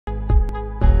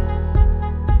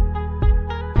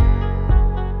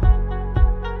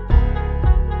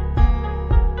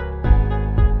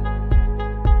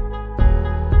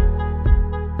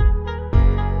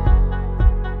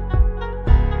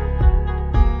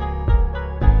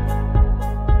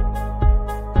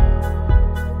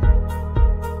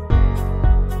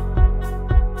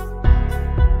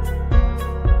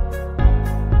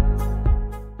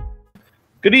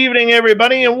Good evening,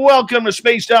 everybody, and welcome to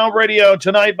Spaced Out Radio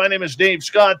tonight. My name is Dave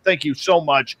Scott. Thank you so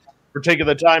much for taking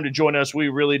the time to join us. We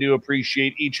really do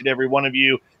appreciate each and every one of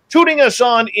you tuning us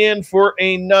on in for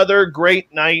another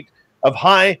great night of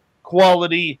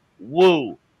high-quality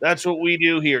woo. That's what we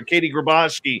do here. Katie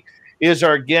Graboski is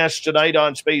our guest tonight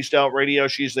on Spaced Out Radio.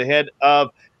 She's the head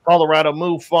of Colorado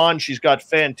MUFON. She's got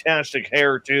fantastic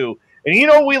hair, too. And you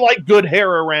know we like good hair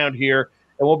around here.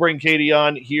 And we'll bring Katie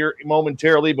on here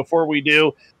momentarily. Before we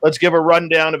do, let's give a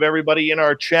rundown of everybody in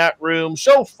our chat room.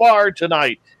 So far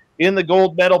tonight, in the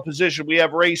gold medal position, we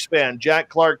have Ray Span. Jack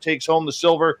Clark takes home the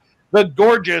silver. The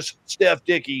gorgeous Steph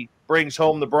Dickey brings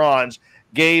home the bronze.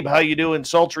 Gabe, how you doing?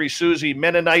 Sultry Susie.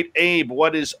 Mennonite Abe,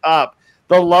 what is up?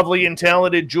 The lovely and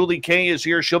talented Julie Kay is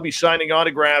here. She'll be signing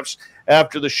autographs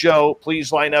after the show.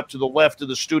 Please line up to the left of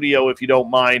the studio if you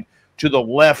don't mind. To the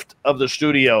left of the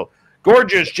studio.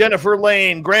 Gorgeous Jennifer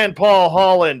Lane, Grand Paul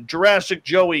Holland, Jurassic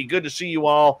Joey, good to see you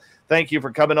all. Thank you for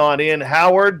coming on in.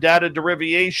 Howard, Data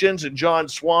Derivations, and John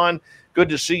Swan, good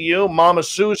to see you. Mama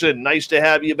Susan, nice to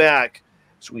have you back.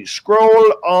 So we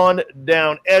scroll on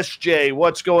down. SJ,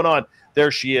 what's going on?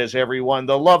 There she is, everyone.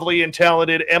 The lovely and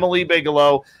talented Emily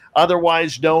Bigelow,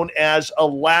 otherwise known as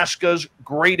Alaska's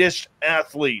greatest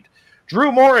athlete.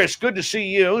 Drew Morris, good to see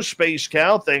you. Space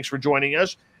Cow, thanks for joining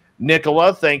us.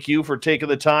 Nicola, thank you for taking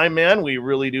the time, man. We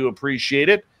really do appreciate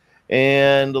it.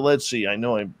 And let's see. I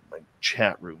know my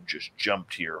chat room just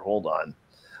jumped here. Hold on.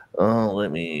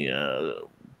 Let me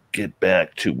get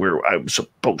back to where I was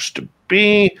supposed to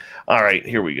be. All right,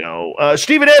 here we go.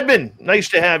 Stephen Edmond, nice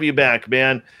to have you back,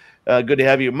 man. Good to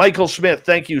have you. Michael Smith,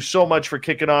 thank you so much for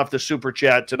kicking off the super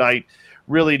chat tonight.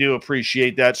 Really do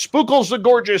appreciate that. Spookles the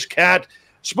gorgeous cat.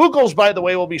 Spookles, by the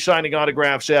way, will be signing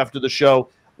autographs after the show.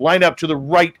 Line up to the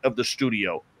right of the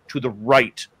studio. To the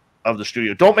right of the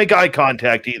studio. Don't make eye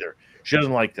contact either. She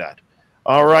doesn't like that.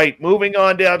 All right, moving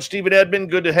on down. Stephen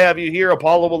Edmond, good to have you here.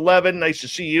 Apollo 11, nice to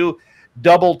see you.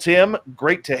 Double Tim,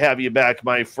 great to have you back,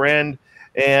 my friend.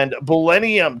 And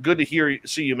Millennium, good to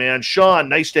see you, man. Sean,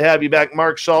 nice to have you back.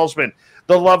 Mark Salzman,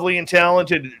 the lovely and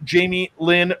talented Jamie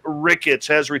Lynn Ricketts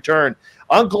has returned.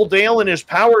 Uncle Dale and his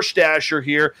Power Stash are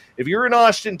here. If you're in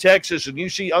Austin, Texas, and you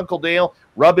see Uncle Dale,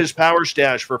 rub his Power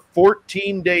Stash for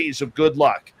 14 days of good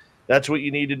luck. That's what you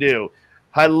need to do.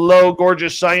 Hello,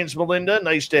 gorgeous Science Melinda.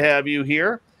 Nice to have you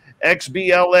here.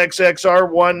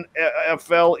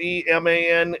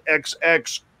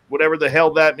 XBLXXR1FLEMANXX, whatever the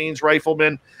hell that means,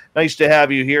 Rifleman. Nice to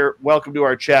have you here. Welcome to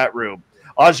our chat room.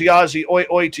 Ozzy, oi,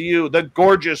 oi to you. The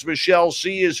gorgeous Michelle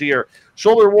C. is here.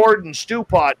 Solar Warden,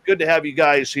 Stewpot, good to have you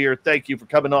guys here. Thank you for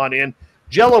coming on in.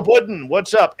 Jello Puddin',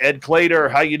 what's up? Ed Clater,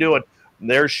 how you doing? And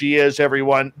there she is,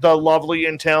 everyone. The lovely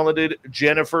and talented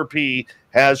Jennifer P.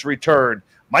 has returned.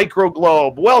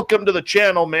 Microglobe, welcome to the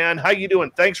channel, man. How you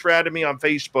doing? Thanks for adding me on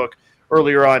Facebook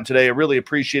earlier on today. I really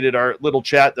appreciated our little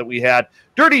chat that we had.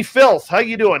 Dirty Filth, how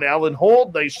you doing? Alan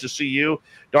Hold, nice to see you.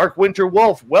 Dark Winter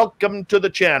Wolf, welcome to the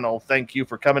channel. Thank you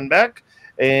for coming back.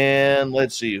 And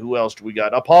let's see, who else do we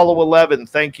got? Apollo 11,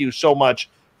 thank you so much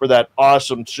for that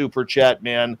awesome super chat,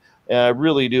 man. I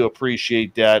really do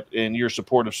appreciate that and your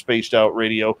support of Spaced Out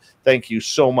Radio. Thank you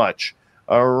so much.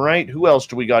 All right, who else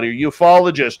do we got here?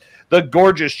 Ufologist, the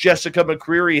gorgeous Jessica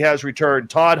McCreary has returned.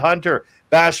 Todd Hunter,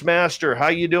 Bassmaster, how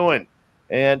you doing?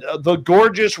 And the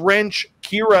gorgeous Wrench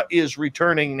Kira is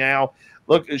returning now.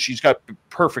 Look, she's got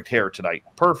perfect hair tonight.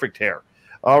 Perfect hair.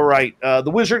 All right.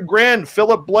 The Wizard Grand,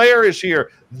 Philip Blair is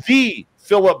here. The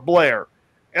Philip Blair.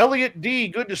 Elliot D.,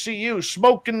 good to see you.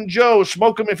 Smokin' Joe,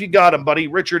 smoke him if you got him, buddy.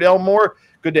 Richard Elmore,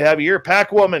 good to have you here.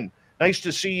 Packwoman, nice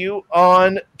to see you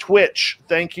on Twitch.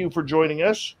 Thank you for joining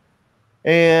us.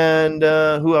 And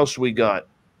who else we got?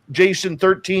 Jason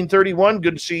 1331,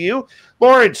 good to see you.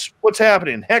 Lawrence, what's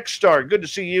happening? Hexstar, good to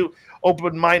see you.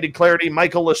 Open-minded Clarity,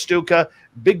 Michael Lastuca,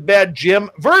 Big Bad Jim.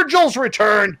 Virgil's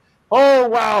returned. Oh,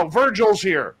 wow, Virgil's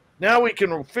here. Now we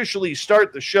can officially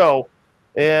start the show.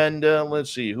 And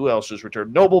let's see, who else has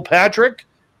returned? Noble Patrick,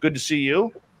 good to see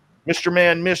you. Mr.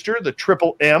 Man Mister, the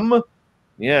Triple M.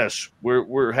 Yes,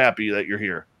 we're happy that you're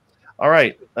here. All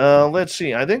right, let's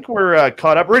see. I think we're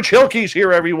caught up. Rich Hilke's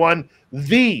here, everyone.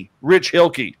 The Rich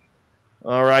Hilke.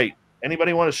 All right.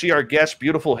 Anybody want to see our guest's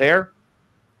beautiful hair?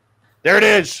 There it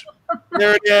is.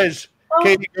 There it is.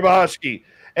 Katie Griboski.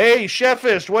 Hey,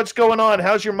 Chefist, what's going on?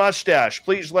 How's your mustache?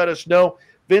 Please let us know.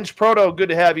 Vince Proto, good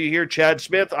to have you here. Chad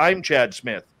Smith. I'm Chad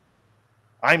Smith.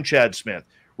 I'm Chad Smith.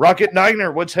 Rocket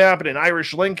Niner, what's happening?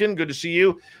 Irish Lincoln, good to see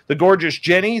you. The gorgeous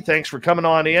Jenny, thanks for coming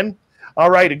on in. All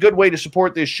right, a good way to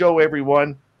support this show,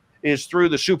 everyone, is through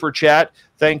the super chat.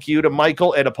 Thank you to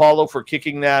Michael and Apollo for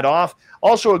kicking that off.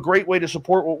 Also, a great way to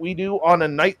support what we do on a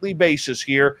nightly basis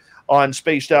here on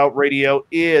Spaced Out Radio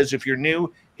is, if you're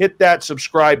new, hit that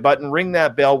subscribe button, ring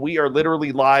that bell. We are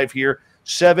literally live here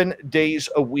 7 days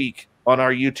a week on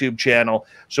our YouTube channel.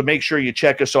 So make sure you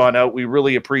check us on out. We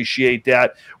really appreciate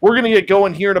that. We're going to get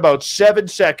going here in about 7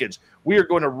 seconds. We are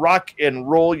going to rock and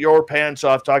roll your pants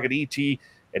off talking ET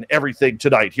and everything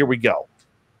tonight. Here we go.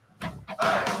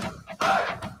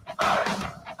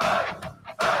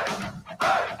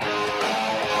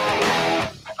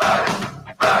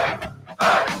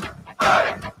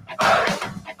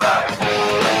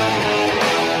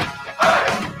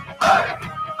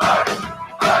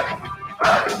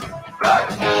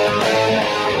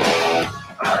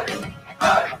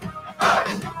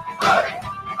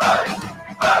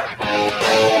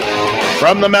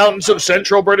 From the mountains of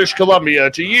central British Columbia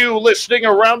to you listening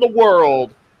around the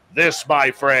world, this,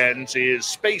 my friends, is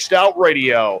Spaced Out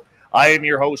Radio. I am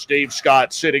your host, Dave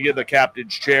Scott, sitting in the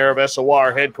captain's chair of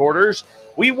SOR headquarters.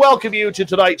 We welcome you to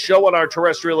tonight's show on our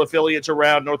terrestrial affiliates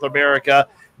around North America,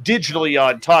 digitally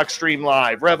on TalkStream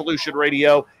Live, Revolution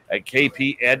Radio, and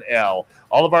KPNL.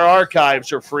 All of our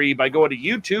archives are free by going to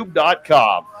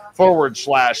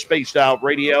youtube.com/Spaced Out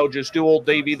Radio. Just do old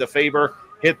Davey the favor,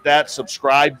 hit that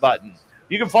subscribe button.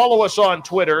 You can follow us on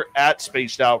Twitter at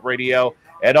Spaced Out Radio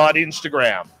and on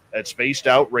Instagram at Spaced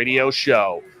Out Radio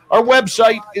Show. Our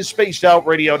website is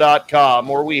spacedoutradio.com,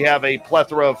 where we have a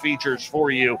plethora of features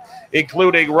for you,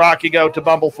 including rocking out to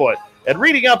Bumblefoot and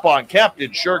reading up on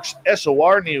Captain Shirk's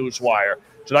SOR Newswire.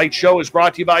 Tonight's show is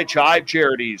brought to you by Chive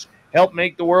Charities. Help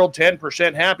make the world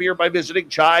 10% happier by visiting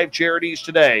Chive Charities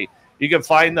today. You can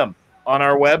find them on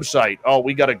our website. Oh,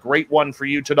 we got a great one for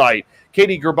you tonight.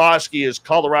 Katie Griboski is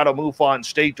Colorado MUFON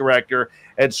State Director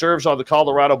and serves on the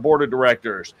Colorado Board of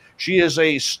Directors. She is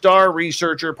a star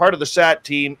researcher, part of the SAT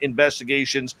team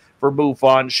investigations for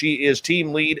MUFON. She is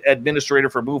team lead administrator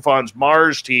for MUFON's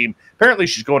Mars team. Apparently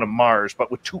she's going to Mars,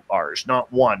 but with 2 R's, not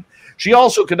 1. She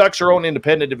also conducts her own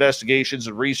independent investigations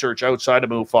and research outside of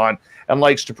MUFON and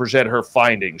likes to present her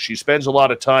findings. She spends a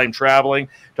lot of time traveling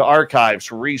to archives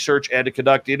for research and to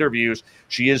conduct interviews.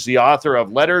 She is the author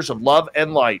of Letters of Love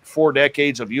and Light, 4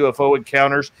 Decades of UFO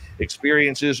Encounters,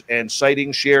 Experiences, and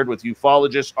Sightings Shared with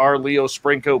Ufologist R.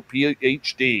 Sprinkle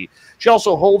Ph.D. She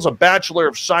also holds a Bachelor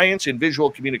of Science in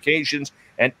Visual Communications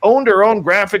and owned her own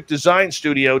graphic design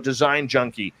studio, Design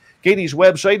Junkie. Katie's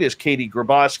website is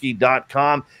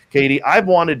katiegraboski.com. Katie, I've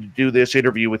wanted to do this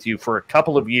interview with you for a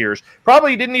couple of years.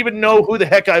 Probably didn't even know who the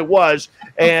heck I was.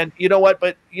 And you know what?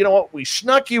 But you know what? We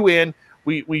snuck you in.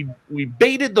 We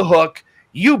baited the hook.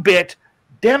 You bit.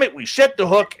 Damn it, we set the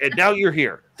hook, and now you're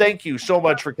here. Thank you so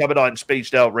much for coming on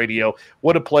Spaced Out Radio.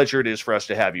 What a pleasure it is for us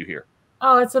to have you here.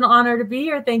 Oh, it's an honor to be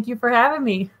here. Thank you for having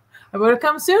me. I would have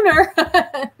come sooner.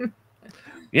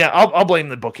 Yeah, I'll blame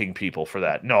the booking people for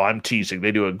that. No, I'm teasing.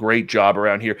 They do a great job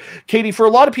around here. Katie, for a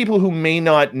lot of people who may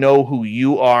not know who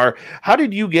you are, how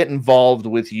did you get involved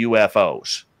with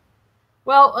UFOs?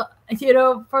 Well,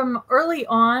 from early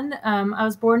on, I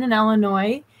was born in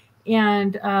Illinois,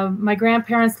 and my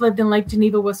grandparents lived in Lake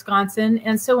Geneva, Wisconsin.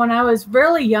 And so when I was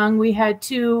really young, we had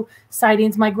 2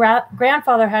 sightings. My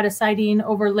grandfather had a sighting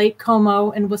over Lake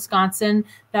Como in Wisconsin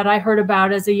that I heard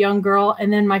about as a young girl.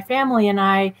 And then my family and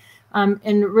I,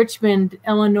 in Richmond,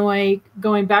 Illinois,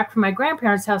 going back from my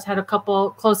grandparents' house, had a couple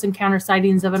close encounter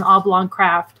sightings of an oblong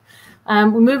craft. We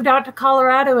moved out to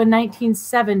Colorado in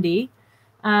 1970.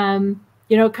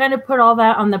 Kind of put all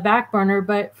that on the back burner,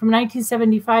 but from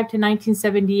 1975 to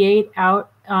 1978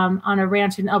 out on a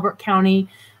ranch in Elbert County,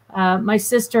 my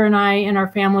sister and I and our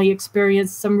family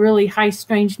experienced some really high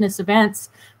strangeness events.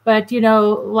 But,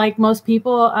 like most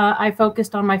people, I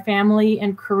focused on my family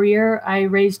and career. I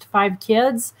raised 5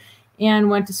 kids and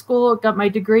went to school, got my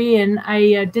degree, and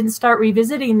I didn't start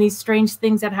revisiting these strange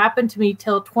things that happened to me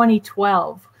till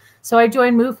 2012. So I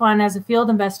joined MUFON as a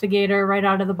field investigator right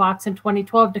out of the box in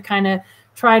 2012 to kind of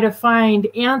try to find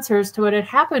answers to what had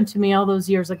happened to me all those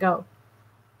years ago.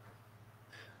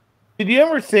 Did you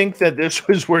ever think that this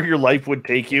was where your life would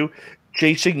take you,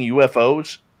 chasing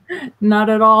UFOs? Not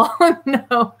at all.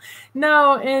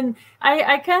 No. And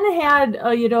I kind of had,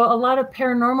 a lot of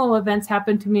paranormal events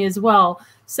happen to me as well.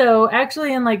 So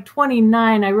actually in like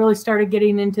 29, I really started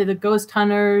getting into the ghost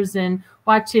hunters and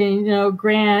watching,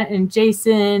 Grant and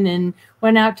Jason, and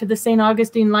went out to the St.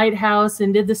 Augustine Lighthouse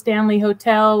and did the Stanley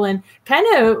Hotel, and kind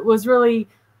of was really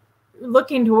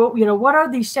looking to, what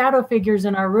are these shadow figures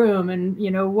in our room, and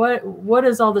what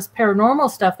is all this paranormal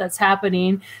stuff that's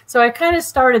happening. So I kind of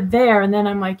started there, and then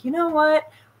I'm like,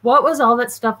 what was all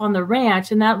that stuff on the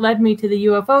ranch? And that led me to the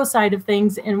UFO side of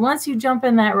things. And once you jump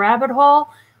in that rabbit hole,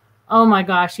 oh my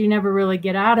gosh, you never really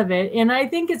get out of it. And I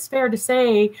think it's fair to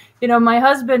say, my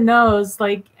husband knows,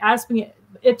 like, ask me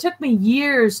it took me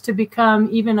years to become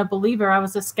even a believer. I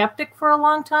was a skeptic for a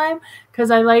long time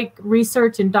because I like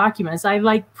research and documents. I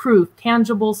like proof,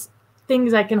 tangible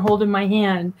things I can hold in my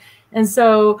hand. And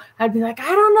so I'd be like, I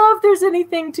don't know if there's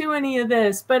anything to any of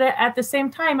this. But at the same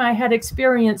time, I had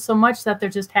experienced so much that there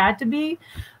just had to be.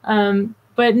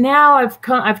 But now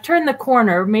I've turned the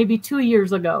corner. Maybe 2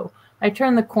 years ago, I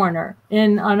turned the corner,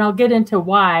 and I'll get into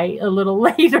why a little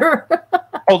later.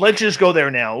 Oh, let's just go there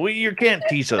now. You can't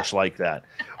tease us like that.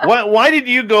 Why did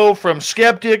you go from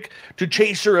skeptic to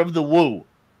chaser of the woo?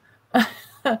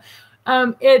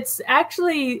 It's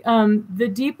actually the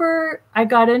deeper I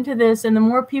got into this and the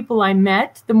more people I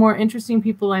met, the more interesting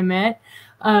people I met,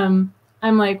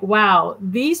 I'm like, wow,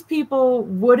 these people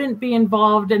wouldn't be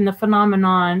involved in the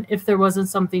phenomenon if there wasn't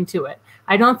something to it.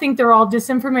 I don't think they're all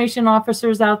disinformation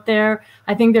officers out there.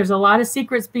 I think there's a lot of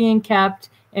secrets being kept.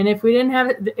 And if we didn't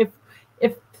have, if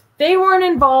they weren't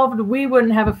involved, we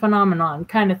wouldn't have a phenomenon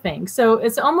kind of thing. So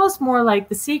it's almost more like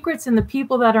the secrets and the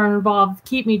people that are involved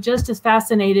keep me just as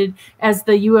fascinated as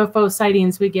the UFO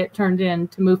sightings we get turned in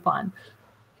to MUFON.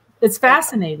 It's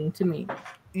fascinating to me.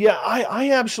 Yeah,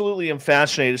 I absolutely am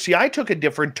fascinated. See, I took a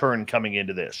different turn coming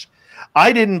into this.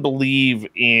 I didn't believe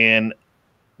in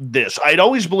this. I'd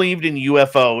always believed in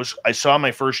UFOs. I saw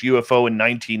my first UFO in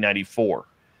 1994.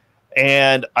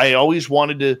 And I always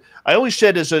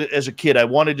said as a kid, I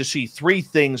wanted to see three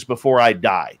things before I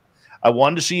die. I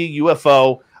wanted to see a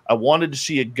UFO, I wanted to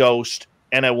see a ghost,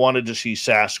 and I wanted to see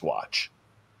Sasquatch.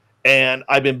 And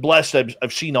I've been blessed.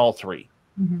 I've seen all three.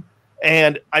 Mm-hmm.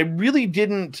 And I really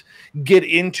didn't get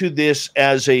into this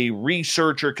as a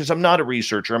researcher because I'm not a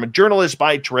researcher. I'm a journalist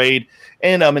by trade,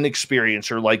 and I'm an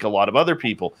experiencer like a lot of other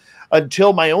people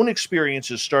until my own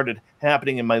experiences started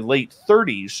happening in my late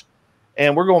 30s.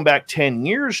 And we're going back 10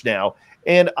 years now.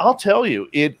 And I'll tell you,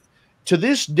 to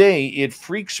this day, it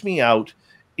freaks me out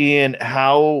in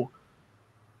how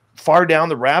far down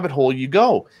the rabbit hole you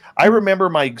go. I remember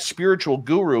my spiritual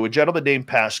guru, a gentleman named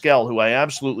Pascal, who I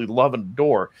absolutely love and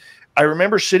adore. I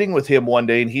remember sitting with him one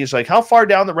day, and he's like, how far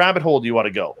down the rabbit hole do you want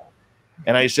to go?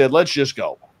 And I said, let's just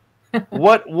go.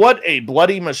 What a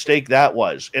bloody mistake that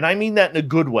was. And I mean that in a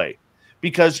good way,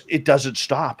 because it doesn't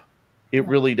stop. It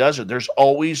really doesn't. There's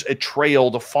always a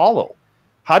trail to follow.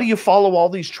 How do you follow all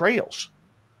these trails?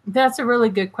 That's a really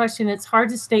good question. It's hard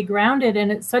to stay grounded,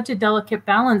 and it's such a delicate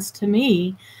balance to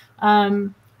me.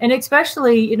 And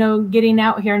especially, getting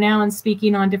out here now and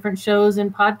speaking on different shows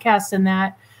and podcasts and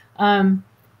that,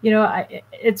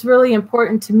 it's really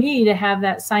important to me to have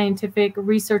that scientific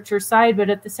researcher side. But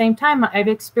at the same time, I've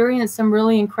experienced some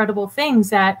really incredible things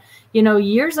that,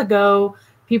 years ago,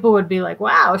 people would be like,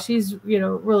 wow, she's,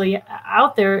 really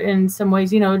out there in some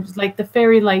ways, just like the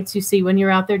fairy lights you see when you're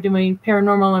out there doing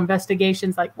paranormal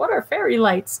investigations. Like, what are fairy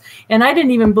lights? And I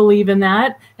didn't even believe in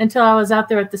that until I was out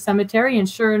there at the cemetery. And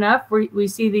sure enough, we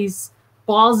see these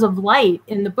balls of light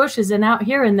in the bushes. And out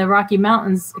here in the Rocky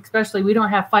Mountains, especially, we don't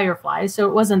have fireflies. So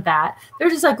it wasn't that. They're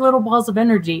just like little balls of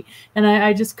energy. And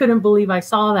I just couldn't believe I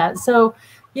saw that. So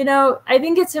I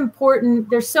think it's important.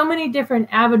 There's so many different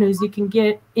avenues you can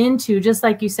get into, just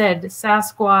like you said,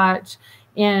 Sasquatch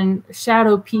and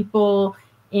shadow people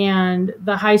and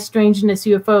the high strangeness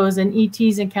UFOs and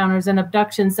ETs encounters and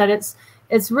abductions, that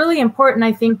it's really important,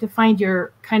 I think, to find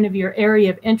your area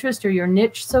of interest or your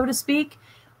niche, so to speak.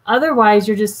 Otherwise,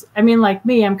 you're just, like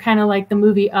me, I'm kind of like the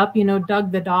movie Up,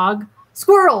 Doug the dog,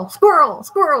 squirrel, squirrel,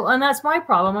 squirrel. And that's my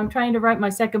problem. I'm trying to write my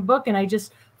second book, and I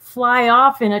just fly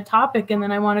off in a topic, and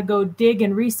then I want to go dig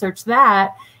and research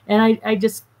that. And I'm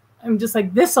just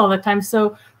like this all the time.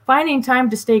 So finding time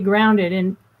to stay grounded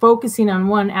and focusing on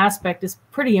one aspect is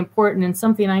pretty important, and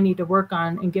something I need to work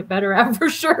on and get better at for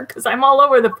sure, because I'm all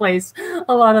over the place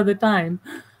a lot of the time.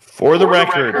 For the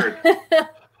record,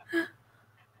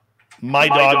 my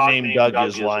dog named Doug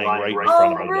is lying right in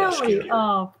front of my desk here.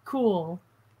 Oh, cool.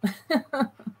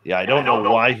 Yeah, I don't know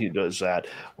why he does that.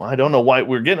 Well, I don't know why.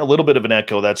 We're getting a little bit of an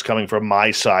echo that's coming from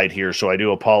my side here, so I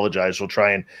do apologize. We'll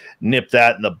try and nip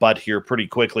that in the butt here pretty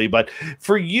quickly. But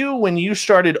for you, when you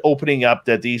started opening up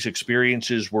that these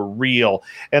experiences were real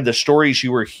and the stories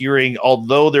you were hearing,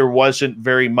 although there wasn't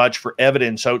very much for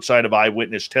evidence outside of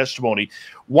eyewitness testimony,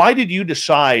 why did you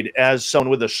decide, as someone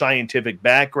with a scientific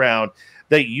background,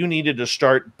 that you needed to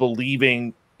start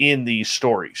believing in these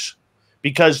stories?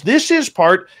 Because this is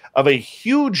part of a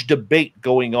huge debate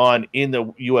going on in the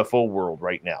UFO world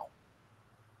right now.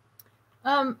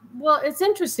 Well, it's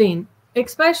interesting,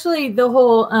 especially the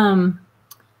whole,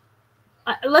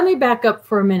 let me back up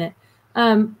for a minute.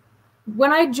 When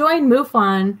I joined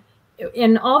MUFON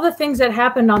and all the things that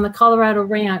happened on the Colorado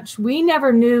ranch, we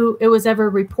never knew it was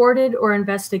ever reported or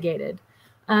investigated.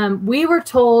 We were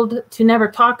told to never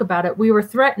talk about it. We were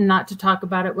threatened not to talk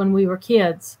about it when we were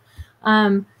kids.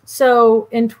 So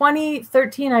in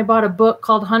 2013, I bought a book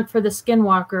called Hunt for the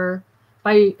Skinwalker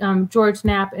by George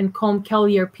Knapp and Colm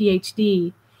Kelleher,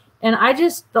 Ph.D. And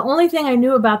the only thing I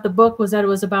knew about the book was that it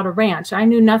was about a ranch. I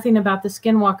knew nothing about the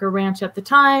Skinwalker Ranch at the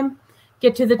time.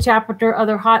 Get to the chapter,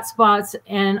 other hotspots,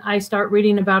 and I start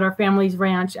reading about our family's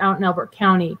ranch out in Elbert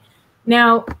County.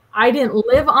 Now, I didn't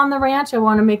live on the ranch. I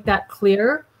want to make that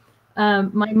clear.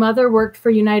 My mother worked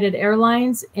for United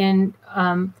Airlines, and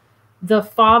the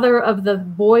father of the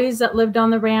boys that lived on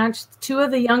the ranch, 2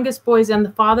 of the youngest boys and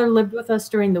the father lived with us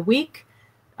during the week.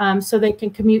 So they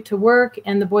can commute to work,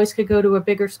 and the boys could go to a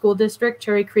bigger school district,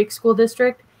 Cherry Creek School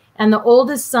District. And the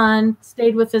oldest son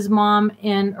stayed with his mom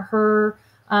and her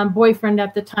boyfriend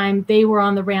at the time. They were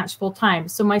on the ranch full time.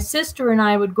 So my sister and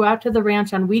I would go out to the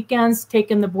ranch on weekends,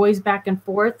 taking the boys back and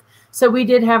forth. So we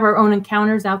did have our own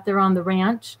encounters out there on the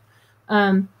ranch.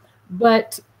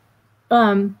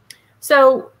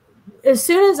 So as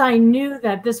soon as I knew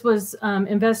that this was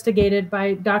investigated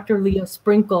by Dr. Leo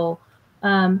Sprinkle,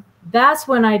 that's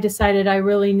when I decided I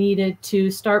really needed to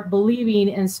start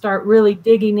believing and start really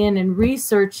digging in and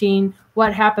researching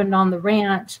what happened on the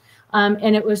ranch.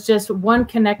 And it was just one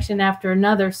connection after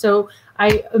another. So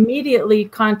I immediately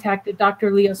contacted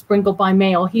Dr. Leo Sprinkle by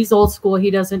mail. He's old school. He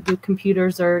doesn't do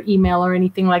computers or email or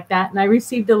anything like that. And I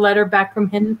received a letter back from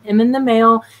him in the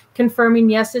mail confirming,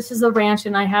 yes, this is a ranch.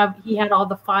 And he had all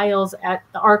the files at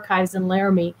the archives in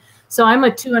Laramie. So I'm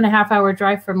a 2.5-hour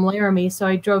drive from Laramie. So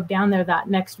I drove down there that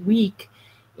next week.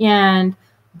 And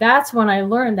that's when I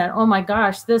learned that, oh my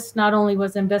gosh, this not only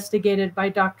was investigated by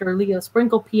Dr. Leo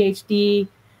Sprinkle, PhD,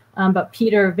 but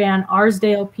Peter Van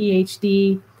Arsdale,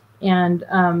 PhD, and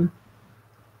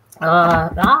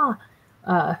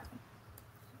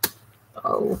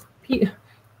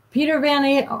Peter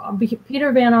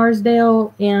Van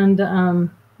Arsdale, and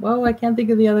well, I can't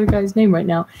think of the other guy's name right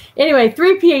now. Anyway,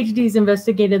 3 PhDs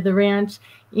investigated the ranch,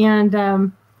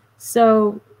 and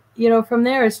so from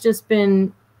there, it's just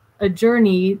been a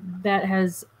journey that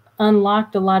has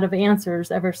unlocked a lot of answers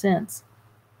ever since.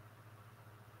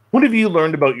 What have you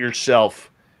learned about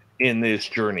yourself in this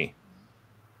journey?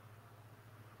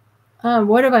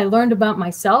 What have I learned about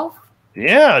myself?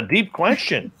 Yeah, deep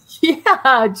question.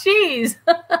 Yeah, geez.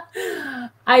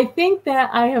 I think that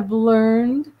I have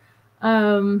learned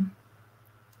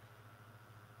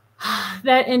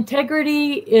that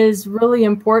integrity is really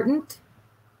important,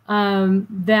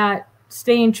 that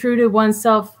staying true to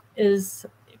oneself is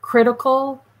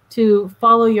critical, to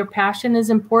follow your passion is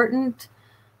important.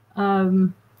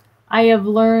 I have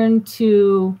learned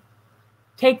to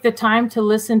take the time to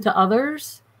listen to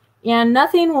others, and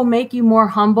nothing will make you more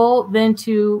humble than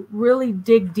to really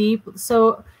dig deep.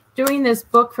 So doing this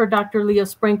book for Dr. Leo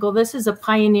Sprinkle, this is a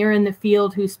pioneer in the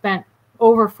field who spent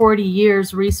over 40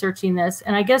 years researching this.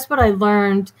 And I guess what I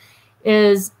learned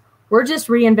is we're just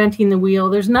reinventing the wheel.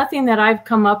 There's nothing that I've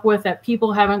come up with that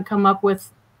people haven't come up with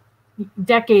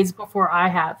decades before I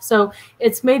have. So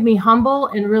it's made me humble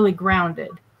and really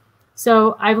grounded.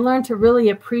 So I've learned to really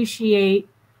appreciate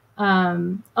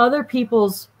other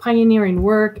people's pioneering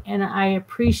work, and I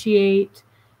appreciate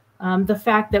the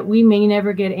fact that we may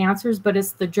never get answers, but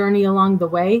it's the journey along the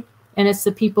way, and it's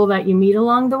the people that you meet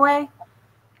along the way.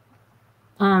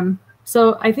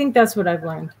 So I think that's what I've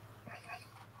learned.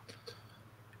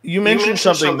 You mentioned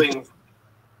something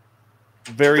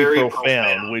very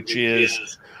profound, which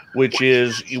is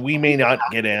we may not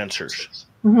get answers.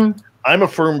 Mm-hmm. I'm a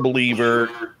firm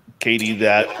believer, Katie,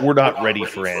 that we're not ready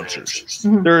for answers.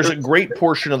 Mm-hmm. There's a great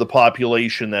portion of the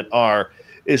population that are,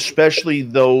 especially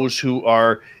those who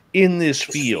are in this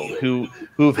field,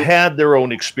 who've had their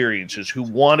own experiences, who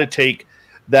want to take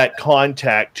that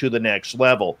contact to the next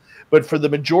level. But for the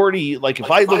majority, like if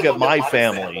I look at my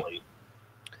family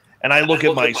and I look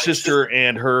at my sister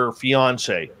and her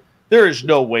fiance, there is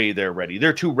no way they're ready.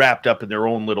 They're too wrapped up in their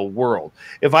own little world.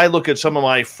 If I look at some of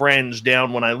my friends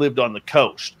down when I lived on the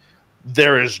coast,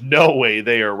 there is no way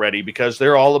they are ready because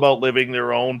they're all about living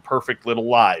their own perfect little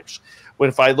lives. But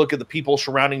if I look at the people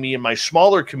surrounding me in my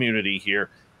smaller community here,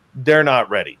 they're not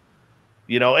ready.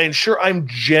 And sure, I'm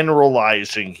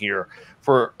generalizing here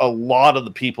for a lot of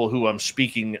the people who I'm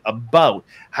speaking about.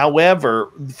 However,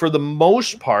 for the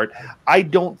most part, I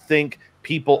don't think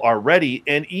people are ready.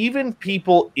 And even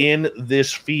people in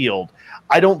this field,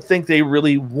 I don't think they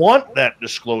really want that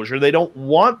disclosure. They don't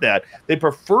want that. They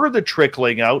prefer the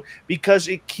trickling out because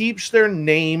it keeps their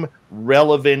name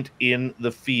relevant in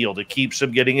the field. It keeps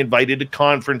them getting invited to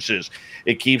conferences.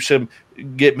 It keeps them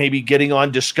maybe getting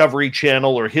on Discovery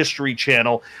Channel or History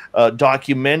Channel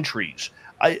documentaries.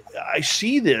 I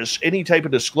see this, any type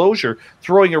of disclosure,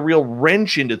 throwing a real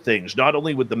wrench into things, not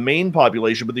only with the main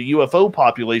population, but the UFO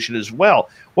population as well.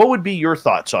 What would be your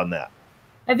thoughts on that?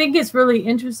 I think it's really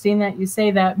interesting that you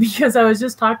say that, because I was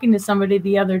just talking to somebody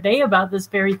the other day about this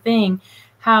very thing.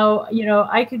 How, you know,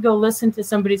 I could go listen to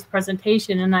somebody's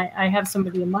presentation, and I have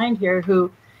somebody in mind here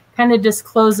who kind of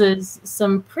discloses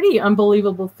some pretty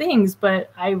unbelievable things,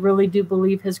 but I really do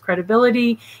believe his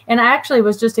credibility. And I actually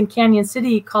was just in Canyon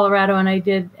City, Colorado, and I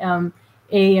did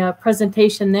a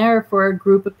presentation there for a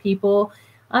group of people.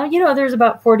 You know, there's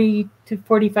about 40 to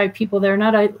 45 people there,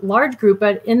 not a large group,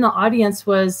 but in the audience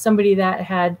was somebody that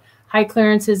had high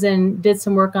clearances and did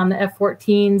some work on the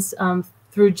F-14s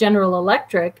through General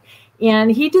Electric.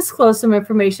 And he disclosed some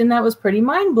information that was pretty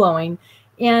mind-blowing.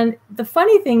 And the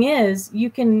funny thing is, you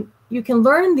can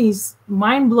learn these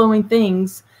mind-blowing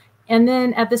things, and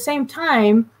then at the same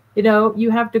time, you know,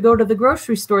 you have to go to the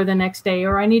grocery store the next day,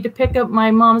 or I need to pick up my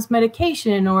mom's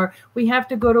medication, or we have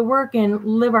to go to work and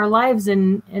live our lives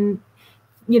and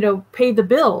you know, pay the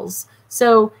bills.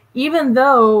 So even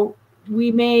though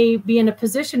we may be in a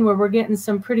position where we're getting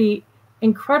some pretty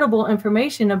incredible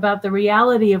information about the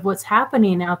reality of what's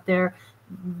happening out there,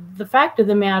 the fact of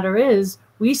the matter is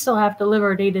we still have to live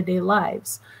our day-to-day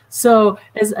lives. So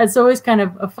it's always kind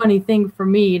of a funny thing for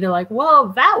me to like, well,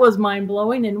 that was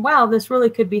mind-blowing, and wow, this really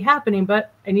could be happening,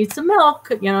 but I need some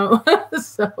milk, you know.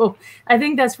 So I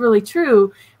think that's really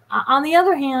true. On the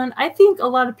other hand, I think a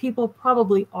lot of people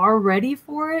probably are ready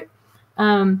for it.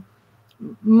 You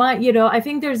know, I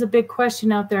think there's a big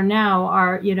question out there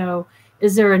now, you know,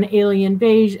 is there an alien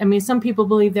invasion? I mean, some people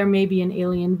believe there may be an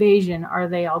alien invasion. Are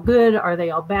they all good? Are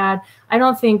they all bad? I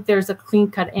don't think there's a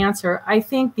clean-cut answer. I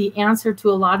think the answer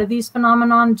to a lot of these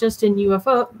phenomenon, just in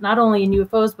UFO, not only in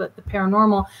UFOs, but the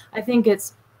paranormal, I think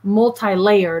it's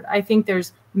multi-layered. I think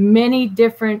there's many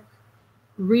different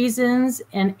reasons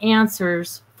and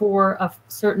answers for a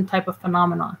certain type of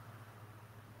phenomenon.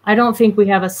 I don't think we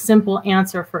have a simple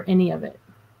answer for any of it.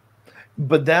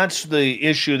 But that's the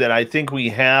issue that I think we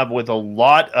have with a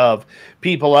lot of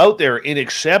people out there in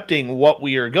accepting what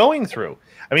we are going through.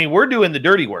 I mean, we're doing the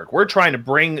dirty work. We're trying to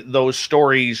bring those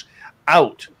stories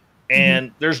out.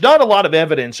 And there's not a lot of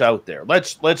evidence out there.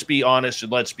 Let's be honest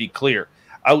and let's be clear.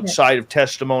 Outside of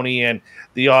testimony and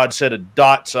the odd set of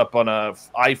dots up on a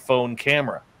iPhone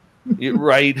camera.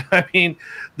 Right? I mean,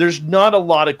 there's not a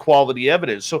lot of quality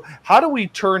evidence. So how do we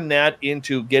turn that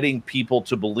into getting people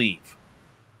to believe?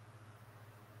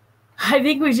 I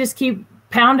think we just keep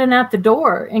pounding at the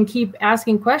door and keep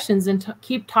asking questions and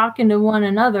keep talking to one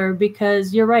another,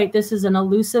 because you're right, this is an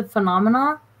elusive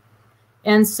phenomenon.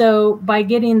 And so by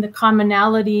getting the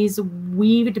commonalities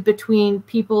weaved between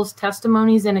people's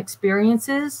testimonies and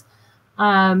experiences,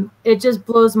 it just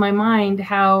blows my mind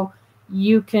how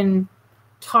you can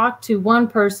talk to one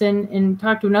person and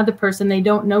talk to another person. They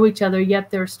don't know each other,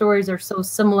 yet their stories are so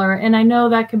similar. And I know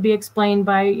that can be explained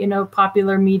by, you know,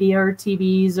 popular media or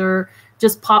TVs or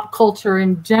just pop culture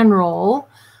in general.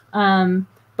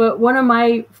 But one of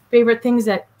my favorite things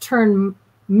that turned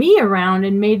me around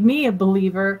and made me a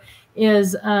believer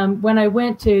is when I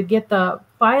went to get the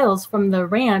files from the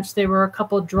ranch, there were a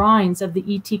couple of drawings of the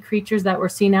ET creatures that were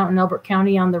seen out in Elbert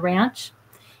County on the ranch.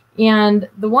 And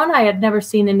the one, I had never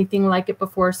seen anything like it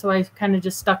before, so I kind of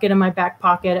just stuck it in my back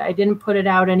pocket. I didn't put it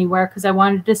out anywhere because I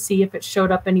wanted to see if it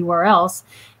showed up anywhere else.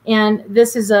 And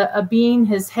this is a being.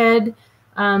 His head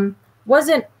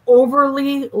wasn't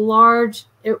overly large.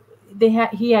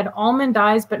 He had almond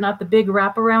eyes, but not the big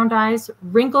wraparound eyes,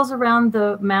 wrinkles around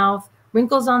the mouth,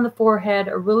 wrinkles on the forehead,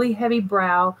 a really heavy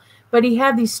brow, but he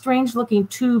had these strange looking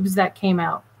tubes that came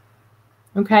out.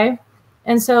 Okay.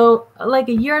 And so like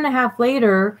a year and a half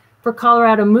later, for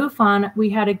Colorado MUFON, we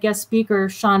had a guest speaker,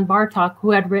 Sean Bartok,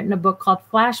 who had written a book called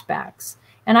Flashbacks.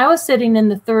 And I was sitting in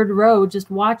the third row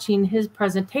just watching his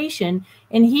presentation,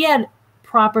 and he had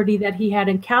property that he had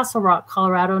in Castle Rock,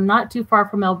 Colorado, not too far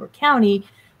from Elbert County,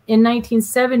 in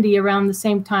 1970, around the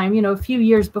same time, you know, a few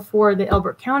years before the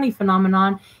Elbert County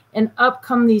phenomenon. And up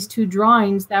come these two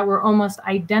drawings that were almost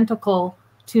identical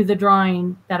to the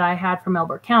drawing that I had from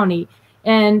Elbert County.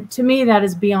 And to me, that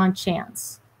is beyond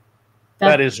chance.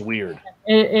 That is weird.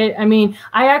 I mean,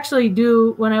 I actually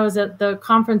do, when I was at the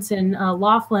conference in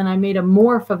Laughlin, I made a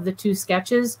morph of the two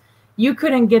sketches. You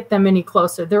couldn't get them any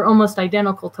closer. They're almost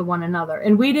identical to one another.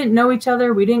 And we didn't know each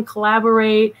other. We didn't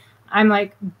collaborate. I'm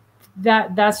like,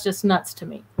 that's just nuts to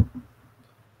me.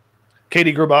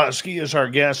 Katie Graboski is our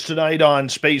guest tonight on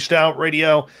Spaced Out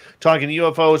Radio, talking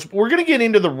UFOs. We're going to get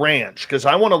into the ranch because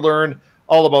I want to learn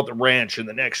all about the ranch in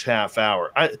the next half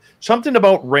hour. Something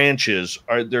about ranches,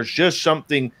 there's just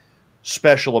something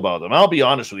special about them. I'll be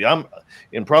honest with you. I'm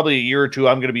in probably a year or two,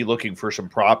 I'm going to be looking for some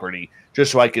property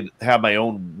just so I could have my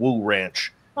own woo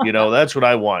ranch. You know, that's what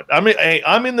I want.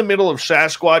 I'm in the middle of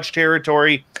Sasquatch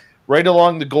territory, right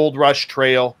along the Gold Rush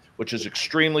Trail, which is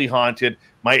extremely haunted.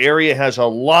 My area has a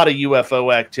lot of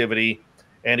UFO activity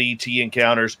and ET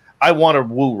encounters. I want a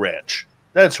woo ranch.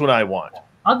 That's what I want.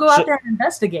 I'll go out there and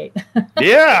investigate.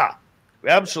 Yeah,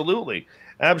 absolutely.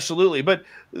 Absolutely. But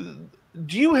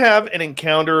do you have an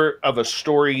encounter of a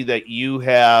story that you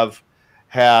have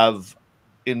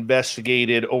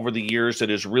investigated over the years that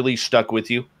has really stuck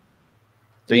with you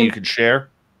that you could share?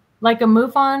 Like a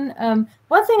MUFON.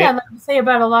 One thing I'd like to say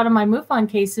about a lot of my MUFON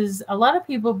cases, a lot of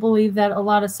people believe that a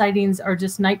lot of sightings are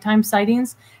just nighttime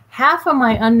sightings. Half of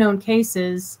my unknown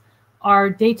cases are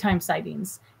daytime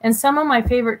sightings. And some of my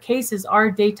favorite cases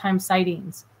are daytime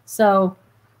sightings. So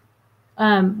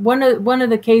one of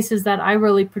the cases that I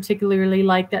really particularly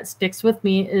like that sticks with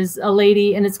me is a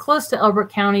lady, and it's close to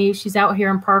Elbert County. She's out here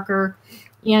in Parker,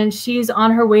 and she's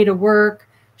on her way to work.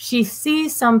 She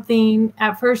sees something.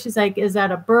 At first, she's like, is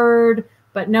that a bird?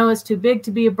 But no, it's too big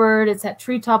to be a bird. It's at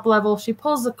treetop level. She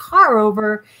pulls the car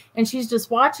over, and she's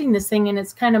just watching this thing, and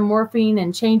it's kind of morphing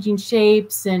and changing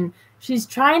shapes, and she's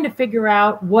trying to figure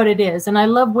out what it is. And I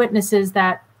love witnesses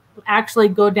that actually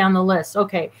go down the list.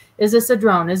 Okay, is this a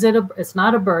drone? Is it it's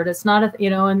not a bird. It's not a,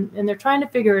 and they're trying to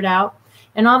figure it out.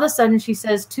 And all of a sudden she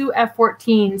says 2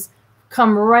 F-14s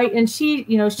come right. And she,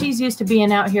 she's used to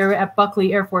being out here at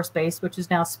Buckley Air Force Base, which is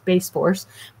now Space Force,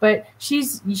 but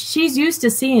she's used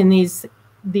to seeing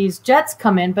these jets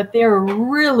come in, but they're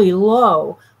really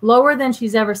lower than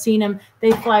she's ever seen them.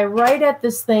 They fly right at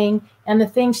this thing. And the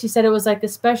thing, she said, it was like the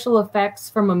special effects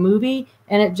from a movie,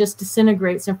 and it just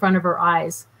disintegrates in front of her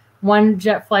eyes. One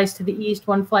jet flies to the east,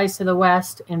 one flies to the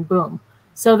west, and boom.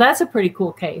 So that's a pretty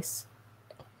cool case.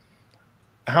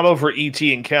 How about for ET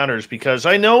encounters? Because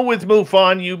I know with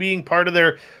MUFON, you being part of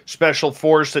their special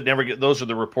force that never get, those are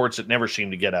the reports that never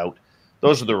seem to get out.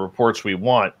 Those are the reports we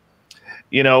want.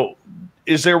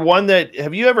 Is there one that,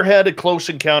 have you ever had a close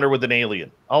encounter with an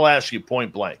alien? I'll ask you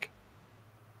point blank.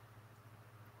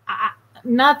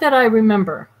 Not that I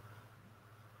remember.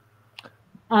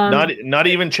 Not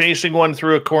even chasing one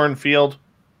through a cornfield?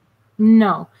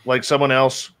 No. Like someone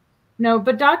else? No,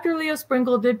 but Dr. Leo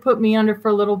Sprinkle did put me under for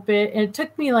a little bit, and it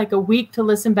took me like a week to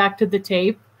listen back to the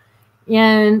tape.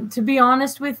 And to be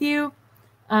honest with you,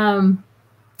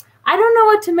 I don't know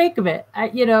what to make of it. I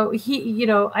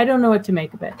don't know what to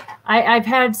make of it. I've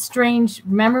had strange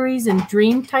memories and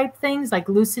dream type things, like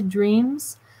lucid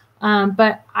dreams.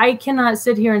 But I cannot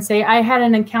sit here and say I had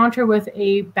an encounter with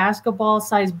a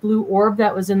basketball-sized blue orb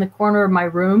that was in the corner of my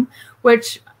room,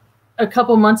 which a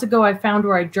couple months ago I found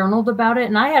where I journaled about it.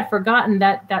 And I had forgotten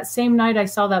that same night I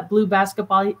saw that blue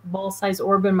basketball-sized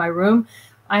orb in my room.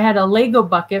 I had a Lego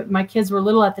bucket. My kids were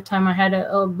little at the time. I had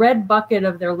a red bucket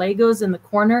of their Legos in the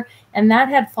corner, and that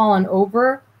had fallen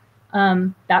over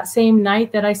that same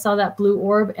night that I saw that blue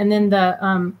orb. And then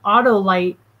the auto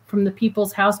light from the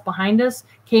people's house behind us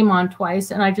came on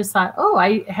twice. And I just thought, oh,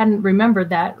 I hadn't remembered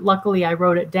that. Luckily, I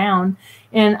wrote it down.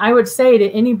 And I would say to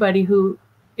anybody who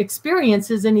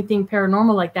experiences anything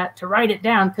paranormal like that to write it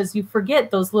down, because you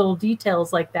forget those little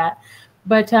details like that.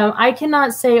 But I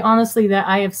cannot say honestly that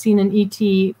I have seen an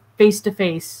ET face to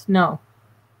face. No.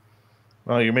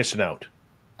 Well, you're missing out.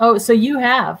 Oh, so you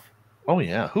have? Oh,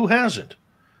 yeah. Who hasn't?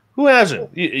 Who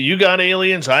hasn't? You got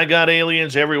aliens. I got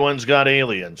aliens. Everyone's got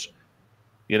aliens.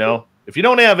 If you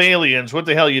don't have aliens, what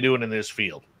the hell are you doing in this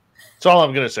field? That's all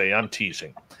I'm going to say. I'm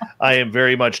teasing. I am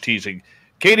very much teasing.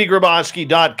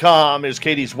 Griboski.com is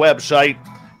Katie's website.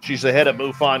 She's the head of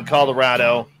MUFON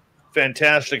Colorado.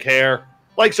 Fantastic hair.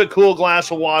 Likes a cool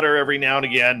glass of water every now and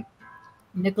again.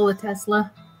 Nikola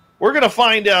Tesla. We're going to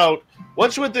find out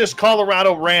what's with this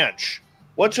Colorado ranch.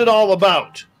 What's it all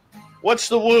about? What's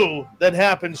the woo that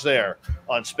happens there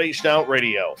on Spaced Out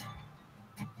Radio?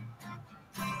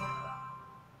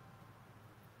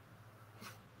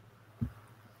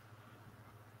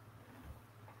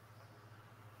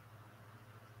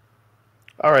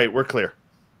 All right, we're clear.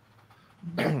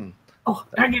 Oh,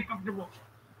 I get comfortable.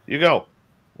 You go.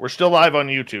 We're still live on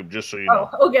YouTube, just so you know.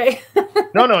 Oh, okay.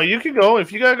 No, you can go.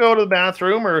 If you got to go to the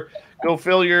bathroom or go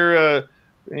fill your,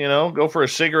 go for a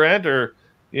cigarette or,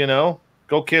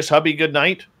 go kiss hubby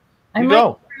goodnight, I might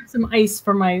grab some ice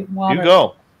for my water.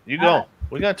 You go.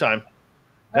 We got time.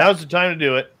 Now's the time to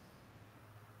do it.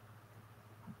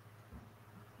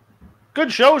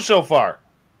 Good show so far.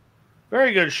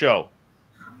 Very good show.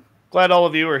 Glad all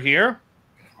of you are here.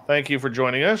 Thank you for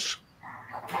joining us.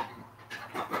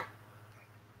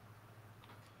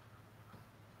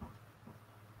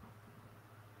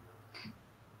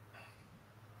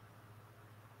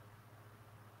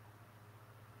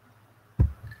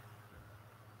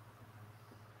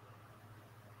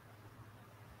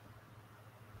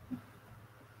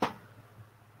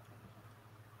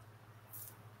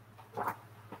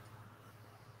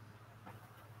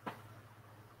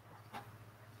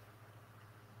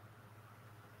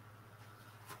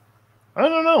 I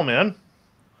don't know, man.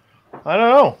 I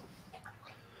don't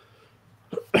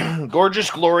know.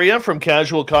 Gorgeous Gloria from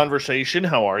Casual Conversation.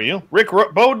 How are you? Rick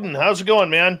Bowden, how's it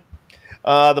going, man?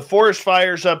 The forest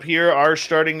fires up here are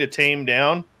starting to tame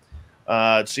down.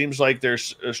 It seems like they're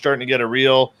starting to get a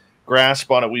real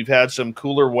grasp on it. We've had some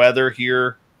cooler weather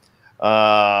here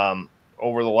over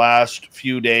the last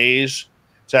few days.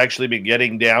 It's actually been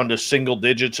getting down to single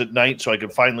digits at night, so I can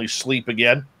finally sleep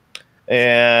again.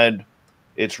 And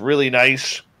it's really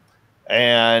nice.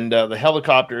 And the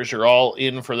helicopters are all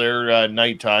in for their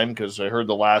nighttime because I heard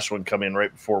the last one come in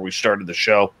right before we started the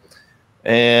show.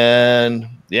 And,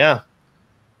 yeah,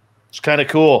 it's kind of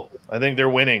cool. I think they're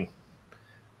winning.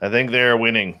 I think they're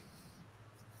winning,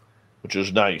 which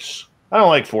is nice. I don't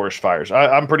like forest fires.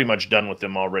 I'm pretty much done with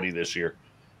them already this year.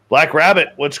 Black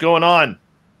Rabbit, what's going on?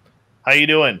 How you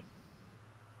doing?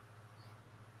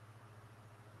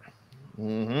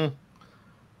 Mm-hmm.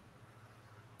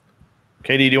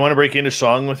 Katie, do you want to break into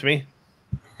song with me?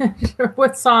 Sure.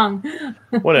 What song?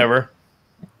 Whatever.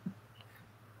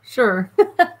 Sure.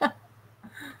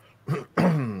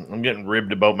 I'm getting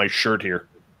ribbed about my shirt here.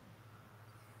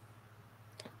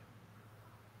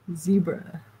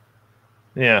 Zebra.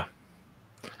 Yeah.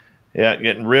 Yeah,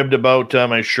 getting ribbed about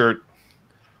my shirt.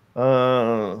 We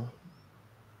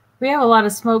have a lot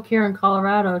of smoke here in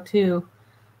Colorado, too.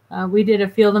 We did a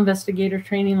field investigator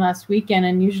training last weekend,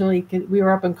 and usually we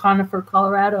were up in Conifer,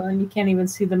 Colorado, and you can't even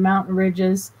see the mountain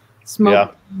ridges,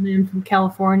 smoke coming in from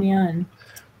California, and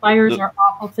fires are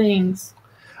awful things.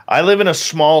 I live in a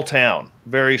small town,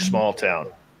 very small town.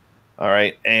 All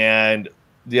right. And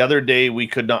the other day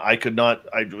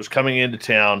I was coming into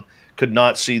town, could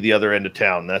not see the other end of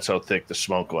town. That's how thick the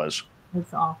smoke was.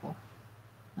 It's awful.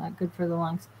 Not good for the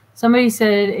lungs. Somebody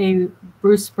said a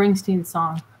Bruce Springsteen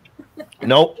song.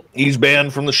 Nope. He's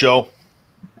banned from the show.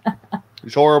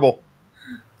 He's horrible.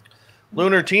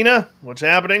 Lunar Tina, what's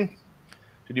happening?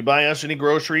 Did you buy us any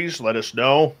groceries? Let us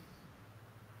know.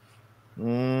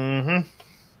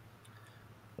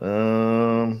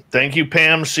 Thank you,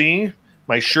 Pam C.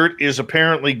 My shirt is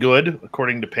apparently good,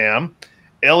 according to Pam.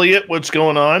 Elliot, what's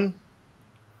going on?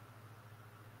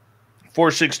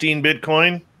 416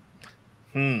 Bitcoin.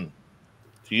 To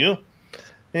you.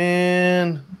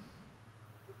 And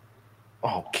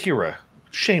oh, Kira,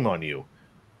 shame on you.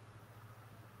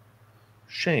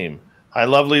 Shame. Hi,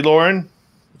 lovely Lauren.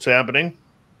 What's happening?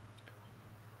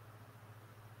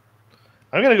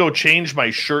 I'm going to go change my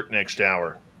shirt next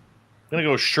hour. I'm going to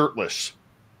go shirtless.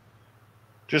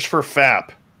 Just for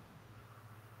FAP.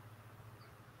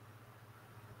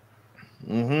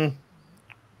 All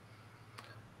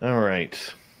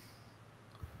right.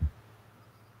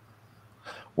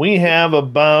 We have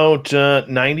about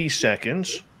 90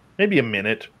 seconds, maybe a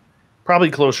minute,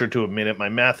 probably closer to a minute. My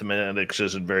mathematics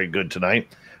isn't very good tonight.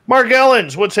 Mark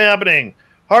Ellens, what's happening?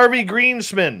 Harvey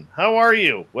Greensman, how are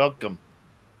you? Welcome.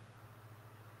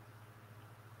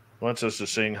 Wants us to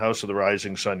sing House of the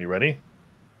Rising Sun. You ready?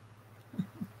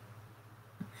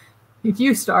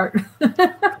 You start.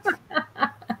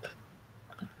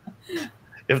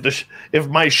 If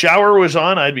my shower was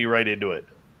on, I'd be right into it.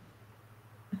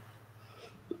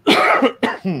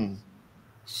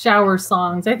 Shower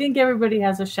songs. I think everybody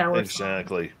has a shower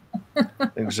Exactly.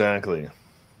 Exactly.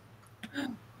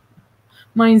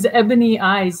 Mine's Ebony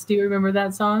Eyes. Do you remember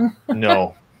that song?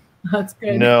 No. That's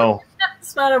good. No.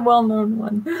 It's not a well-known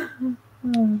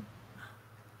one.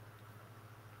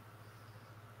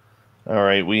 All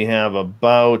right, we have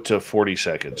about 40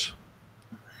 seconds.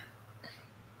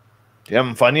 You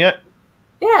having fun yet?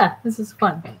 Yeah, this is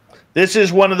fun. This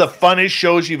is one of the funnest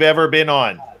shows you've ever been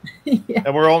on. Yeah.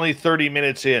 And we're only 30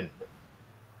 minutes in.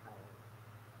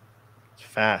 It's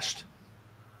fast.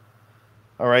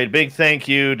 All right, big thank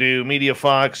you to Media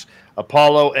Fox,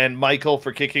 Apollo, and Michael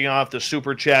for kicking off the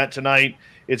Super Chat tonight.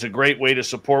 It's a great way to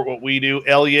support what we do.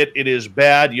 Elliot, it is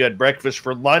bad. You had breakfast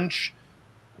for lunch.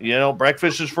 You know,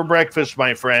 breakfast is for breakfast,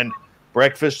 my friend.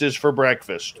 Breakfast is for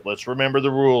breakfast. Let's remember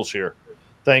the rules here.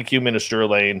 Thank you, Minister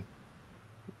Elaine.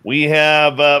 We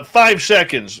have 5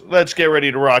 seconds. Let's get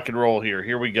ready to rock and roll here.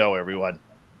 Here we go, everyone.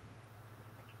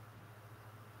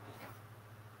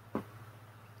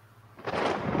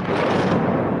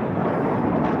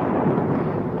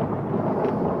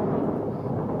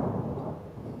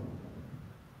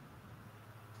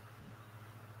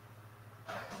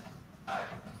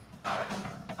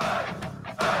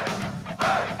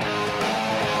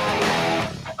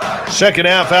 Second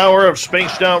half hour of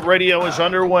Spaced Out Radio is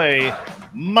underway.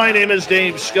 My name is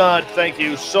Dave Scott. Thank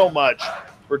you so much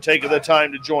for taking the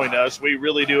time to join us. We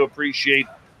really do appreciate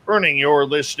earning your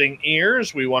listening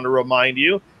ears. We want to remind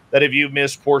you that if you've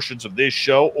missed portions of this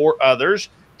show or others,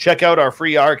 Check out our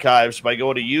free archives by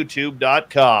going to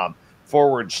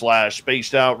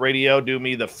youtube.com/Spaced Out Radio. Do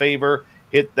me the favor,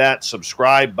 hit that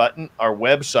subscribe button. Our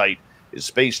website is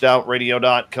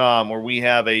spacedoutradio.com, where we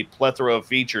have a plethora of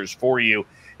features for you,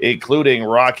 including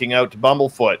rocking out to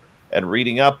Bumblefoot and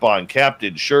reading up on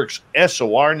Captain Shirk's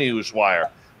SOR Newswire.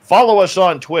 Follow us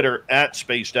on Twitter at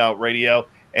Spaced Out Radio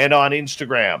and on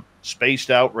Instagram,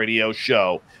 Spaced Out Radio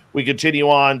Show. We continue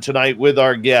on tonight with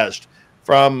our guest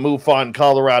from MUFON,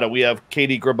 Colorado. We have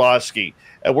Katie Graboski,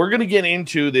 and we're going to get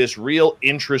into this real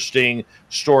interesting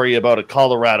story about a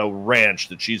Colorado ranch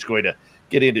that she's going to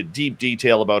get into deep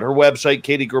detail about. Her website,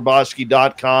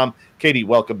 katiegraboski.com. Katie,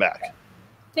 welcome back.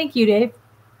 Thank you, Dave.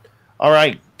 All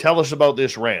right, tell us about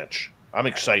this ranch. I'm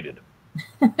excited.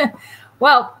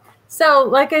 Well, so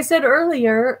like I said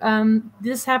earlier,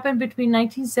 this happened between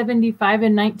 1975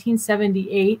 and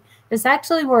 1978. It's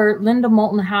actually where Linda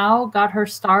Moulton Howe got her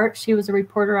start. She was a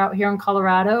reporter out here in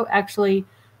Colorado, actually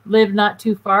lived not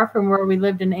too far from where we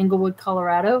lived in Englewood,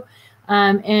 Colorado.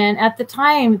 And at the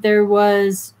time, there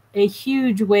was a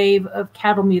huge wave of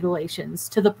cattle mutilations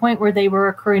to the point where they were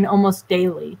occurring almost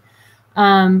daily.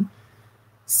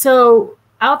 So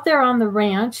out there on the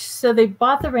ranch, so they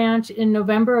bought the ranch in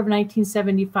November of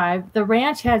 1975. The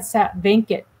ranch had sat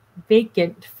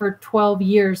vacant for 12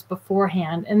 years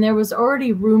beforehand. And there was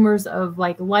already rumors of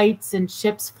like lights and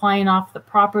ships flying off the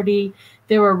property.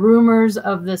 There were rumors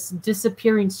of this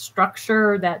disappearing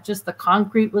structure that just the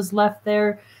concrete was left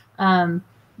there.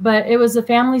 But it was the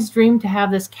family's dream to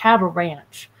have this cattle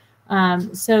ranch.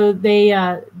 So they,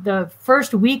 the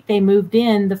first week they moved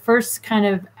in, the first kind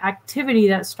of activity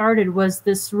that started was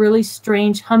this really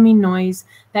strange humming noise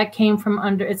that came from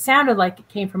under, it sounded like it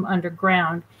came from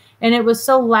underground. And it was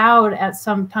so loud at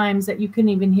some times that you couldn't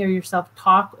even hear yourself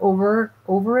talk over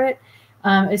it.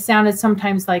 It sounded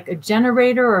sometimes like a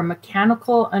generator or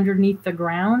mechanical underneath the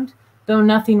ground, though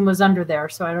nothing was under there.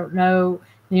 So I don't know,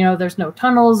 you know, there's no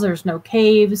tunnels, there's no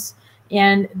caves.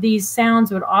 And these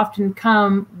sounds would often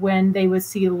come when they would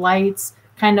see lights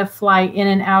kind of fly in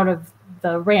and out of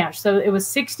the ranch. So it was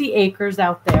 60 acres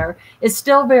out there. It's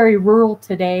still very rural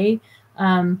today.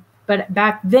 But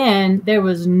back then there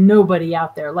was nobody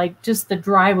out there. Like just the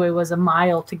driveway was a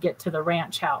mile to get to the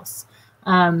ranch house.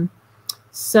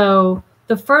 So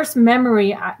the first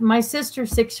memory, my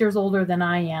sister's 6 years older than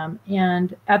I am.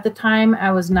 And at the time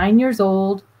I was 9 years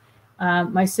old.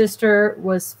 My sister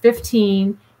was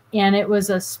 15. And it was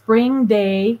a spring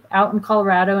day out in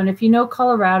Colorado. And if you know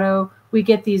Colorado, we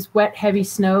get these wet, heavy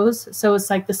snows. So it's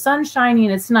like the sun's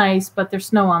shining, it's nice, but there's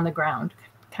snow on the ground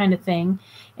kind of thing.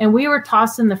 And we were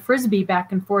tossing the Frisbee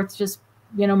back and forth, just,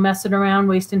 you know, messing around,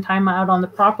 wasting time out on the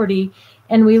property.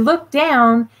 And we looked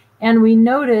down and we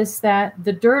noticed that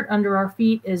the dirt under our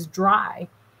feet is dry.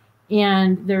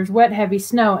 And there's wet, heavy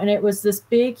snow. And it was this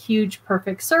big, huge,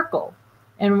 perfect circle.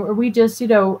 And we just, you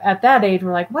know, at that age,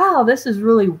 we're like, wow, this is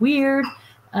really weird.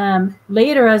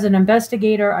 Later, as an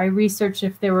investigator, I researched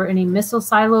if there were any missile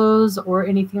silos or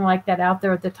anything like that out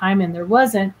there at the time, and there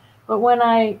wasn't. But when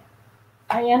I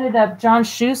ended up, John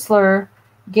Schuessler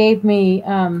gave me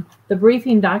the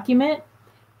briefing document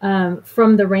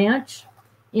from the ranch.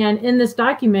 And in this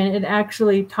document, it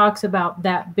actually talks about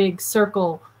that big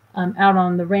circle out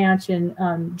on the ranch, and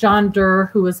John Durr,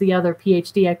 who was the other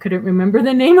PhD I couldn't remember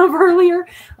the name of earlier,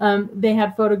 they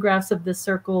had photographs of the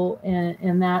circle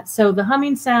and that. So the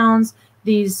humming sounds,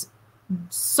 these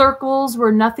circles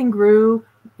where nothing grew,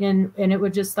 and it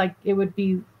would just like, it would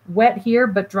be wet here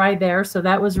but dry there. So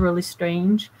that was really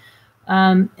strange.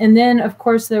 And then, of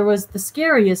course, there was the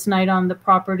scariest night on the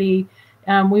property.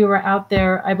 We were out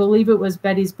there, I believe it was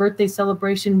Betty's birthday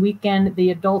celebration weekend.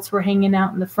 The adults were hanging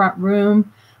out in the front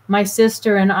room. My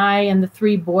sister and I and the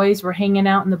three boys were hanging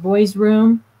out in the boys'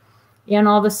 room. And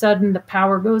all of a sudden the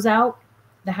power goes out.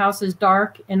 The house is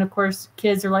dark. And of course,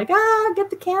 kids are like, get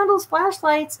the candles,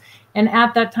 flashlights. And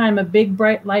at that time, a big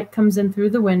bright light comes in through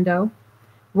the window.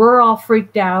 We're all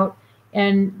freaked out.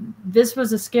 And this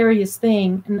was the scariest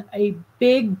thing. And a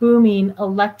big booming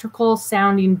electrical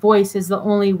sounding voice is the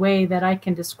only way that I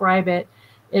can describe it.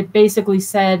 It basically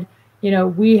said, you know,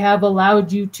 we have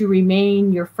allowed you to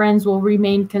remain. Your friends will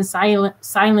remain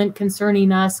silent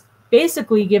concerning us.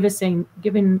 Basically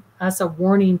giving us a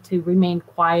warning to remain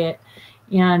quiet.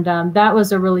 And that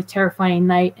was a really terrifying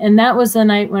night. And that was the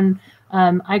night when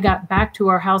I got back to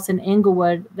our house in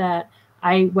Englewood that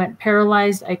I went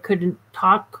paralyzed. I couldn't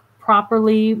talk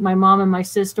properly. My mom and my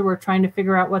sister were trying to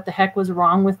figure out what the heck was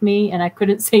wrong with me. And I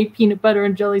couldn't say peanut butter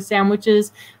and jelly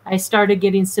sandwiches. I started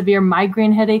getting severe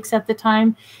migraine headaches at the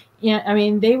time. Yeah, I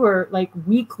mean, they were like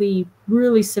weekly,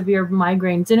 really severe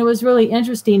migraines. And it was really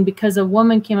interesting because a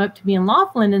woman came up to me in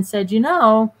Laughlin and said,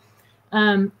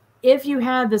 if you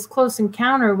had this close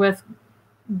encounter with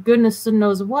goodness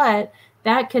knows what,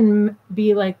 that can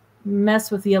be like mess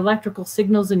with the electrical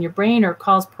signals in your brain or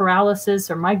cause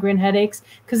paralysis or migraine headaches,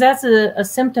 because that's a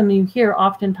symptom you hear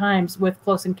oftentimes with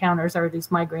close encounters are these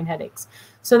migraine headaches.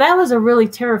 So that was a really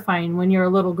terrifying when you're a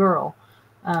little girl.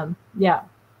 Yeah.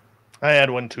 I had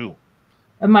one too.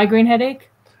 A migraine headache?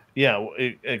 Yeah,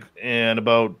 and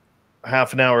about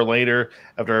half an hour later,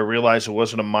 after I realized it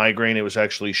wasn't a migraine, it was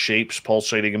actually shapes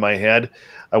pulsating in my head.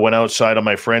 I went outside on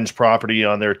my friend's property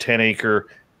on their 10-acre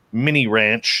mini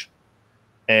ranch,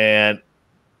 and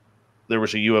there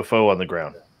was a UFO on the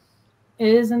ground.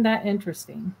 Isn't that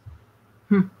interesting?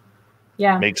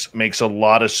 Yeah. Makes a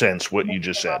lot of sense what you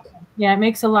just said. Yeah, it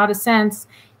makes a lot of sense.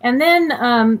 And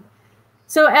then,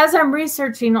 so as I'm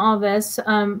researching all this,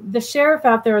 the sheriff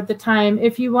out there at the time,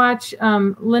 if you watch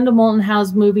Linda Moulton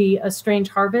Howe's movie, A Strange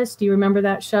Harvest, do you remember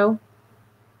that show?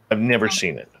 I've never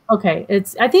seen it. Okay,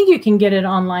 I think you can get it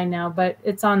online now, but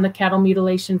it's on the cattle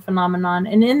mutilation phenomenon.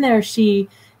 And in there, she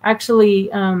actually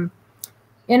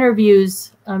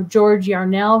interviews George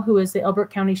Yarnell, who was the Elbert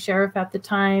County Sheriff at the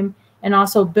time, and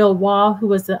also Bill Waugh, who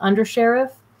was the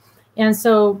undersheriff. And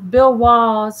so Bill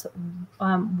Waugh's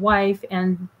wife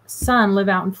and son live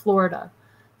out in Florida.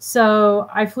 So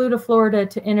I flew to Florida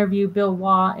to interview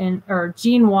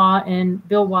Gene Waugh and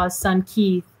Bill Waugh's son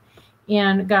Keith,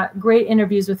 and got great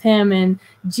interviews with him. And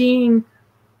Gene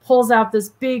pulls out this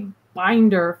big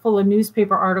binder full of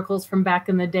newspaper articles from back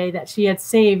in the day that she had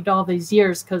saved all these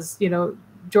years because,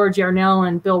 George Yarnell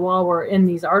and Bill Waugh were in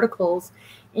these articles.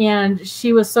 And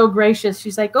she was so gracious.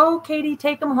 She's like, "Oh, Katie,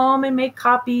 take them home and make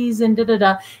copies and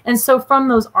da-da-da." And so from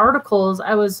those articles,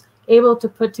 I was able to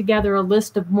put together a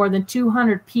list of more than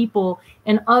 200 people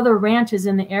and other ranches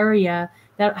in the area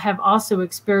that have also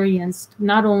experienced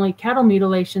not only cattle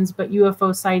mutilations, but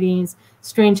UFO sightings,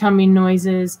 strange humming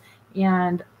noises,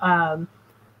 and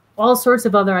all sorts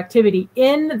of other activity.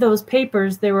 In those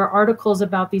papers, there were articles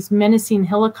about these menacing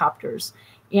helicopters.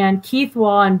 And Keith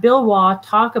Waugh and Bill Waugh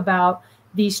talk about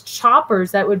these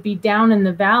choppers that would be down in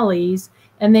the valleys,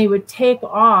 and they would take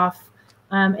off.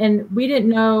 And we didn't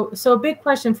know. So a big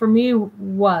question for me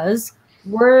was,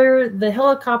 were the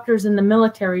helicopters in the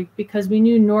military? Because we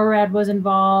knew NORAD was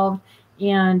involved,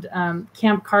 and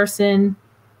Camp Carson,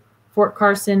 Fort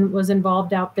Carson was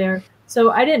involved out there.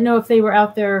 So I didn't know if they were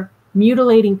out there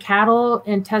mutilating cattle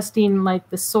and testing like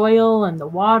the soil and the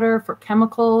water for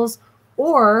chemicals,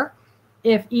 or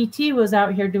if ET was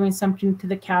out here doing something to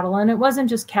the cattle. And it wasn't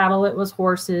just cattle, it was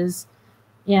horses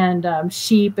and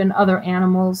sheep and other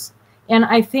animals. And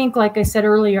I think, like I said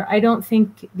earlier, I don't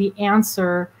think the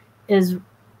answer is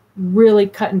really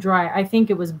cut and dry. I think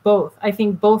it was both. I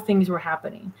think both things were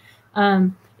happening.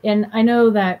 And I know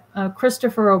that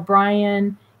Christopher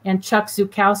O'Brien and Chuck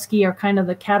Zukowski are kind of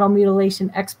the cattle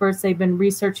mutilation experts. They've been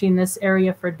researching this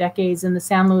area for decades in the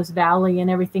San Luis Valley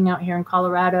and everything out here in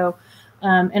Colorado.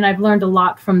 And I've learned a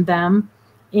lot from them.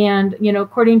 And,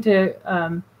 according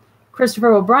to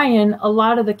Christopher O'Brien, a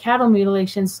lot of the cattle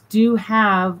mutilations do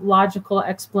have logical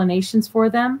explanations for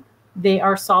them. They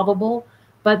are solvable,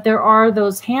 but there are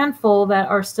those handful that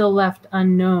are still left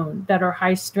unknown, that are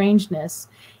high strangeness.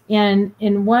 And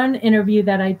in one interview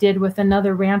that I did with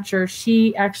another rancher,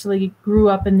 she actually grew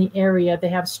up in the area. They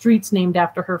have streets named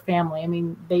after her family. I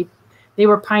mean, they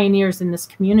were pioneers in this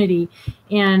community.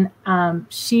 And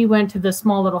she went to the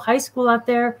small little high school out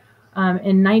there.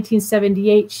 In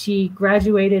 1978, she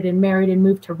graduated and married and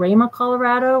moved to Rama,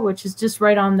 Colorado, which is just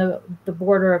right on the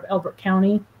border of Elbert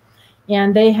County.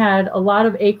 And they had a lot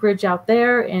of acreage out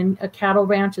there and a cattle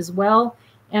ranch as well.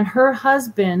 And her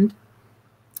husband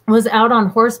was out on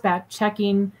horseback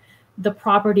checking the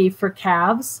property for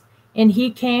calves. And he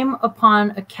came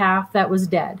upon a calf that was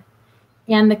dead.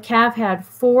 And the calf had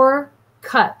 4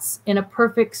 cuts in a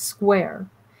perfect square.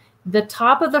 The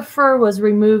top of the fur was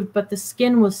removed, but the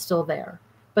skin was still there.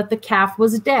 But the calf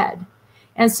was dead.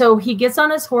 And so he gets on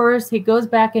his horse, he goes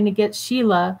back and he gets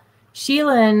Sheila.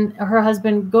 Sheila and her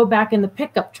husband go back in the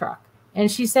pickup truck. And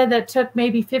she said that took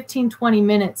maybe 15, 20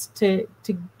 minutes to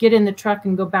get in the truck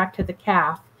and go back to the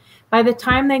calf. By the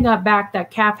time they got back,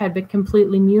 that calf had been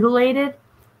completely mutilated,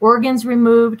 organs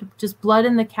removed, just blood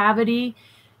in the cavity.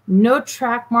 No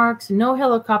track marks, no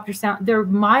helicopter sound. They're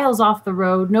miles off the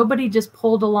road. Nobody just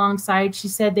pulled alongside. She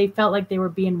said they felt like they were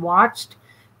being watched.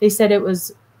 They said it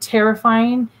was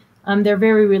terrifying. They're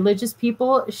very religious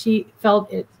people. She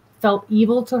felt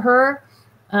evil to her.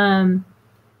 And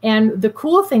the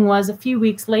cool thing was, a few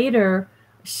weeks later,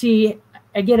 she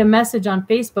I get a message on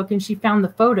Facebook and she found the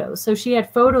photos. So she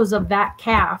had photos of that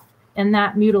calf and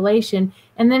that mutilation.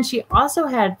 And then she also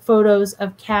had photos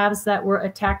of calves that were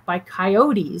attacked by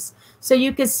coyotes. So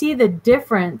you could see the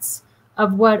difference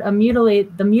of what the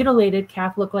mutilated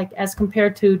calf looked like as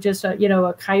compared to just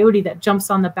a coyote that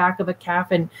jumps on the back of a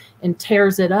calf and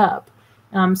tears it up.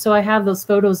 So I have those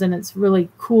photos, and it's really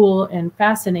cool and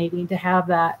fascinating to have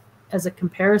that as a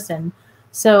comparison.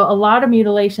 So a lot of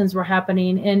mutilations were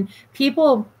happening, and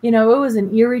people, it was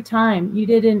an eerie time. You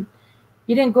didn't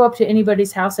go up to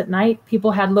anybody's house at night.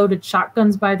 People had loaded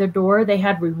shotguns by their door. They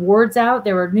had rewards out.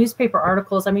 There were newspaper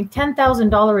articles. I mean,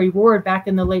 $10,000 reward back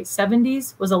in the late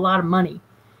 70s was a lot of money,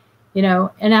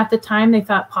 and at the time they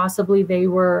thought possibly they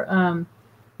were,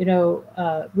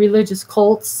 religious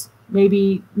cults,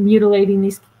 maybe mutilating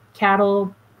these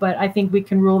cattle. But I think we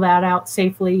can rule that out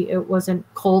safely. It wasn't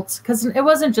cults, because it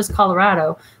wasn't just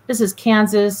Colorado. This is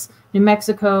Kansas, New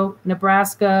Mexico,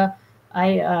 Nebraska,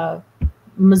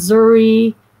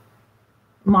 Missouri,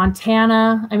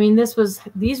 Montana. I mean,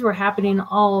 these were happening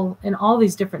in all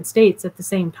these different states at the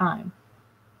same time.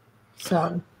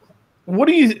 So,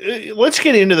 let's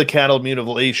get into the cattle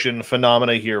mutilation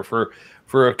phenomena here for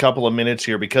a couple of minutes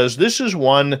here, because this is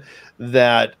one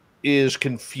that is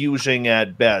confusing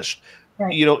at best.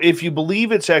 right. If you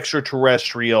believe it's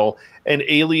extraterrestrial and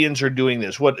aliens are doing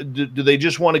this, what do they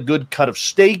just want a good cut of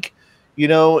steak,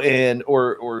 and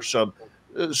or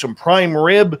some prime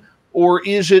rib, or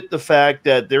is it the fact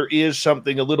that there is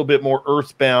something a little bit more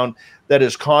earthbound that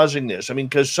is causing this? I mean,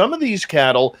 because some of these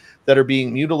cattle that are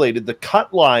being mutilated, the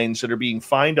cut lines that are being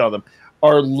found on them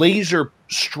are laser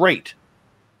straight.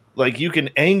 Like, you can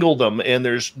angle them, and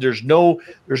there's no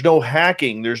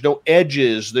hacking, there's no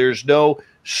edges, there's no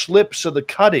slips of the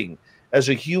cutting as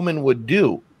a human would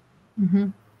do. Mm-hmm.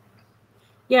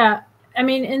 Yeah. I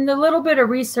mean, in the little bit of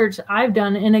research I've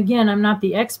done, and again, I'm not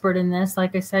the expert in this.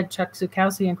 Like I said, Chuck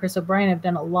Zukowski and Chris O'Brien have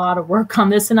done a lot of work on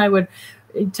this, and I would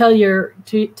tell your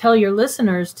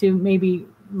listeners to maybe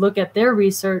look at their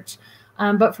research.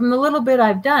 But from the little bit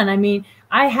I've done, I mean,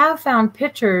 I have found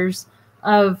pictures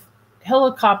of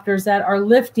helicopters that are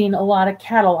lifting a lot of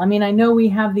cattle. I mean, I know we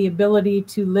have the ability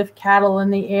to lift cattle in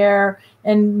the air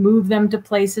and move them to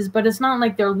places, but it's not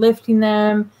like they're lifting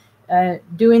them,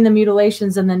 doing the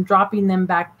mutilations and then dropping them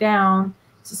back down.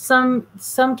 So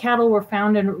some cattle were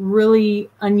found in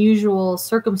really unusual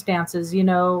circumstances,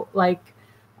 like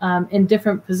in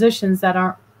different positions that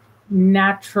aren't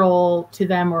natural to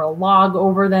them, or a log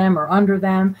over them or under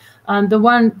them.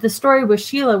 The story with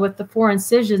Sheila with the 4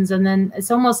 incisions, and then it's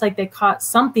almost like they caught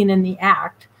something in the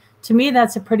act. To me,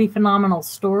 that's a pretty phenomenal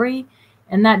story,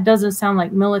 and that doesn't sound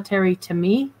like military to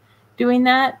me doing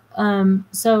that.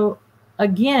 So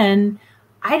again,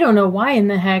 I don't know why in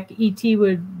the heck ET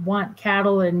would want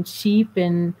cattle and sheep,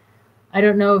 and I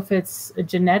don't know if it's a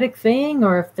genetic thing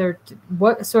or if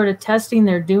what sort of testing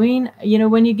they're doing.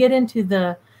 When you get into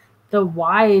the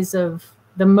whys of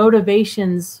the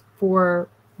motivations for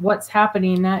what's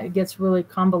happening, that gets really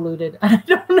convoluted. I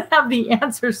don't have the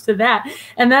answers to that.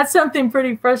 And that's something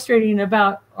pretty frustrating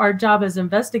about our job as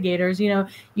investigators.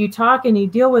 You talk and you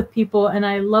deal with people, and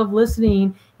I love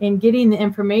listening and getting the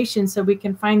information so we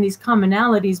can find these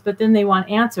commonalities, but then they want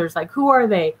answers like, who are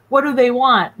they? What do they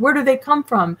want? Where do they come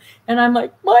from? And I'm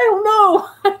like, well, I don't know.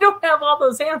 I don't have all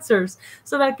those answers.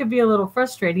 So that could be a little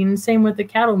frustrating. And same with the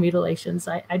cattle mutilations.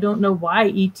 I don't know why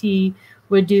ET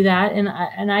would do that. And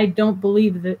I don't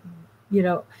believe that,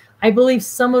 I believe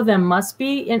some of them must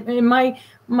be. And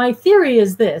my theory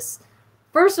is this.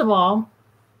 First of all,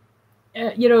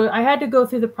 I had to go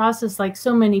through the process like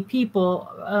so many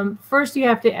people. First, you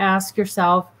have to ask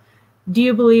yourself, do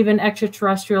you believe in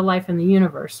extraterrestrial life in the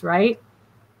universe, right?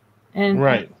 And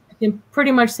right. I can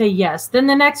pretty much say yes. Then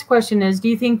the next question is, do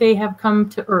you think they have come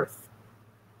to Earth?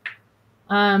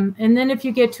 And then if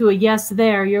you get to a yes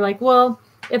there, you're like, well,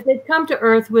 if they've come to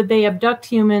Earth, would they abduct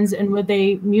humans, and would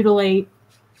they mutilate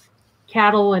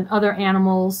cattle and other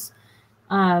animals,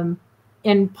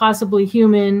 and possibly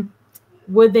human?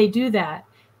 Would they do that?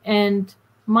 And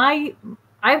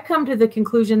I've come to the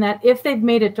conclusion that if they've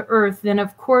made it to Earth, then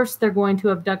of course they're going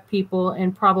to abduct people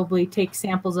and probably take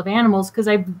samples of animals, because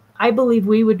I believe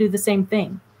we would do the same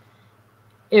thing.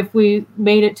 If we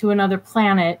made it to another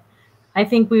planet, I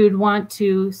think we would want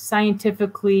to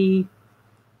scientifically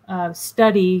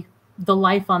study the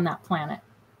life on that planet.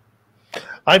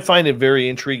 I find it very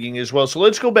intriguing as well. So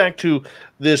let's go back to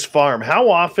this farm. How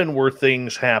often were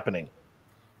things happening?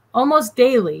 Almost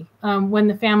daily, when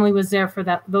the family was there for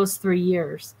those 3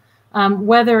 years.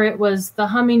 Whether it was the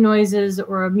humming noises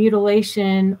or a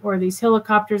mutilation or these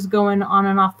helicopters going on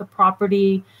and off the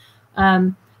property.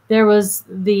 There was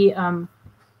the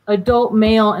adult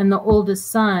male and the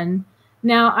oldest son.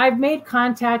 Now, I've made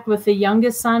contact with the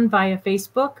youngest son via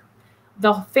Facebook.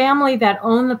 The family that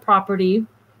owned the property,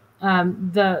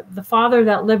 the father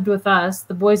that lived with us,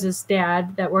 the boys'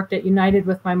 dad that worked at United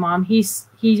with my mom, he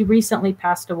recently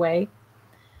passed away.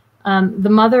 The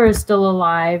mother is still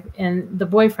alive, and the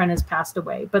boyfriend has passed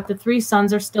away, but the 3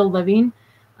 sons are still living.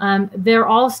 They're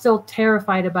all still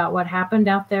terrified about what happened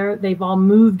out there. They've all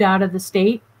moved out of the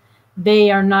state.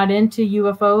 They are not into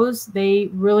UFOs. They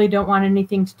really don't want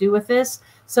anything to do with this.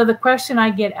 So the question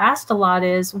I get asked a lot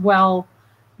is, well,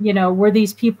 you know, were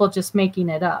these people just making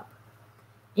it up?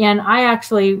 And I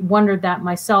actually wondered that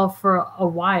myself for a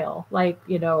while, like,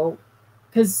 you know,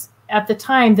 because at the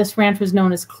time this ranch was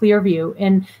known as Clearview,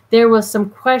 and there was some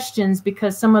questions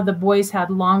because some of the boys had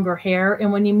longer hair.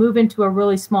 And when you move into a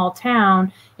really small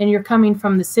town and you're coming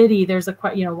from the city, there's a,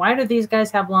 you know, why do these guys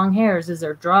have long hairs? Is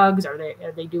there drugs? Are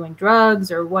they doing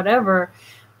drugs or whatever?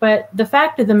 But the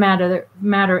fact of the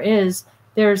matter is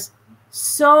there's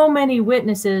so many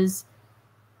witnesses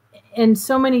in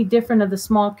so many different of the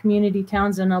small community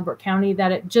towns in Elbert County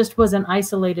that it just wasn't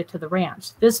isolated to the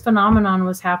ranch. This phenomenon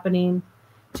was happening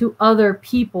to other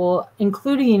people,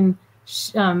 including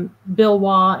Bill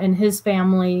Waugh and his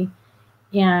family,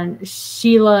 and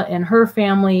Sheila and her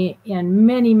family, and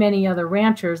many, many other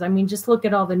ranchers. I mean, just look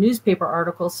at all the newspaper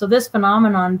articles. So this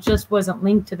phenomenon just wasn't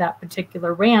linked to that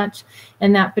particular ranch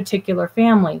and that particular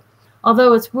family.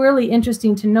 Although it's really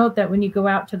interesting to note that when you go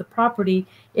out to the property,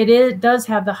 it does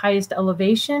have the highest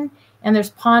elevation, and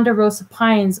there's ponderosa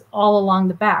pines all along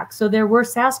the back. So there were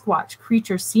Sasquatch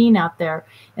creatures seen out there,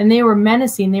 and they were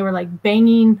menacing. They were like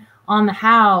banging on the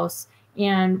house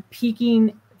and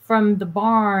peeking from the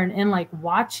barn and like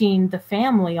watching the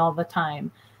family all the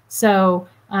time. So,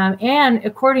 and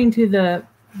according to the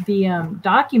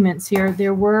documents here,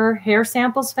 there were hair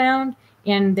samples found,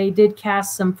 and they did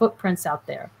cast some footprints out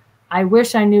there. I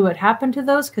wish I knew what happened to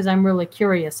those because I'm really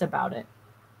curious about it.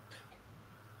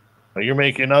 You're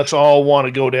making us all want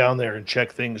to go down there and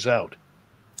check things out.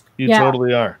 You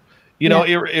totally are. You know,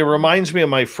 it reminds me of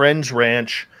my friend's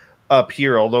ranch up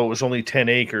here, although it was only 10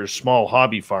 acres, small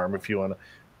hobby farm, if you want to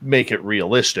make it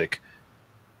realistic.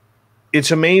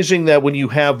 It's amazing that when you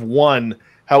have one,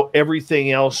 how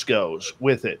everything else goes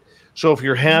with it. So if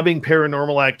you're having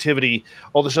paranormal activity,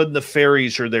 all of a sudden the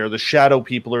fairies are there, the shadow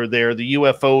people are there, the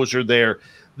UFOs are there,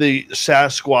 the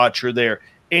Sasquatch are there.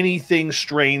 Anything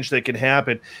strange that can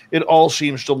happen, it all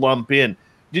seems to lump in.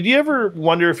 Did you ever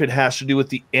wonder if it has to do with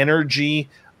the energy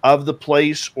of the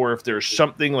place, or if there's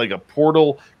something like a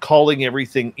portal calling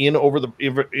everything in or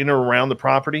around the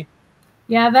property?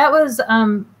 Yeah, that was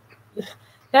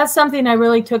that's something I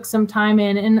really took some time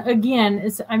in. And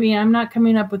again, I mean, I'm not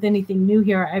coming up with anything new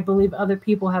here. I believe other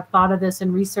people have thought of this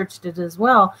and researched it as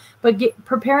well. But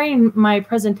preparing my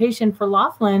presentation for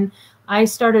Laughlin, I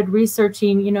started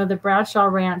researching, you know, the Bradshaw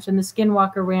Ranch and the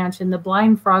Skinwalker Ranch and the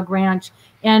Blind Frog Ranch.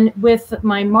 And with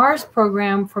my Mars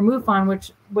program for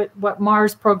MUFON, what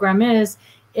Mars program is,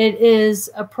 it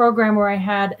is a program where I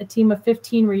had a team of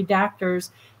 15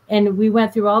 redactors, and we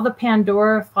went through all the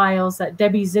Pandora files that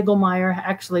Debbie Ziegelmeyer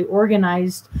actually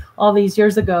organized all these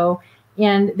years ago.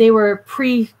 And they were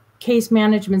pre-case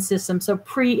management systems, so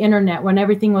pre-internet, when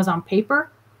everything was on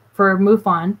paper for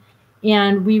MUFON.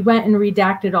 And we went and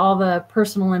redacted all the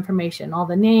personal information, all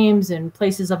the names and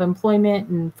places of employment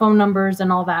and phone numbers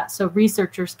and all that, so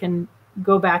researchers can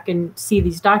go back and see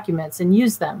these documents and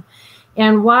use them.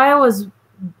 And while I was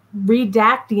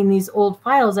redacting these old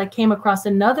files, I came across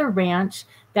another ranch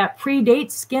that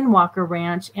predates Skinwalker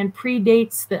Ranch and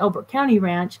predates the Elbert County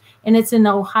Ranch, and it's in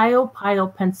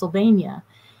Ohiopyle, Pennsylvania.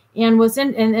 And was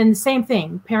and the same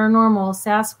thing, paranormal,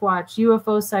 Sasquatch,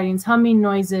 UFO sightings, humming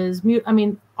noises, I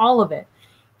mean, all of it.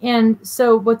 And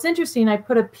so what's interesting, I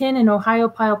put a pin in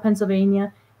Ohiopyle,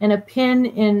 Pennsylvania, and a pin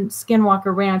in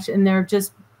Skinwalker Ranch, and they're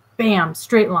just, bam,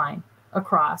 straight line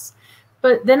across.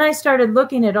 But then I started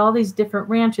looking at all these different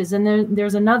ranches, and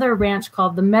there's another ranch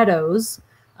called the Meadows,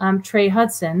 Trey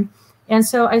Hudson. And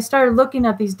so I started looking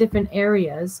at these different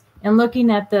areas and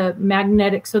looking at the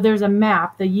magnetic. So there's a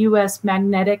map, the U.S.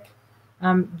 magnetic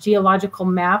geological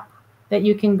map that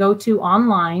you can go to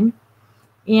online.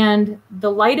 And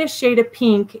the lightest shade of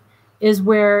pink is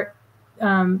where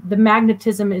the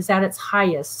magnetism is at its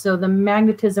highest. So the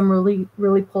magnetism really,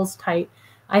 really pulls tight.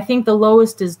 I think the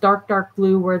lowest is dark, dark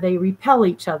blue, where they repel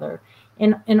each other.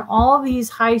 And in all these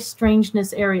high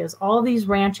strangeness areas, all these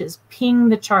ranches ping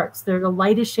the charts. They're the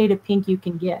lightest shade of pink you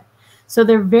can get. So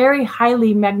they're very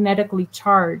highly magnetically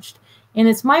charged. And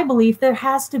it's my belief there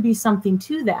has to be something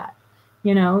to that.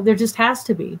 You know, there just has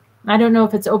to be. I don't know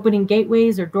if it's opening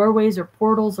gateways or doorways or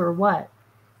portals or what.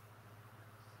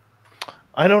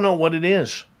 I don't know what it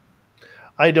is.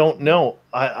 I don't know.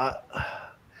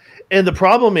 And the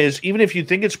problem is, even if you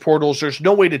think it's portals, there's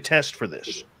no way to test for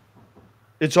this.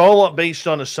 It's all based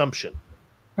on assumption.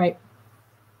 Right.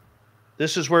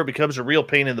 This is where it becomes a real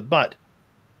pain in the butt.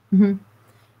 Mm-hmm.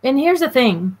 And here's the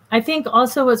thing. I think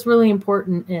also what's really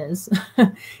important is,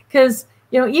 because,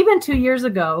 even 2 years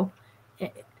ago,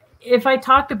 if I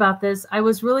talked about this, I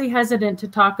was really hesitant to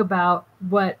talk about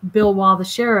what Bill Wall, the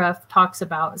sheriff, talks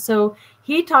about. So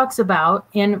he talks about,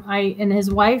 and his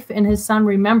wife and his son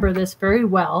remember this very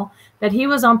well, that he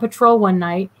was on patrol one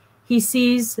night. He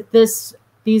sees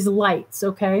these lights,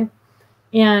 okay?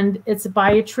 And it's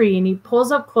by a tree, and he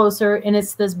pulls up closer, and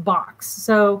it's this box.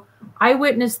 So I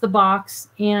witnessed the box,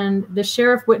 and the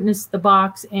sheriff witnessed the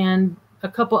box, and a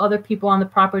couple other people on the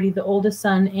property, the oldest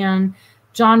son and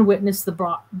John, witnessed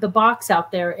the box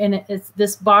out there. And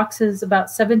this box is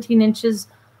about 17 inches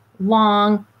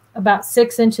long, about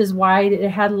 6 inches wide.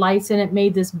 It had lights, and it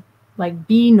made this like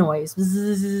bee noise,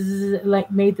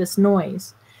 like made this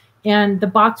noise, and the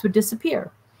box would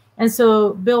disappear. And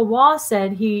so Bill Wall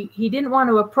said he didn't want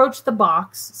to approach the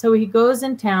box. So he goes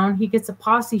in town, he gets a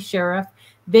posse sheriff.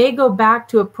 They go back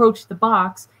to approach the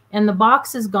box, and the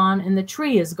box is gone and the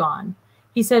tree is gone.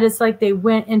 He said it's like they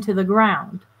went into the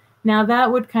ground. Now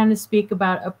that would kind of speak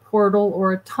about a portal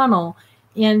or a tunnel.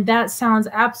 And that sounds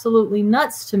absolutely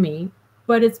nuts to me,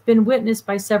 but it's been witnessed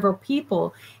by several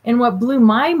people. And what blew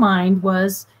my mind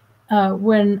was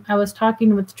when I was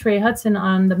talking with Trey Hudson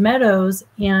on the Meadows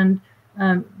and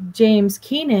James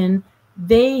Keenan,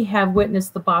 they have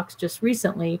witnessed the box just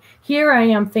recently. Here I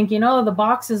am thinking, oh, the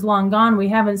box is long gone. We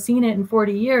haven't seen it in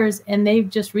 40 years. And they've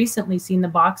just recently seen the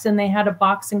box, and they had a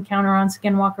box encounter on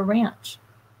Skinwalker Ranch.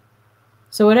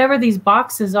 So whatever these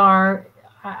boxes are,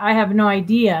 I have no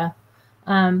idea.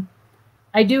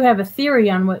 I do have a theory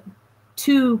on what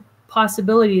two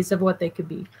possibilities of what they could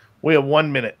be. We have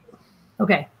 1 minute.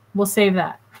 Okay, we'll save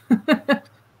that.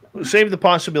 Save the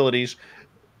possibilities.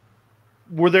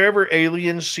 Were there ever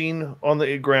aliens seen on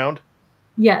the ground?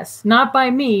 Yes, not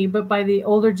by me, but by the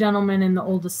older gentleman and the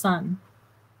oldest son.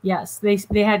 Yes,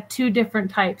 they had two different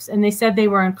types, and they said they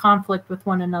were in conflict with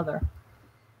one another.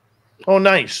 Oh,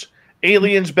 nice.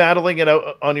 Aliens battling it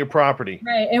out on your property.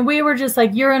 Right, and we were just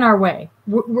like, you're in our way.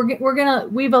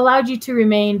 We've allowed you to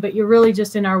remain, but you're really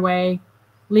just in our way.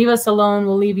 Leave us alone,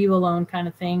 we'll leave you alone, kind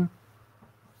of thing.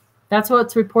 That's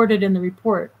what's reported in the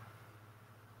report.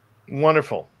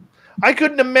 Wonderful. I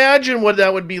couldn't imagine what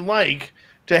that would be like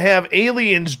to have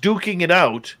aliens duking it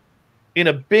out in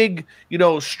a big,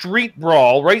 street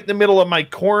brawl right in the middle of my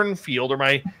cornfield or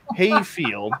my hay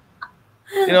field.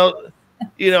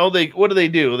 What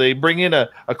do? They bring in a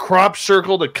crop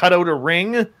circle to cut out a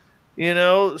ring,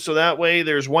 so that way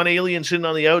there's one alien sitting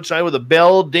on the outside with a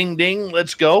bell, ding, ding,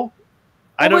 let's go.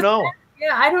 I don't know.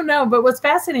 Yeah, I don't know. But what's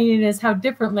fascinating is how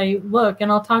different they look.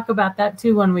 And I'll talk about that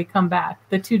too when we come back.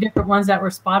 The two different ones that were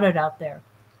spotted out there.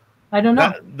 I don't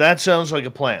know. That sounds like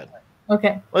a plan.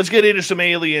 Okay. Let's get into some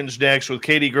aliens next with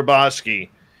Katie Graboski.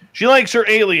 She likes her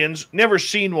aliens. Never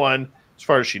seen one, as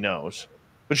far as she knows.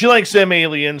 But she likes them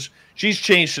aliens. She's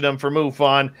chasing them for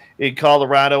MUFON in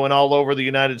Colorado and all over the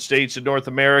United States and North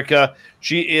America.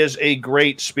 She is a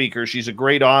great speaker. She's a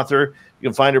great author. You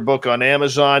can find her book on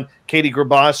Amazon.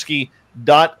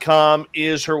 KatieGraboski.com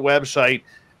is her website.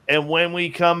 And when we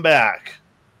come back,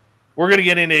 we're going to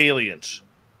get into aliens.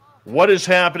 What is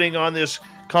happening on this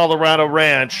Colorado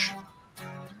ranch?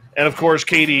 And, of course,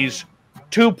 Katie's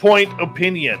two-point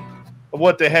opinion of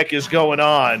what the heck is going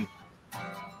on.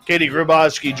 Katie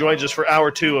Griboski joins us for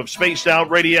Hour 2 of Spaced Out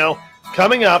Radio,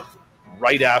 coming up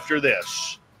right after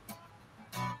this.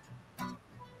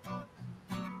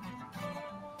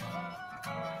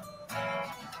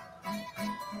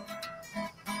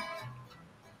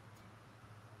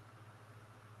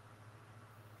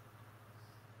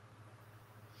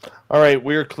 All right,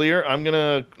 we're clear. I'm going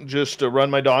to just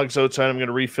run my dogs outside. I'm going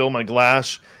to refill my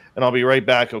glass, and I'll be right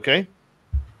back, okay?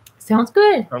 Sounds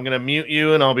good. I'm going to mute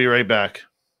you, and I'll be right back.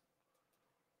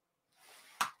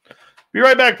 Be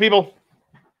right back, people.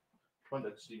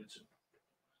 Stevenson.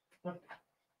 Are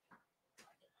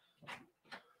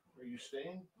you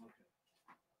staying?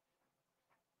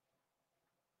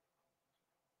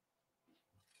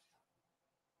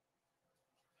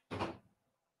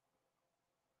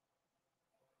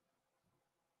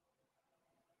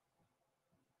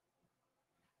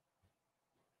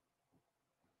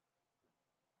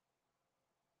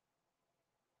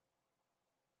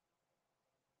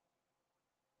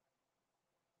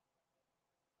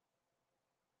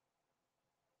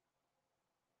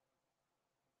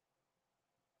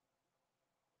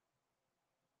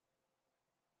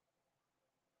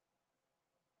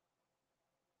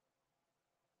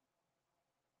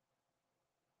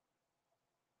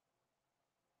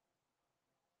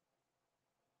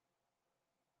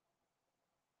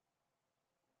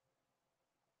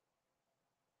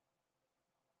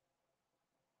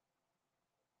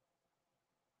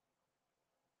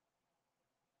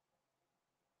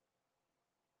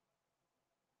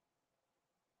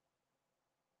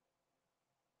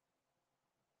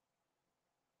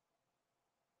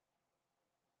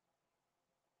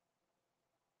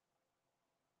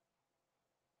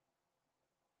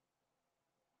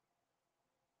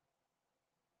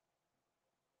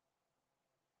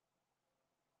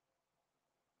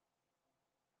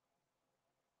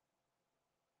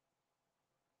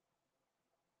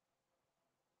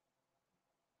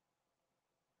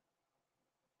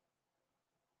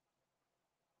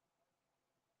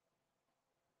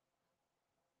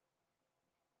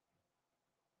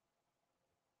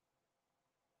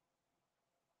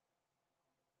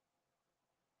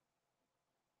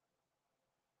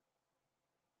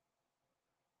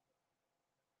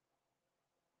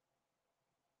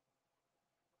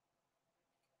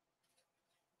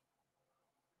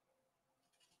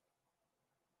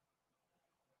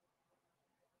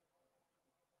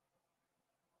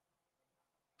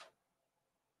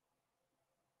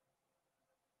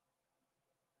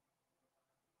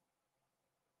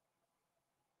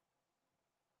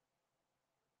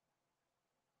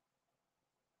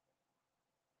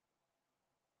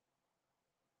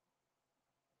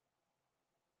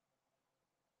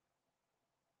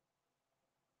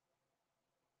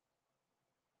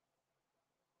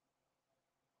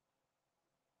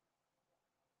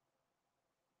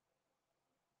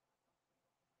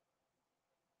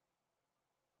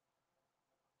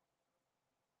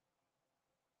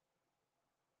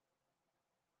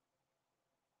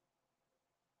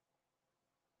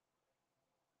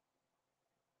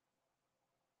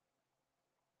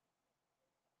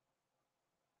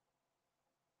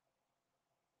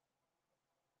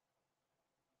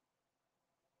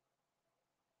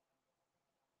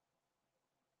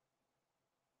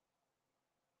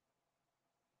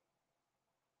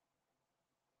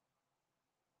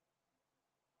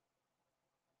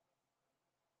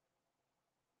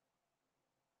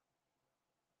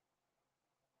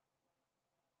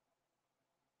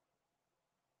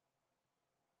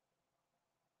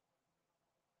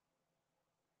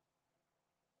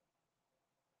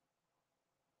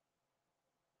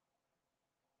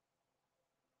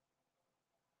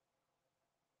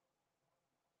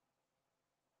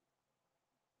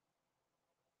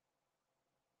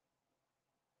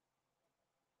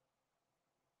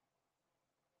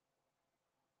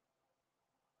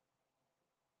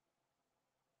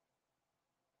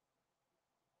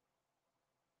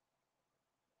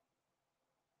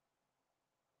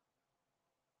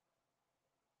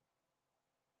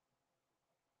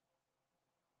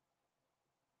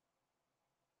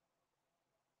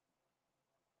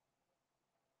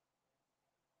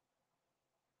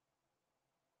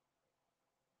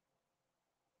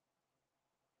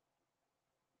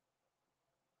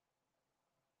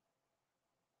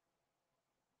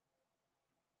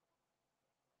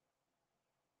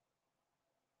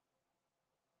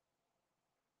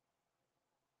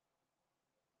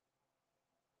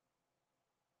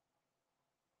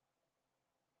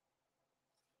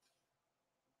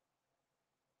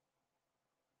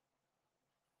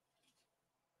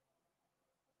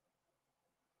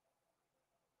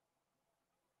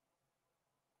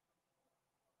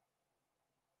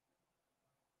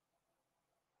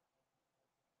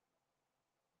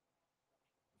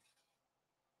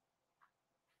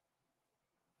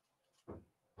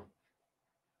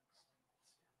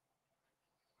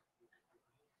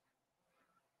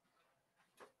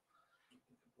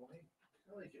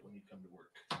 I like it when you come to work.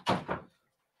 I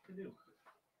do.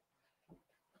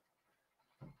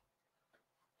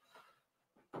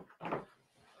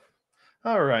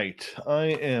 All right, I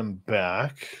am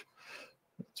back.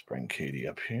 Let's bring Katie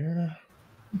up here.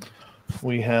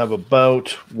 We have about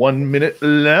 1 minute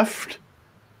left.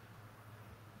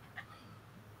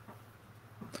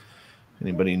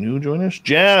 Anybody new join us?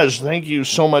 Jazz, thank you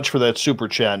so much for that super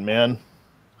chat, man.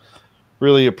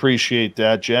 Really appreciate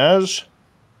that, Jazz.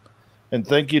 And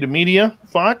thank you to Media,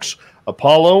 Fox,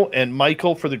 Apollo, and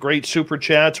Michael for the great super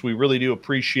chats. We really do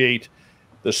appreciate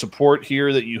the support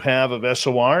here that you have of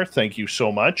SOR. Thank you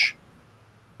so much.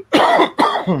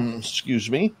 Excuse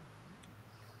me.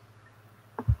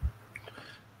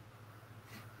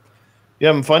 You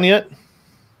having fun yet?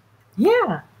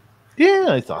 Yeah. Yeah,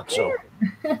 I thought so.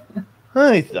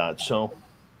 I thought so.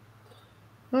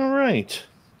 All right.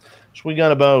 So we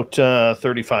got about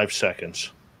 35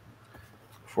 seconds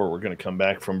before we're going to come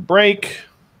back from break.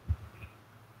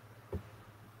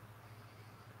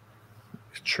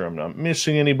 Make sure I'm not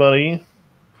missing anybody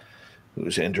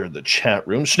who's entered the chat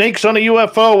room. Snakes on a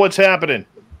UFO, what's happening?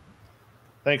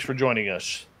 Thanks for joining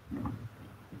us.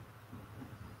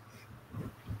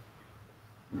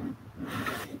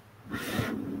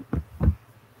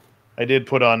 I did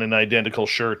put on an identical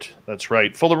shirt. That's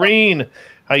right. Fullerine,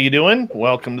 how you doing?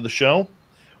 Welcome to the show.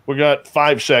 We got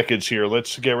 5 seconds here.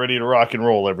 Let's get ready to rock and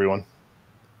roll, everyone.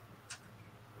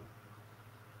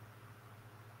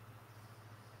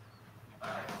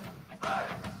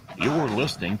 You're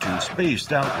listening to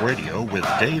Spaced Out Radio with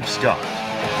Dave Scott.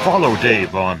 Follow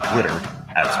Dave on Twitter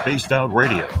at Spaced Out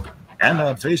Radio and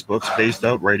on Facebook, Spaced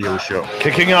Out Radio Show.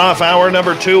 Kicking off hour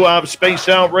number 2 of Spaced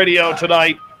Out Radio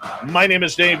tonight. My name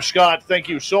is Dave Scott. Thank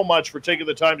you so much for taking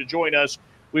the time to join us.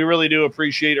 We really do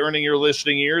appreciate earning your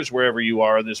listening ears wherever you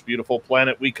are on this beautiful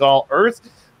planet we call Earth.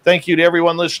 Thank you to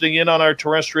everyone listening in on our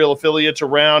terrestrial affiliates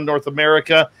around North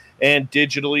America and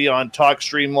digitally on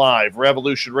TalkStream Live,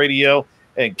 Revolution Radio,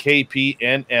 and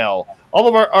KPNL. All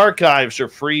of our archives are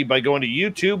free by going to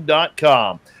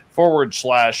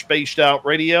youtube.com/Spaced Out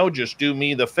Radio. Just do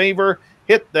me the favor,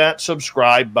 hit that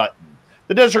subscribe button.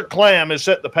 The Desert Clam has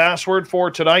set the password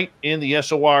for tonight in the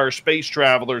SOR Space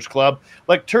Travelers Club.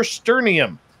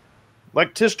 Lectisternium.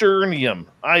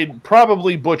 I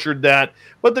probably butchered that,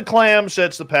 but the Clam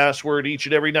sets the password each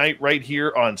and every night right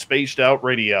here on Spaced Out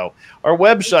Radio. Our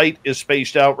website is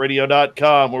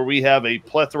spacedoutradio.com, where we have a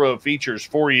plethora of features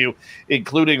for you,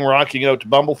 including rocking out to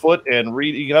Bumblefoot and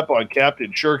reading up on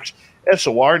Captain Shirk's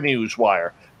SOR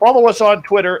Newswire. Follow us on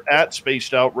Twitter at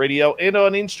Spaced Out Radio and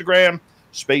on Instagram,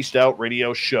 Spaced Out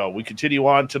Radio Show. We continue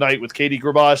on tonight with Katie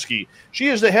Griboski. She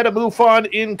is the head of MUFON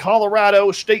in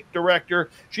Colorado, state director.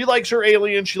 She likes her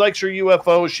aliens. She likes her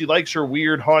UFOs. She likes her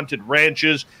weird haunted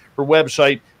ranches. Her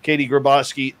website,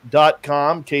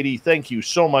 katiegriboski.com. Katie, thank you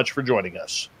so much for joining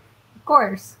us. Of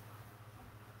course.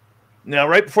 Now,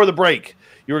 right before the break,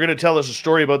 you were going to tell us a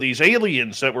story about these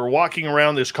aliens that were walking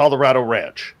around this Colorado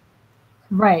ranch.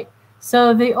 Right.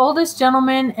 So the oldest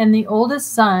gentleman and the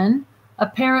oldest son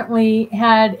apparently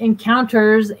had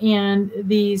encounters and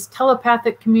these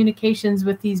telepathic communications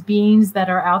with these beings that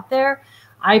are out there.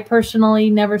 I personally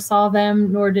never saw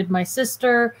them, nor did my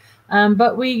sister.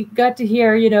 But we got to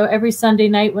hear, every Sunday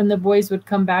night when the boys would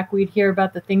come back, we'd hear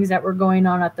about the things that were going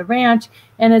on at the ranch.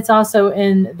 And it's also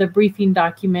in the briefing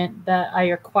document that I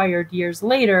acquired years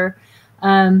later.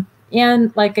 And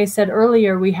like I said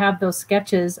earlier, we have those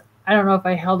sketches. I don't know if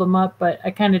I held them up, but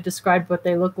I kind of described what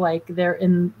they look like. They're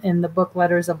in the book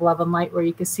Letters of Love and Light, where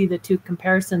you can see the two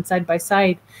comparisons side by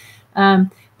side.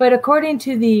 But according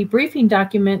to the briefing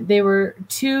document, there were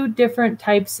two different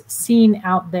types seen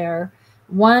out there.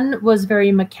 One was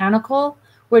very mechanical,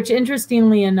 which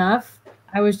interestingly enough,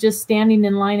 I was just standing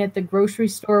in line at the grocery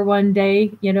store one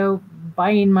day,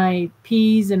 buying my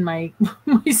peas and my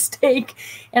steak.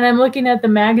 And I'm looking at the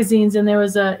magazines, and there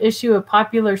was an issue of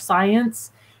Popular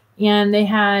Science, and they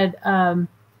had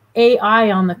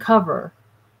AI on the cover,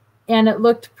 and it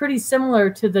looked pretty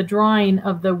similar to the drawing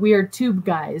of the weird tube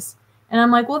guys. And I'm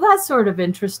like, well, that's sort of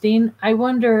interesting. I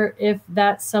wonder if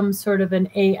that's some sort of an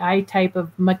AI type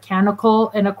of mechanical,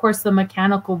 and of course the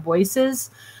mechanical voices,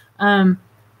 are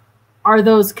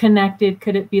those connected?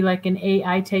 Could it be like an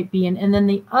AI type being? And then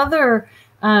the other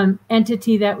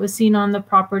entity that was seen on the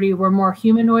property were more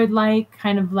humanoid-like,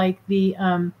 kind of like the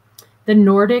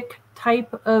Nordic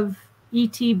type of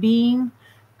ET being,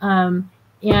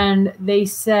 and they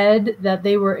said that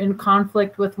they were in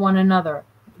conflict with one another.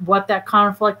 What that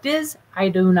conflict is, I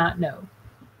do not know.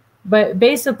 But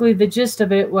basically the gist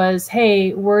of it was,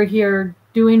 hey, we're here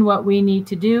doing what we need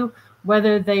to do.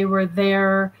 Whether they were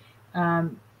there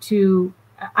to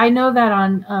I know that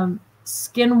on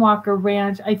Skinwalker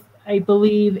Ranch, I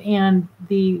believe, and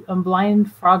the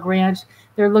Blind Frog Ranch,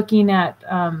 they're looking at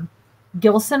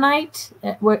gilsonite.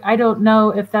 I don't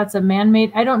know if that's a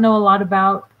man-made. I don't know a lot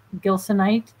about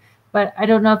gilsonite, but I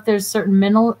don't know if there's certain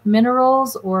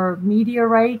minerals or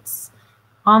meteorites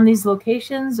on these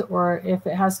locations, or if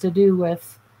it has to do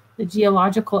with the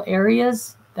geological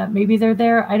areas that maybe they're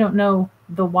there. I don't know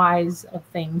the whys of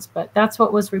things, but that's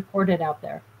what was reported out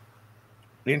there.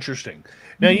 Interesting.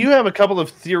 Now, you have a couple of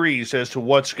theories as to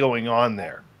what's going on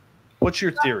there. What's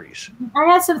your theories? I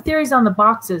had some theories on the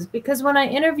boxes, because when I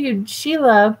interviewed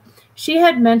Sheila, she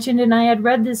had mentioned, and I had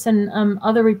read this in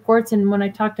other reports, and when I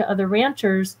talked to other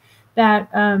ranchers, that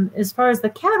as far as the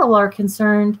cattle are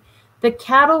concerned, the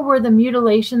cattle where the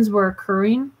mutilations were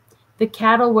occurring, the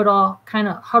cattle would all kind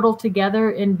of huddle together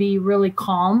and be really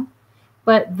calm.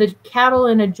 But the cattle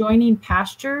in adjoining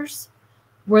pastures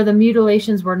where the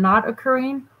mutilations were not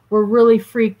occurring were really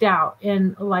freaked out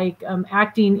and like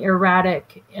acting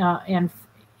erratic and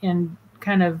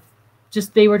kind of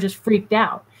just, they were just freaked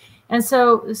out. And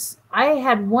so I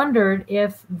had wondered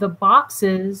if the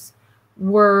boxes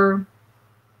were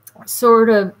sort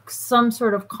of some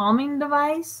sort of calming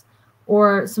device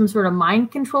or some sort of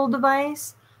mind control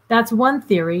device. That's one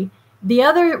theory. The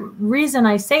other reason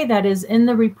I say that is in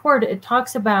the report, it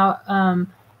talks about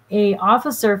a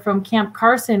officer from Camp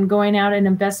Carson going out and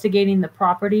investigating the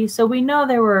property. So we know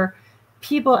there were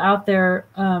people out there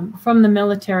from the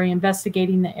military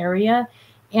investigating the area.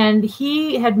 And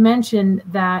he had mentioned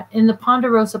that in the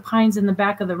Ponderosa Pines in the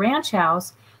back of the ranch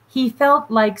house, he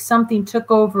felt like something took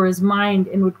over his mind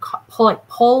and would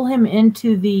pull him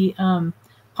into the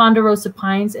Ponderosa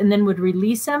Pines and then would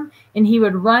release him, and he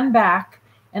would run back,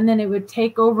 and then it would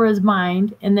take over his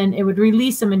mind, and then it would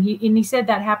release him. And he said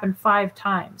that happened 5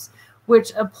 times,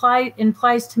 which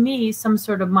implies to me some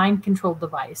sort of mind control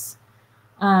device.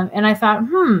 And I thought,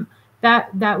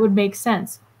 that would make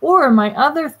sense. Or my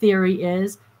other theory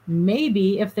is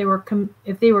maybe if they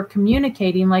were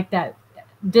communicating like that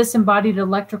disembodied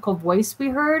electrical voice we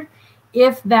heard,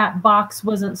 if that box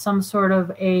wasn't some sort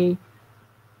of a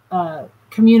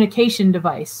communication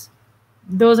device.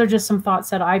 Those are just some thoughts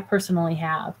that I personally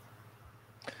have.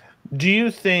 Do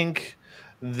you think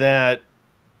that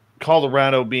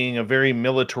Colorado being a very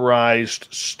militarized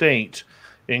state,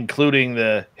 including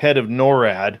the head of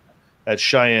NORAD at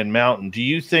Cheyenne Mountain, do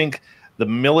you think the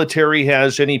military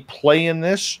has any play in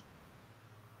this?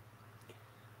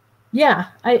 Yeah,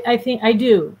 I think I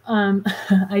do.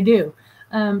 I do.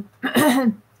 I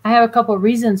have a couple of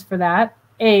reasons for that.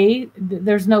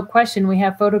 There's no question we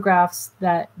have photographs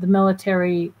that the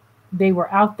military, they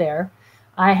were out there.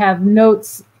 I have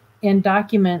notes and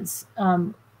documents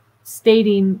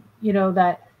stating,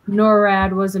 that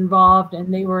NORAD was involved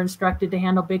and they were instructed to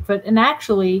handle Bigfoot. And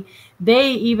actually,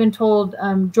 they even told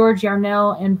George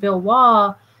Yarnell and Bill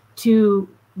Waugh to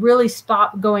really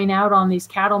stop going out on these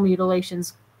cattle mutilation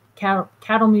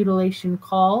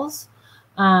calls,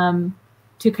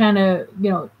 to kind of,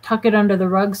 tuck it under the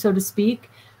rug, so to speak.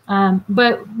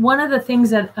 But one of the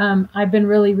things that I've been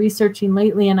really researching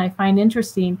lately, and I find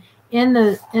interesting in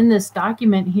this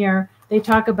document here, they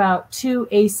talk about 2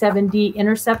 A7D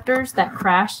interceptors that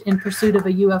crashed in pursuit of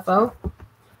a UFO.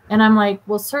 And I'm like,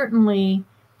 well, certainly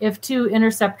if 2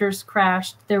 interceptors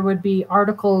crashed, there would be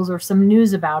articles or some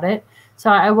news about it. So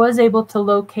I was able to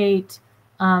locate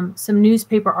some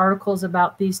newspaper articles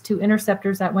about these 2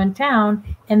 interceptors that went down.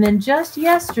 And then just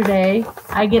yesterday,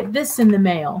 I get this in the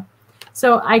mail.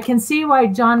 So I can see why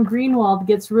John Greenwald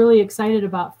gets really excited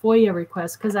about FOIA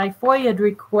requests, because I FOIA'd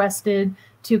requested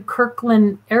to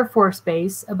Kirkland Air Force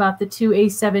Base about the 2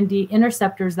 A7D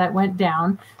interceptors that went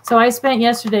down. So I spent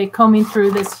yesterday combing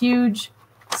through this huge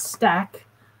stack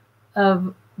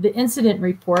of the incident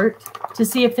report to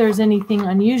see if there's anything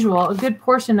unusual. A good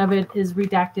portion of it is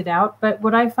redacted out, but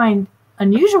what I find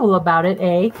unusual about it,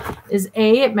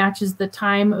 it matches the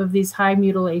time of these high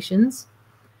mutilations.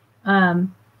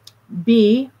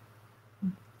 B,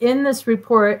 in this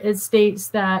report, it states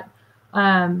that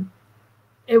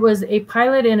it was a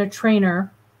pilot and a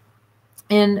trainer,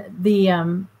 and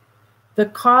the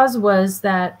cause was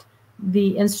that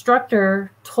the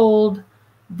instructor told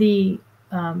the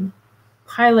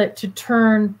pilot to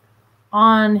turn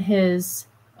on his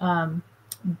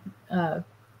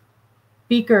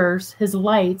beakers, his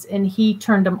lights, and he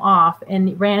turned them off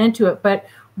and ran into it. But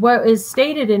what is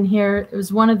stated in here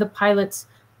is one of the pilots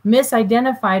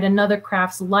misidentified another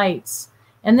craft's lights.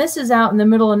 And this is out in the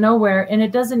middle of nowhere, and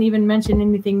it doesn't even mention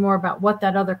anything more about what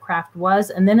that other craft was,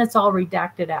 and then it's all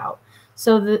redacted out.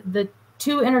 So the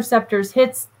 2 interceptors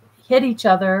hit each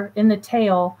other in the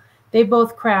tail. They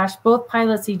both crashed. Both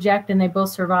pilots ejected, and they both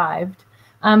survived.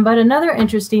 But another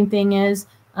interesting thing is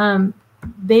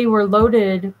they were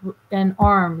loaded and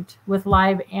armed with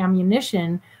live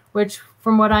ammunition, which,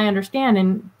 from what I understand,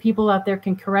 and people out there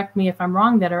can correct me if I'm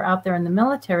wrong that are out there in the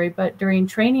military, but during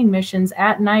training missions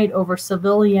at night over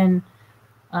civilian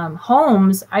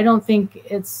homes, I don't think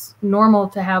it's normal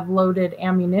to have loaded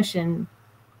ammunition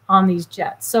on these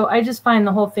jets. So I just find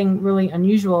the whole thing really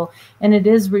unusual. And it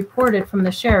is reported from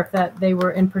the sheriff that they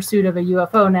were in pursuit of a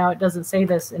UFO. Now, it doesn't say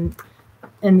this in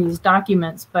these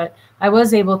documents, but I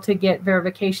was able to get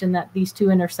verification that these two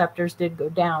interceptors did go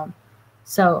down.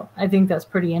 So I think that's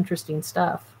pretty interesting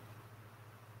stuff.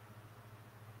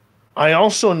 I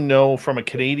also know from a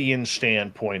Canadian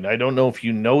standpoint, I don't know if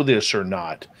you know this or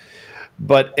not,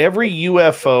 but every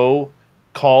UFO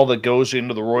call that goes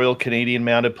into the Royal Canadian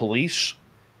Mounted Police,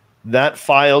 that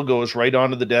file goes right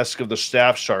onto the desk of the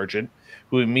staff sergeant,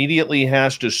 who immediately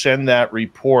has to send that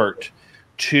report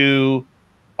to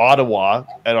Ottawa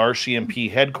at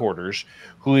RCMP headquarters,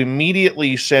 who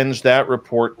immediately sends that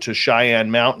report to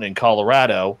Cheyenne Mountain in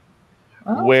Colorado,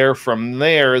 where from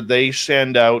there they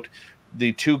send out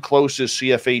the two closest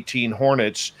CF-18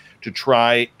 Hornets to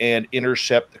try and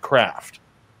intercept the craft.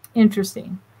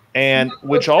 Interesting. And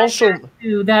which also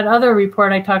to that other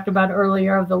report I talked about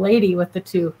earlier of the lady with the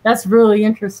two. That's really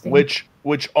interesting.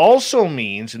 Which also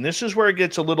means, and this is where it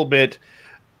gets a little bit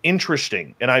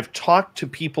interesting, and I've talked to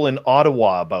people in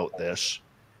Ottawa about this,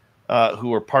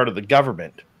 who are part of the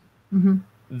government,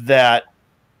 that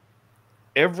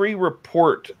every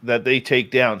report that they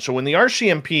take down. So when the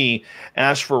RCMP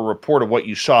asks for a report of what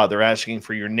you saw, they're asking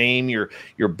for your name,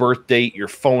 your birth date, your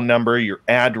phone number, your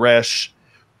address,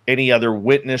 any other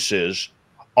witnesses.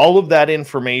 All of that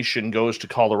information goes to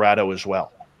Colorado as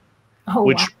well.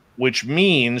 Oh, which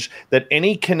means that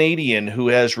any Canadian who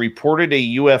has reported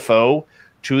a UFO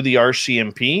to the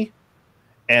RCMP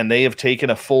and they have taken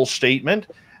a full statement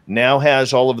now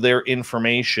has all of their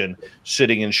information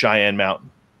sitting in Cheyenne Mountain.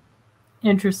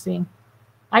 Interesting.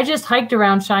 I just hiked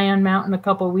around Cheyenne Mountain a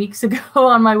couple of weeks ago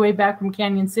on my way back from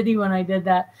Canyon City when I did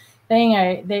that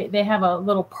thing. They have a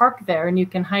little park there, and you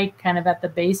can hike kind of at the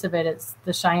base of it. It's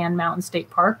the Cheyenne Mountain State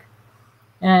Park.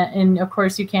 And of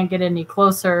course, you can't get any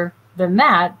closer than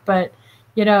that. But,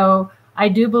 you know, I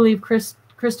do believe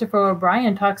Christopher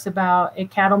O'Brien talks about a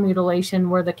cattle mutilation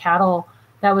where the cattle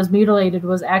that was mutilated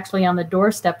was actually on the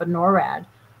doorstep of NORAD.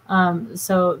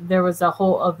 So there was a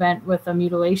whole event with a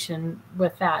mutilation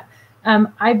with that.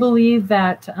 I believe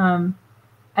that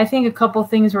I think a couple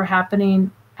things were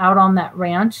happening out on that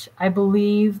ranch. I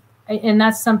believe, and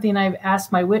that's something I've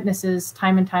asked my witnesses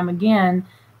time and time again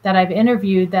that I've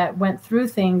interviewed that went through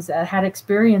things, that had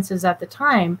experiences at the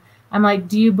time. I'm like,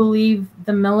 do you believe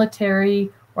the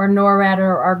military or NORAD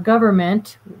or our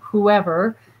government,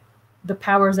 whoever, the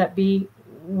powers that be,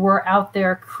 were out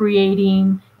there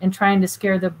creating and trying to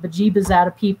scare the bejeebas out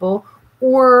of people,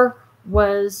 or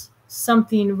was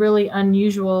something really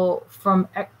unusual from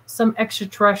some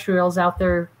extraterrestrials out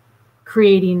there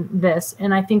creating this?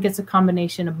 And I think it's a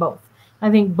combination of both. I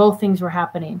think both things were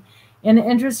happening. And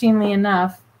interestingly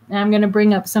enough, and I'm going to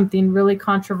bring up something really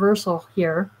controversial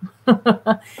here,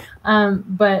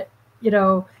 but, you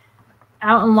know,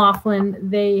 out in Laughlin,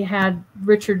 they had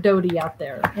Richard Doty out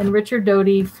there. And Richard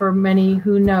Doty, for many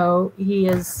who know, he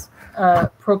is a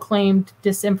proclaimed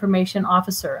disinformation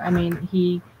officer. I mean,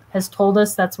 he has told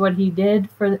us that's what he did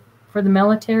for the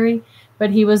military, but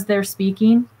he was there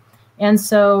speaking. And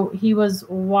so he was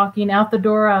walking out the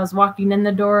door. I was walking in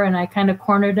the door, and I kind of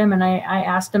cornered him, and I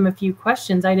asked him a few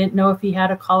questions. I didn't know if he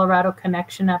had a Colorado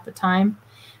connection at the time,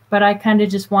 but I kind of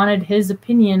just wanted his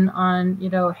opinion on, you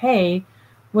know, hey,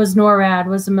 was NORAD,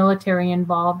 was the military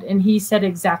involved? And he said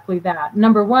exactly that.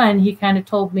 Number one, he kind of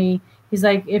told me, he's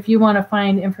like, if you want to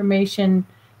find information,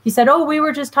 he said, oh, we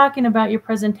were just talking about your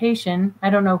presentation. I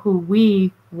don't know who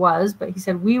we was, but he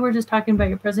said, we were just talking about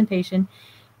your presentation.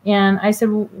 And I said,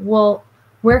 well,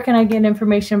 where can I get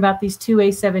information about these two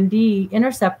A7D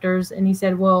interceptors? And he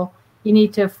said, well, you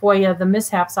need to FOIA the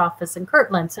mishaps office in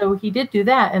Kirtland. So he did do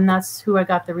that, and that's who I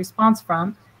got the response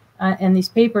from and these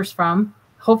papers from.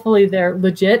 Hopefully they're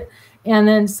legit. And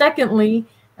then secondly,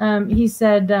 he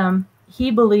said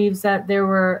he believes that there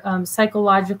were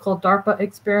psychological DARPA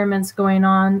experiments going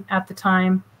on at the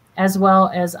time, as well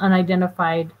as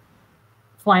unidentified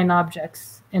flying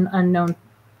objects and unknown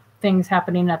things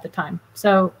happening at the time.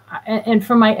 So, and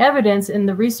from my evidence in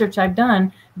the research I've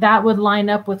done, that would line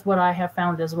up with what I have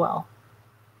found as well.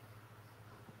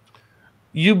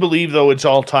 You believe, though, it's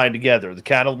all tied together, the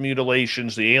cattle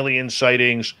mutilations, the alien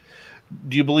sightings.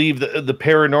 Do you believe the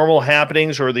paranormal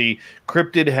happenings or the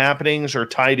cryptid happenings are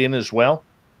tied in as well?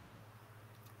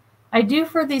 I do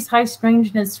for these high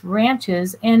strangeness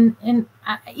ranches, and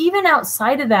even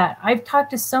outside of that, I've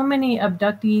talked to so many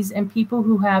abductees and people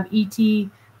who have ET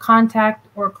contact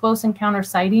or close encounter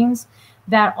sightings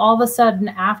that all of a sudden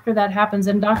after that happens,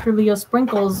 and Dr. Leo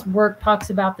Sprinkle's work talks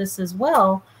about this as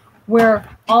well, where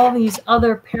all these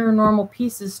other paranormal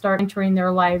pieces start entering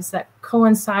their lives that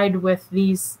coincide with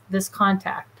this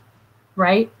contact,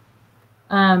 right?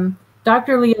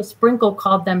 Dr. Leo Sprinkle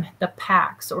called them the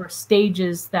packs or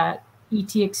stages that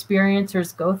ET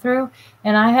experiencers go through.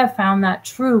 And I have found that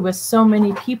true with so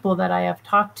many people that I have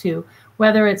talked to,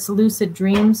 whether it's lucid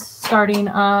dreams starting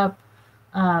up,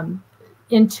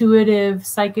 intuitive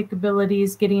psychic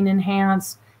abilities getting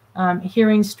enhanced,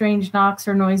 hearing strange knocks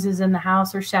or noises in the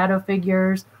house or shadow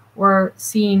figures, or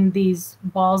seeing these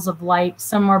balls of light.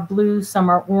 Some are blue, some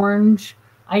are orange.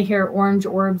 I hear orange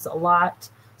orbs a lot.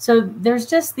 So there's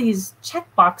just these check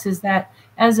boxes that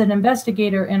as an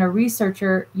investigator and a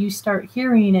researcher, you start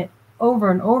hearing it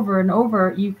over and over and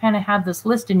over. You kind of have this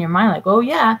list in your mind like, oh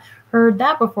yeah, heard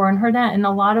that before and heard that. And a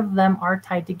lot of them are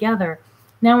tied together.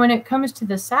 Now, when it comes to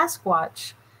the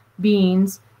Sasquatch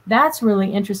beings, that's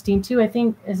really interesting too. I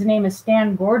think his name is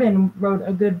Stan Gordon, wrote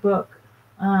a good book.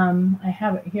 I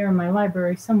have it here in my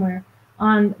library somewhere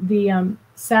on the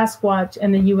Sasquatch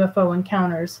and the UFO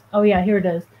encounters. Oh yeah, here it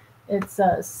is. It's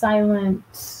a Silent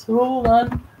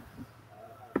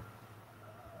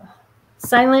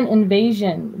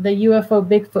Invasion, the UFO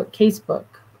Bigfoot casebook.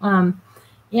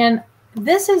 And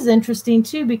this is interesting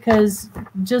too, because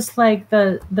just like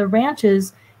the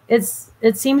ranches,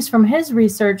 it seems from his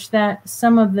research that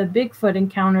some of the Bigfoot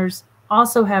encounters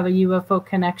also have a UFO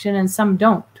connection and some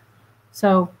don't.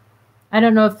 So I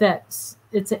don't know if it's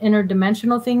an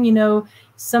interdimensional thing. You know,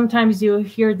 sometimes you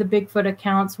hear the Bigfoot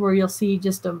accounts where you'll see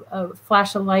just a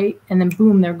flash of light and then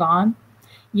boom, they're gone.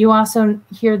 You also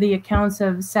hear the accounts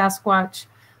of Sasquatch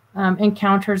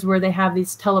encounters where they have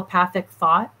these telepathic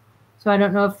thought. So I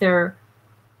don't know if they're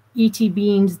ET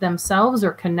beings themselves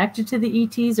or connected to the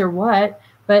ETs or what,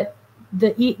 but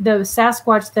the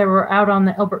Sasquatch that were out on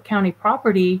the Elbert County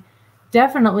property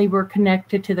definitely were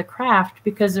connected to the craft,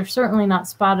 because they're certainly not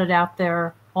spotted out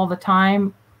there all the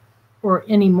time or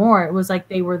anymore. It was like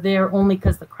they were there only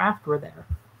because the craft were there.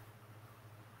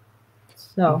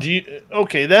 So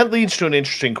okay, that leads to an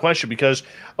interesting question, because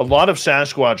a lot of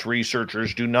Sasquatch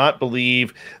researchers do not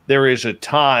believe there is a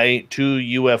tie to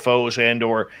UFOs and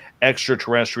or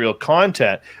extraterrestrial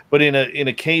content. But in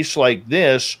a case like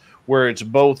this, where it's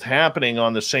both happening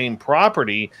on the same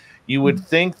property, you would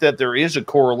think that there is a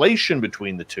correlation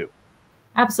between the two.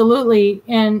 Absolutely.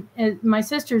 And my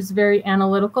sister's very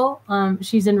analytical.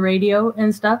 She's in radio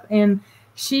and stuff, and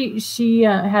she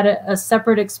had a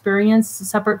separate experience,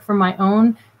 separate from my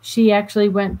own. She actually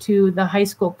went to the high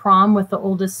school prom with the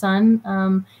oldest son,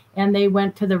 and they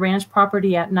went to the ranch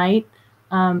property at night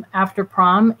after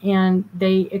prom, and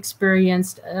they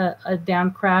experienced a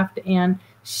downcraft. And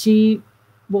she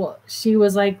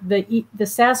was like the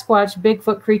Sasquatch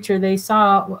Bigfoot creature they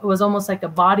saw was almost like a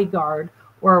bodyguard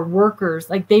or workers,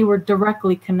 like they were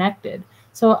directly connected.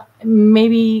 So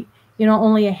maybe, you know,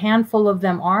 only a handful of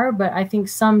them are, but I think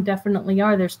some definitely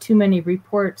are. There's too many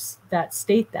reports that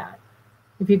state that,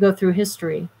 if you go through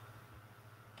history.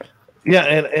 Yeah,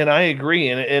 and I agree,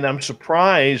 and I'm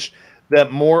surprised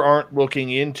that more aren't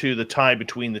looking into the tie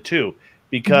between the two,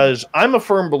 because I'm a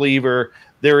firm believer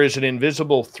there is an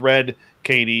invisible thread,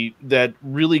 Katie, that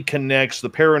really connects the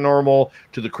paranormal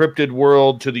to the cryptid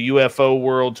world, to the UFO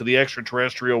world, to the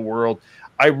extraterrestrial world.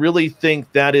 I really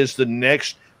think that is the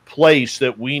next place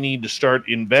that we need to start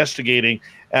investigating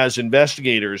as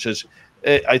investigators. As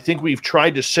I think we've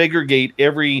tried to segregate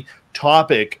every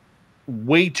topic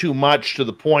way too much, to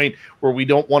the point where we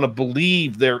don't want to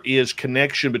believe there is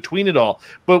connection between it all.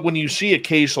 But when you see a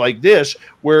case like this,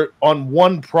 where on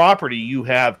one property you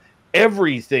have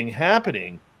everything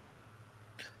happening,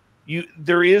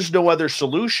 there is no other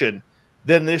solution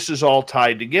than this is all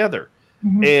tied together.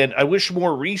 And I wish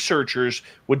more researchers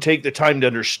would take the time to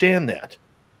understand that.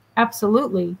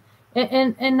 Absolutely.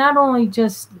 And not only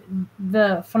just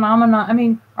the phenomena, I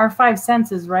mean, our five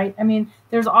senses, right? I mean,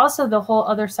 there's also the whole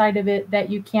other side of it that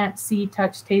you can't see,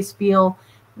 touch, taste, feel,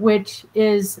 which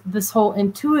is this whole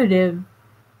intuitive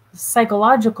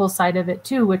psychological side of it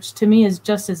too, which to me is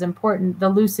just as important. The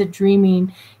lucid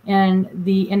dreaming and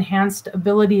the enhanced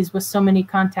abilities with so many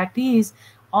contactees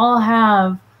all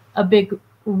have a big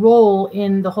role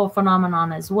in the whole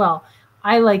phenomenon as well.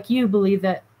 I, like you, believe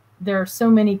that there are so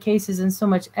many cases and so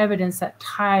much evidence that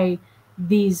tie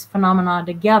these phenomena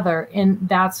together, and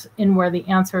that's in where the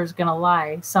answer is going to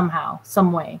lie somehow,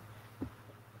 some way.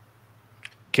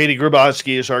 Katie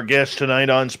Griboski is our guest tonight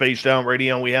on Spaced Out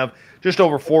Radio. We have just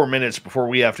over 4 minutes before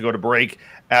we have to go to break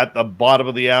at the bottom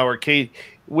of the hour. Kate,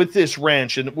 with this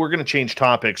ranch, and we're going to change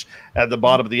topics at the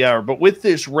bottom of the hour, but with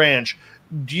this ranch,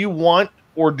 do you want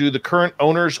or do the current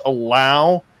owners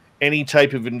allow any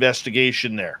type of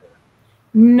investigation there?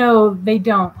 No, they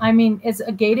don't. I mean, it's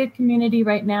a gated community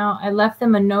right now. I left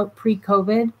them a note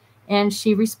pre-COVID, and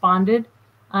she responded.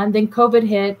 Then COVID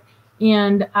hit,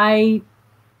 and I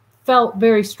felt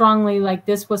very strongly like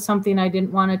this was something I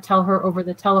didn't want to tell her over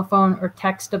the telephone or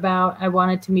text about. I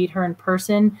wanted to meet her in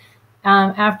person.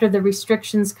 After the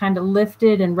restrictions kind of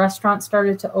lifted and restaurants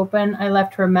started to open, I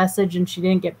left her a message and she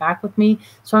didn't get back with me.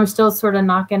 So I'm still sort of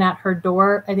knocking at her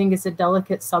door. I think it's a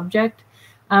delicate subject.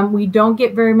 We don't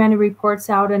get very many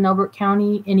reports out in Elbert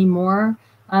County anymore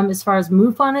as far as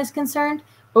MUFON is concerned.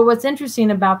 But what's interesting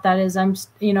about that is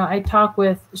I talk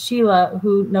with Sheila,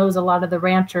 who knows a lot of the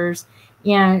ranchers,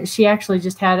 and she actually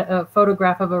just had a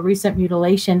photograph of a recent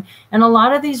mutilation. And a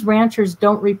lot of these ranchers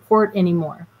don't report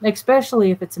anymore,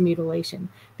 especially if it's a mutilation,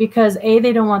 because A,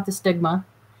 they don't want the stigma.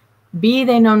 B,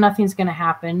 they know nothing's going to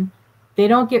happen. They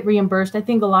don't get reimbursed. I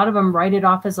think a lot of them write it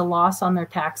off as a loss on their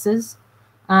taxes.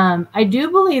 I do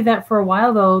believe that for a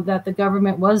while, though, that the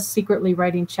government was secretly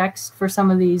writing checks for some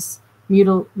of these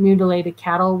mutilated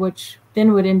cattle, which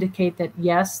then would indicate that,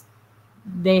 yes,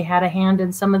 they had a hand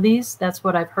in some of these. That's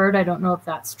what I've heard. I don't know if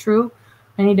that's true.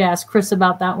 I need to ask Chris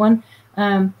about that one.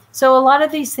 So a lot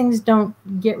of these things don't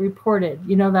get reported,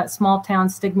 that small town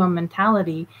stigma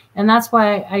mentality. And that's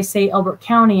why I say Elbert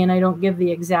County and I don't give the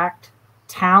exact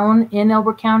town in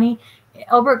Elbert County.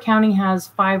 Elbert County has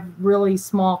 5 really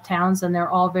small towns, and they're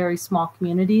all very small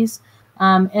communities.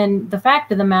 And the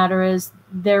fact of the matter is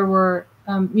there were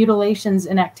mutilations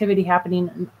and activity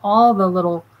happening in all the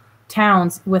little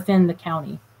towns within the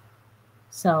county.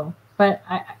 So, but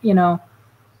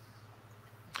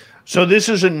So this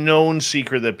is a known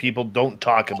secret that people don't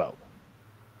talk about.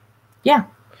 Yeah.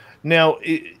 Now,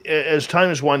 as time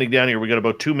is winding down here, we got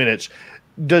about 2 minutes.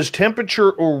 Does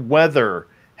temperature or weather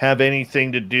have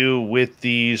anything to do with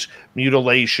these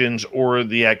mutilations or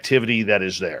the activity that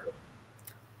is there?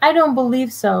 I don't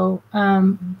believe so.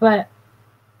 But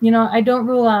I don't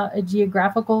rule out a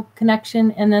geographical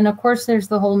connection. And then, of course, there's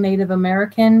the whole Native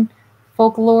American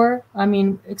folklore. I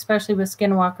mean, especially with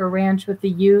Skinwalker Ranch with the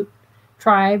Ute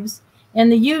tribes.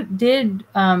 And the Ute did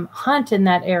hunt in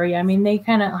that area. I mean, they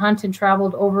kind of hunt and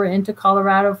traveled over into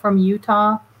Colorado from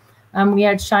Utah. We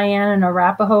had Cheyenne and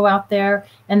Arapaho out there.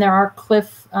 And there are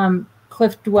cliff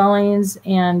dwellings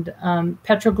and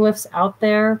petroglyphs out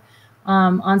there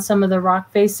on some of the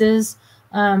rock faces.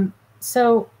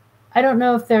 So I don't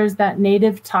know if there's that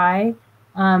native tie.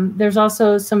 There's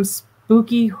also some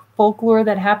spooky folklore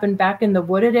that happened back in the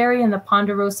wooded area in the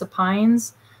Ponderosa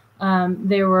Pines.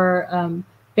 There were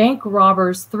bank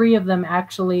robbers, 3 of them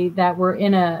actually, that were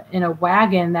in a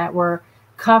wagon that were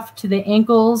cuffed to the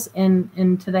ankles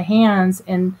and to the hands,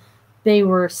 and they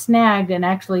were snagged and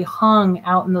actually hung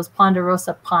out in those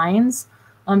Ponderosa Pines.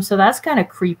 So that's kind of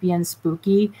creepy and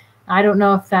spooky. I don't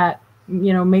know if that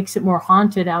makes it more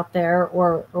haunted out there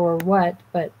or what,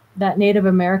 but that Native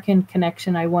American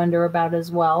connection I wonder about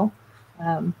as well.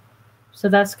 So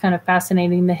that's kind of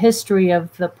fascinating, the history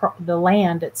of the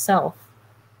land itself.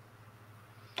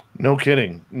 No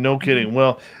kidding. No kidding.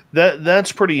 Well,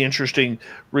 that's pretty interesting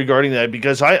regarding that,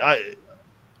 because I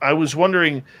was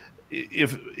wondering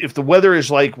if the weather is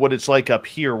like what it's like up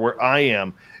here where I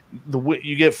am.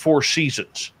 You get 4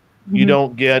 seasons. Mm-hmm. You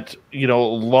don't get, a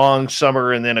long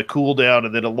summer and then a cool down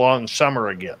and then a long summer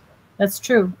again. That's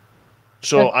true.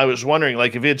 So I was wondering,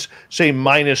 like, if it's, say,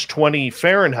 minus 20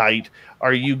 Fahrenheit,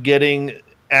 are you getting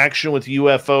action with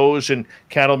UFOs and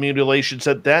cattle mutilations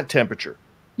at that temperature?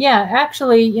 Yeah,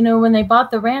 actually, when they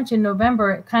bought the ranch in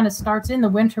November, it kind of starts in the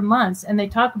winter months. And they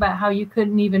talk about how you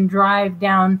couldn't even drive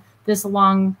down this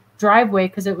long driveway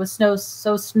because it was so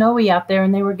snowy out there.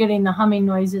 And they were getting the humming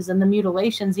noises and the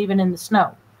mutilations even in the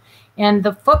snow. And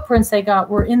the footprints they got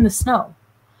were in the snow.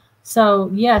 So,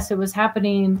 yes, it was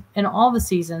happening in all the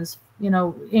seasons.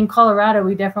 In Colorado,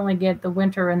 we definitely get the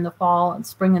winter and the fall and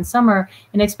spring and summer.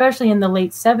 And especially in the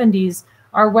late 70s,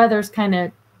 our weather's kind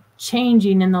of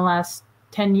changing in the last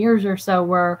 10 years or so,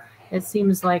 where it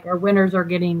seems like our winters are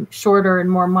getting shorter and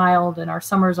more mild and our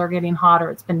summers are getting hotter.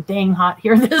 It's been dang hot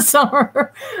here this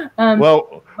summer.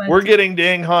 We're getting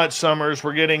dang hot summers.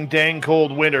 We're getting dang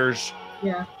cold winters.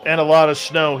 Yeah. And a lot of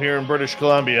snow here in British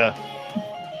Columbia.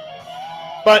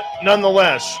 But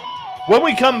nonetheless, when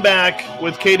we come back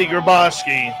with Katie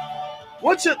Graboski,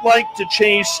 what's it like to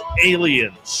chase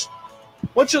aliens?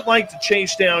 What's it like to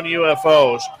chase down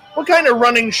UFOs? What kind of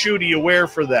running shoe do you wear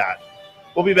for that?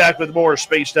 We'll be back with more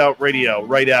Spaced Out Radio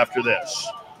right after this.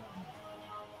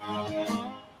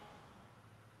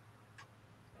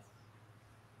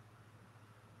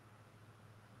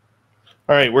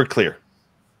 All right, we're clear.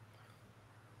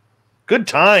 Good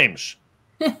times.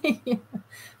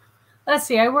 Let's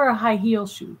see. I wear a high heel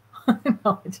shoe.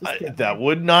 No, that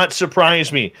would not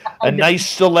surprise me. A nice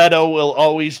stiletto will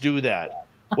always do that.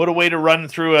 What a way to run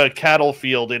through a cattle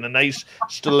field in a nice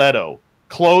stiletto.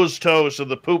 Closed toe so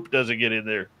the poop doesn't get in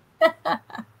there.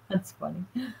 That's funny.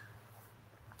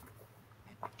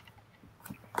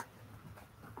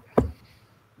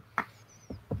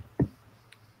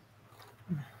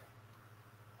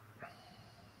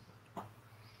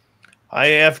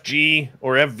 IFG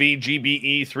or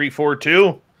FVGBE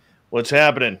 342. What's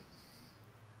happening?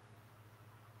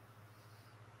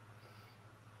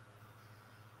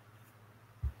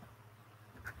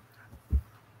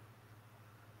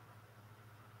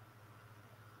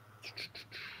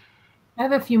 I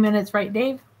have a few minutes, right,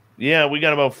 Dave? Yeah, we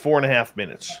got about 4.5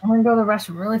 minutes. I'm going to go to the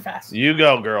restroom really fast. You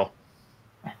go, girl.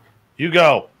 You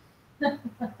go.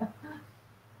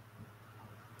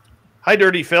 Hi,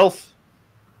 Dirty Filth.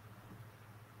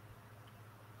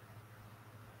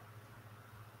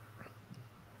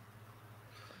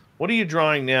 What are you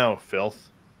drawing now, Filth?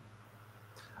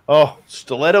 Oh,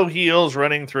 stiletto heels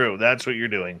running through. That's what you're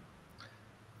doing.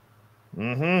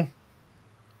 Mm-hmm.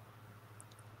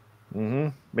 Mm-hmm.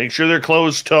 Make sure they're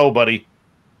closed toe, buddy.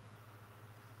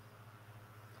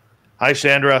 Hi,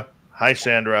 Sandra. Hi,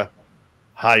 Sandra.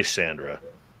 Hi, Sandra.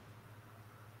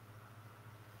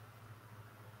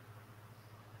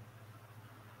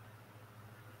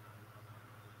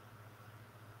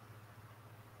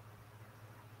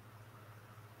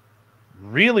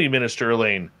 Really, Minister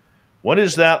Elaine? What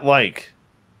is that like?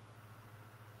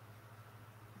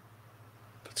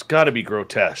 It's got to be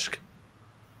grotesque.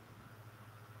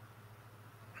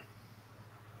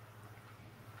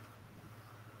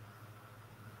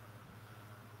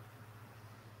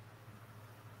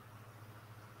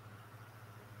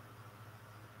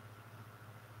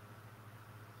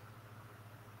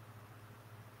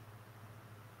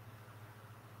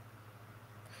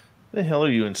 The hell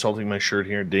are you insulting my shirt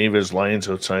here? Dave has lions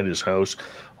outside his house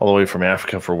all the way from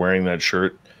Africa for wearing that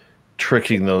shirt,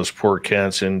 tricking those poor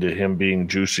cats into him being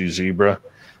Juicy Zebra.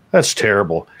 That's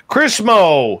terrible. Chris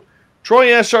Mo, Troy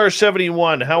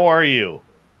SR71, how are you?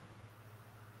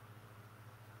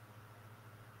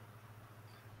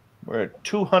 We're at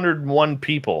 201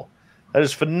 people. That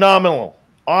is phenomenal.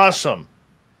 Awesome.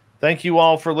 Thank you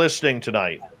all for listening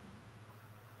tonight.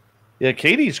 Yeah,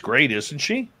 Katie's great, isn't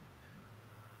she?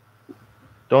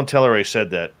 Don't tell her I said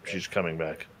that. She's coming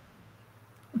back.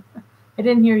 I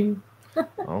didn't hear you.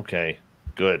 Okay,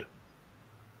 good.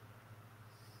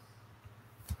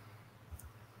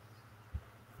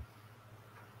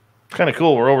 Kind of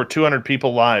cool. We're over 200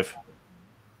 people live.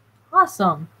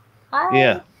 Awesome. Hi.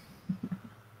 Yeah.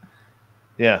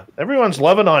 Yeah. Everyone's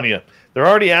loving on you. They're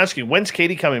already asking, when's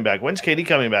Katie coming back? When's Katie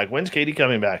coming back? When's Katie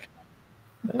coming back?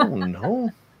 I don't know.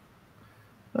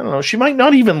 I don't know. She might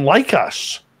not even like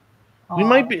us.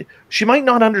 She might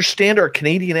not understand our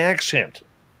Canadian accent.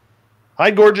 Hi,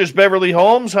 gorgeous Beverly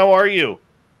Holmes. How are you?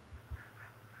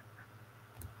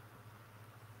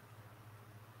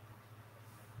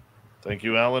 Thank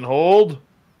you, Alan Hold.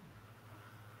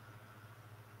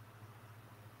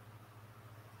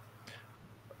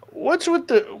 What's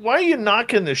with why are you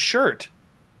knocking the shirt?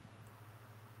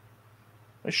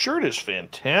 My shirt is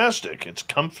fantastic. It's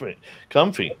comfy.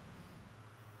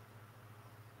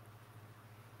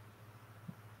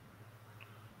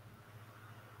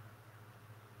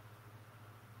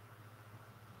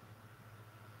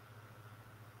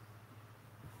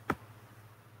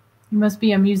 You must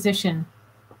be a musician.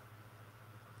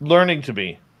 Learning to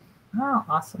be. Oh,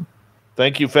 awesome.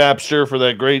 Thank you, Fapster, for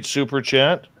that great super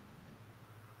chat.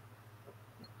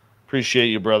 Appreciate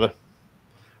you, brother.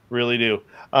 Really do.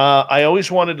 I always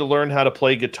wanted to learn how to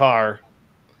play guitar,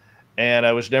 and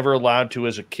I was never allowed to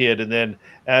as a kid. And then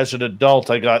as an adult,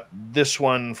 I got this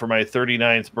one for my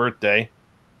 39th birthday.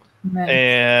 Nice.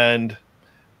 And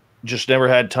just never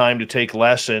had time to take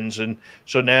lessons. And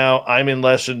so now I'm in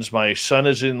lessons. My son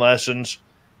is in lessons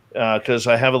because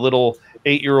I have a little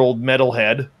 8-year-old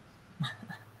metalhead.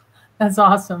 That's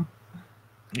awesome.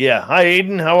 Yeah. Hi,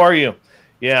 Aiden. How are you?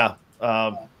 Yeah.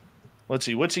 Let's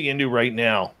see. What's he into right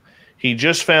now? He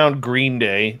just found Green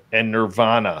Day and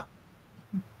Nirvana.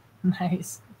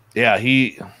 Nice. Yeah.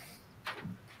 He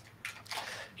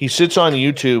sits on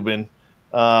YouTube and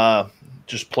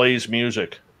just plays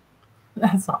music.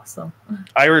 That's awesome.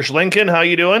 Irish Lincoln, how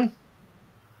you doing?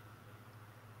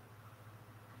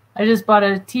 I just bought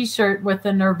a T-shirt with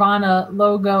the Nirvana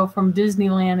logo from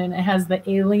Disneyland, and it has the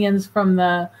aliens from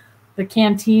the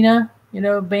Cantina,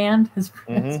 band. His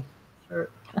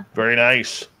shirt. Very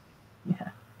nice. Yeah.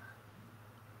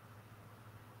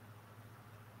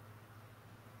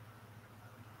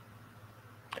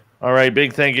 All right,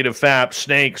 big thank you to FAP,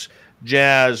 Snakes,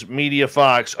 Jazz, Media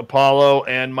Fox, Apollo,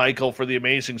 and Michael for the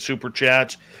amazing super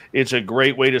chats. It's a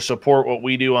great way to support what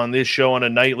we do on this show on a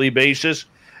nightly basis.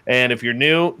 And if you're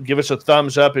new, give us a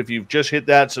thumbs up. If you've just hit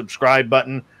that subscribe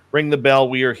button, ring the bell.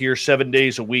 We are here 7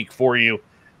 days a week for you.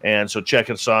 And so check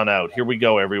us on out. Here we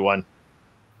go, everyone.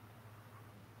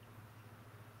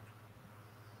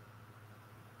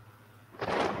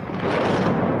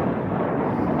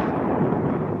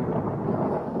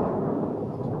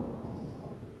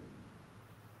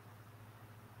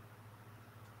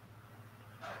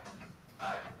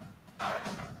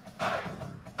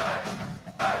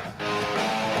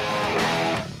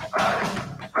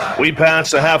 We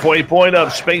passed the halfway point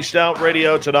of Spaced Out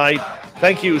Radio tonight.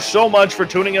 Thank you so much for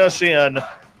tuning us in.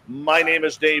 My name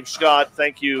is Dave Scott.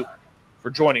 Thank you for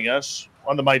joining us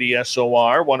on the Mighty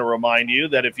SOR. Want to remind you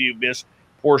that if you missed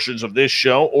portions of this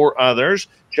show or others,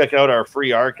 check out our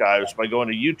free archives by going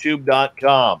to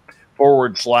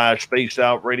youtube.com/Spaced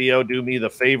Out Radio. Do me the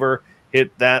favor,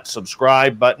 hit that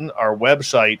subscribe button. Our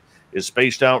website is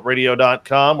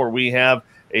spacedoutradio.com, where we have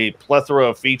a plethora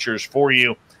of features for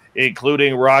you,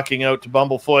 including rocking out to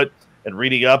Bumblefoot and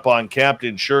reading up on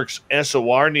Captain Shirk's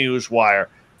SOR Newswire.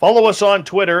 Follow us on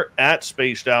Twitter at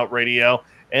Spaced Out Radio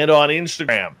and on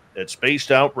Instagram at Spaced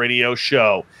Out Radio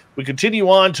Show. We continue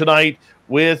on tonight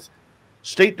with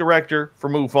State Director for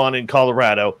MUFON in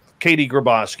Colorado, Katie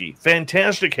Griboski.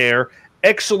 Fantastic hair,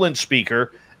 excellent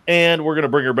speaker, and we're going to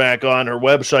bring her back on. Her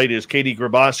website is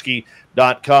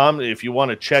katiegriboski.com if you want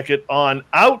to check it on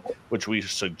out, which we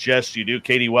suggest you do.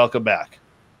 Katie, welcome back.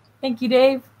 Thank you,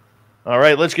 Dave. All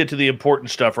right, let's get to the important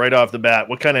stuff right off the bat.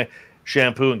 What kind of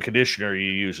shampoo and conditioner are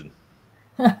you using?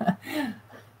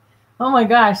 Oh my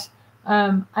gosh,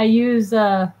 I use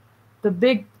the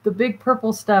big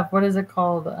purple stuff. What is it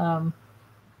called?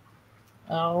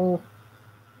 Oh,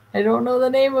 I don't know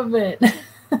the name of it.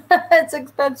 It's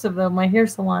expensive though. My hair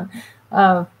salon.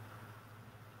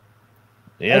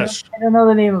 Yes, I don't know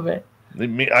the name of it.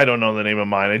 I don't know the name of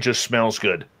mine. It just smells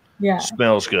good. Yeah,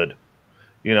 smells good.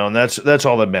 And that's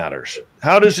all that matters.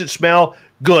 How does it smell?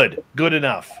 Good. Good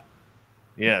enough.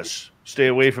 Yes. Stay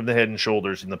away from the Head and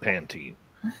Shoulders and the Pantene.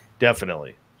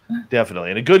 Definitely.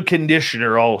 Definitely. And a good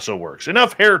conditioner also works.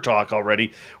 Enough hair talk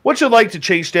already. What's it like to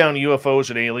chase down UFOs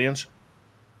and aliens?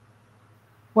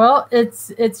 Well,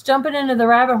 it's jumping into the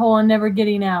rabbit hole and never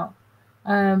getting out.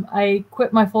 I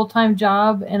quit my full-time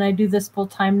job and I do this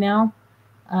full-time now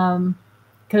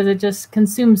because it just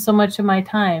consumes so much of my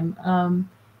time.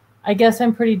 I guess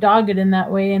I'm pretty dogged in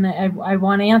that way, and I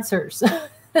want answers.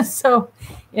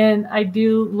 And I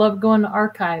do love going to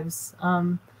archives.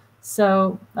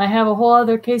 So I have a whole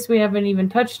other case we haven't even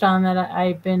touched on that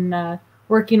I've been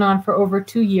working on for over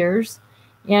 2 years.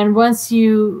 And once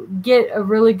you get a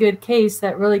really good case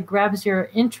that really grabs your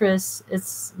interest,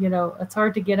 it's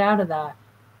hard to get out of that.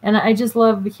 And I just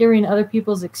love hearing other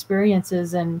people's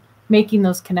experiences and making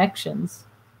those connections.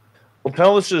 Well,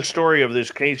 tell us the story of this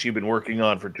case you've been working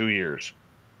on for 2 years.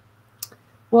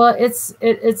 Well, it's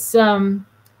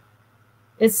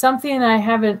something I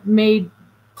haven't made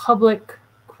public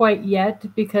quite yet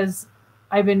because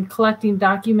I've been collecting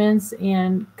documents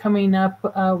and coming up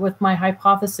with my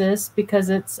hypothesis because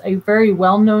it's a very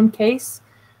well-known case.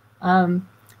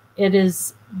 It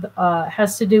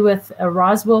has to do with a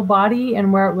Roswell body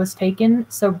and where it was taken.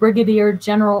 So Brigadier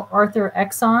General Arthur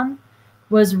Exxon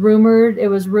was rumored. It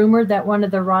was rumored that one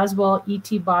of the Roswell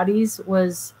ET bodies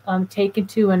was taken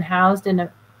to and housed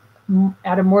at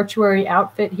a mortuary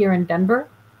outfit here in Denver.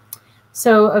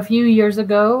 So a few years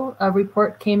ago, a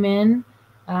report came in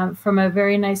from a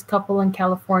very nice couple in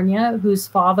California whose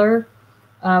father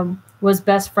was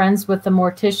best friends with the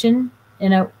mortician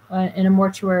in a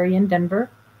mortuary in Denver.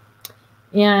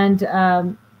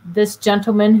 And this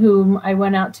gentleman, whom I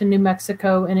went out to New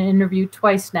Mexico and interviewed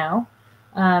twice now,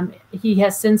 he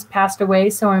has since passed away,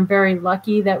 so I'm very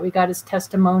lucky that we got his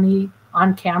testimony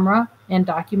on camera and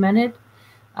documented.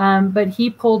 But he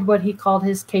pulled what he called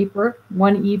his caper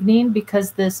one evening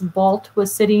because this vault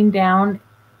was sitting down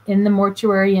in the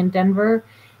mortuary in Denver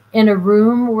in a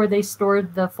room where they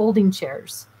stored the folding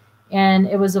chairs. And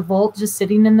it was a vault just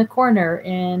sitting in the corner,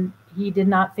 and he did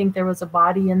not think there was a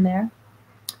body in there.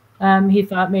 He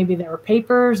thought maybe there were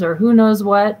papers or who knows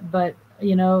what, but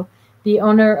the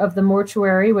owner of the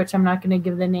mortuary, which I'm not going to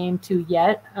give the name to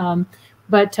yet,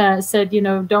 but said, you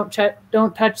know, don't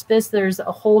touch this. There's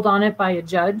a hold on it by a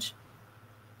judge.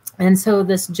 And so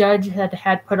this judge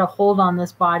had put a hold on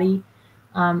this body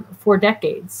for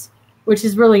decades, which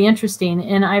is really interesting.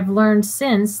 And I've learned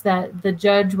since that the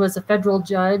judge was a federal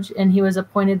judge and he was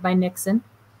appointed by Nixon.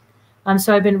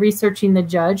 So I've been researching the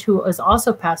judge, who has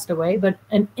also passed away, but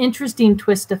an interesting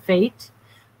twist of fate.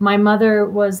 My mother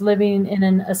was living in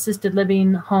an assisted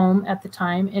living home at the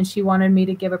time, and she wanted me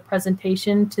to give a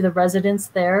presentation to the residents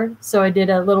there. So I did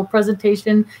a little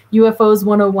presentation, UFOs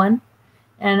 101.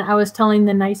 And I was telling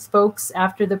the nice folks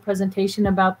after the presentation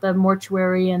about the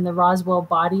mortuary and the Roswell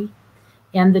body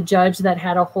and the judge that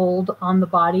had a hold on the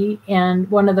body. And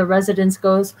one of the residents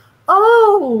goes,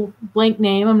 "Oh, blank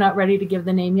name. I'm not ready to give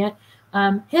the name yet.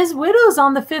 His widow's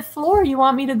on the 5th floor. You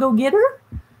want me to go get her?"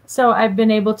 So I've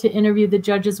been able to interview the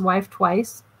judge's wife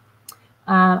twice.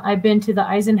 I've been to the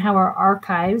Eisenhower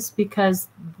archives because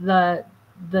the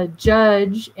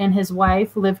judge and his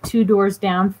wife live 2 doors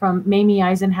down from Mamie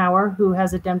Eisenhower, who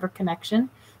has a Denver connection.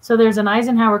 So there's an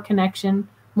Eisenhower connection,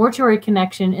 mortuary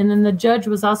connection, and then the judge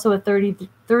was also a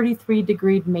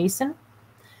 33-degree Mason.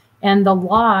 And the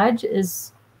lodge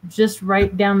is just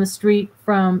right down the street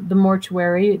from the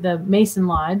mortuary, the Mason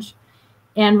Lodge,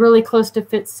 and really close to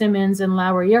Fitzsimmons and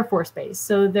Lowry Air Force Base.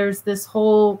 So there's this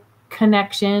whole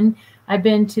connection. I've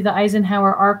been to the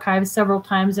Eisenhower archives several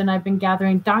times, and I've been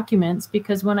gathering documents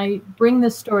because when I bring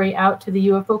this story out to the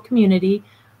UFO community,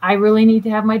 I really need to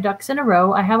have my ducks in a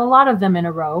row. I have a lot of them in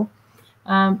a row.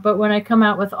 But when I come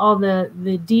out with all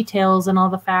the details and all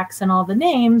the facts and all the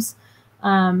names,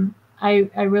 I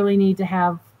really need to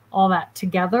have all that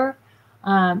together.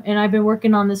 And I've been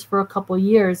working on this for a couple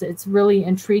years. It's really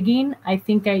intriguing. I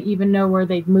think I even know where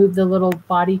they've moved the little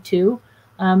body to,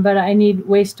 but I need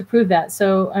ways to prove that.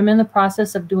 So I'm in the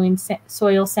process of doing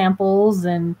soil samples,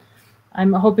 and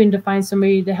I'm hoping to find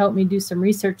somebody to help me do some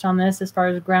research on this as far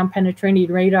as ground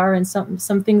penetrating radar and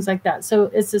some things like that. So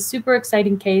it's a super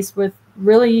exciting case with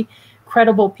really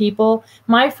credible people.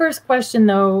 My first question,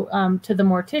 though, to the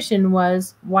mortician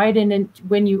was, why didn't,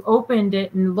 when you opened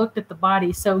it and looked at the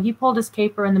body, so he pulled his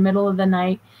caper in the middle of the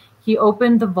night, he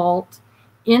opened the vault.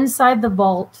 Inside the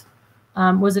vault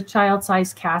was a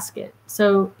child-sized casket.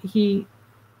 So he,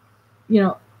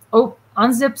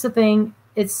 unzips the thing.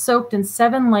 It's soaked in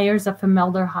 7 layers of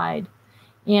formaldehyde.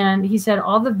 And he said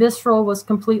all the visceral was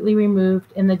completely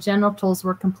removed and the genitals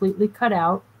were completely cut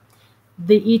out.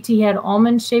 The ET had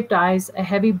almond-shaped eyes, a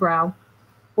heavy brow,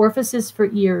 orifices for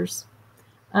ears.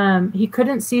 He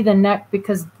couldn't see the neck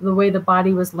because the way the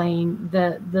body was laying.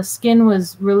 The skin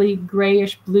was really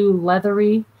grayish blue,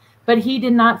 leathery. But he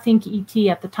did not think ET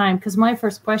at the time, because my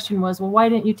first question was, well, why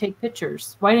didn't you take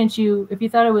pictures? Why didn't you, if you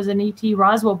thought it was an ET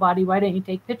Roswell body, why didn't you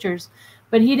take pictures?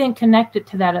 But he didn't connect it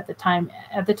to that at the time.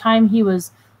 At the time, he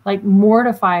was like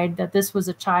mortified that this was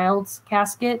a child's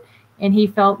casket, and he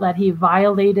felt that he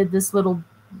violated this little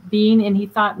being, and he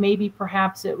thought maybe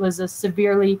perhaps it was a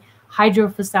severely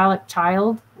hydrocephalic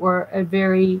child or a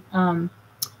very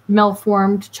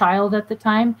malformed child at the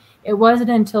time. It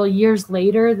wasn't until years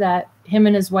later that him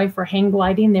and his wife were hang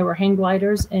gliding. They were hang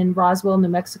gliders in Roswell, New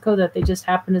Mexico, that they just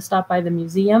happened to stop by the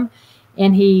museum.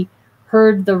 And he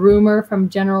heard the rumor from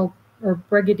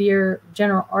Brigadier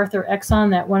General Arthur Exon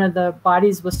that one of the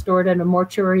bodies was stored in a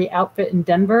mortuary outfit in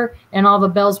Denver, and all the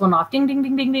bells went off. Ding, ding,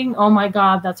 ding, ding, ding. Oh my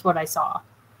God, that's what I saw.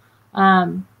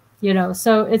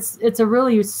 So it's a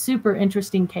really super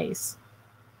interesting case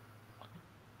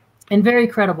and very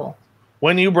credible.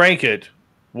 When you break it,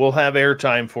 we'll have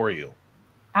airtime for you.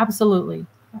 Absolutely.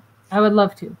 I would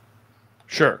love to.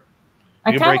 Sure.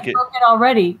 I kind of broke it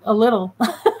already, a little.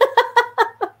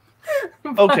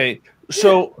 Okay.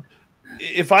 So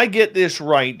if I get this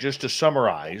right, just to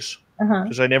summarize,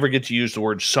 because I never get to use the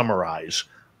word summarize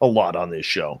a lot on this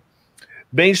show.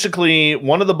 Basically,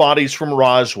 one of the bodies from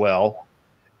Roswell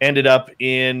ended up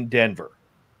in Denver.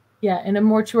 Yeah, in a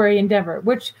mortuary in Denver,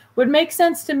 which would make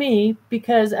sense to me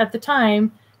because at the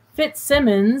time,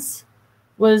 Fitzsimmons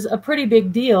was a pretty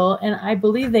big deal, and I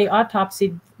believe they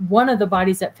autopsied one of the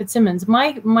bodies at Fitzsimmons.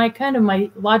 My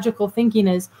logical thinking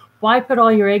is, why put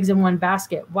all your eggs in one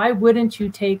basket? Why wouldn't you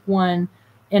take one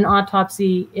and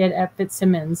autopsy it at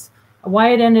Fitzsimmons?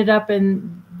 Why it ended up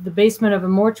in the basement of a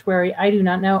mortuary, I do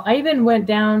not know. I even went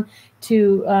down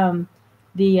to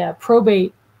the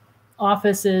probate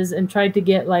offices and tried to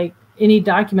get like any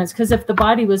documents, because if the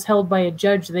body was held by a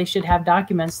judge, they should have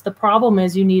documents. The problem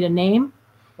is you need a name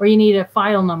or you need a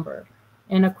file number.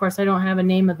 And of course, I don't have a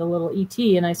name of the little ET,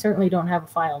 and I certainly don't have a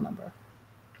file number.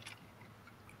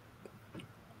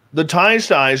 The ties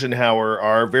to Eisenhower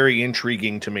are very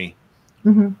intriguing to me.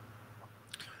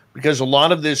 Because a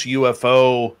lot of this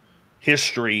UFO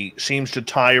history seems to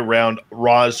tie around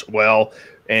Roswell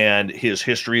and his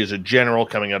history as a general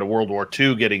coming out of World War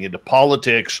II, getting into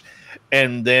politics,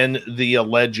 and then the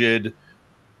alleged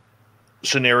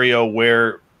scenario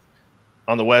where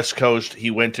on the West Coast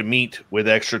he went to meet with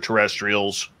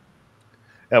extraterrestrials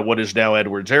at what is now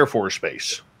Edwards Air Force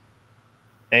Base.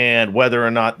 And whether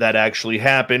or not that actually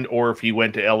happened, or if he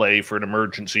went to LA for an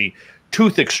emergency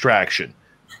tooth extraction.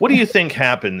 What do you think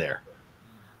happened there?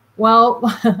 Well,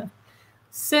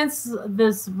 since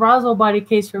this Roswell body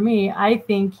case for me, I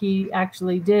think he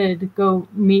actually did go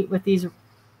meet with these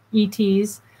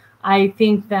ETs. I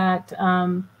think that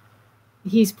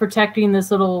he's protecting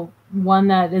this little one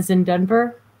that is in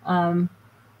Denver.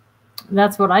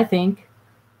 That's what I think.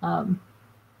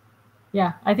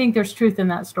 Yeah, I think there's truth in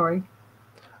that story.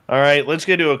 All right, let's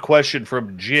get to a question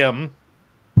from Jim.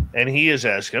 And he is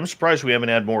asking, I'm surprised we haven't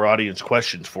had more audience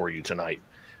questions for you tonight,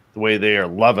 the way they are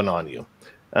loving on you.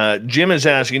 Jim is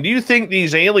asking, do you think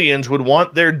these aliens would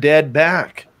want their dead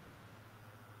back?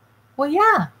 Well,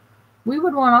 yeah, we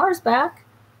would want ours back.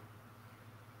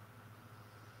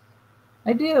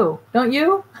 I do. Don't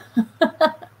you?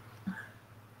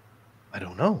 I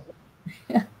don't know.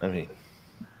 Yeah. I mean,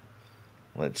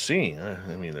 let's see.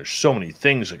 I mean, there's so many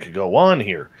things that could go on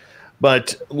here.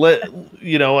 But,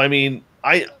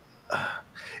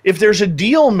 if there's a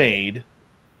deal made,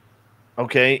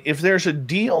 okay, if there's a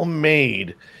deal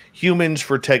made, humans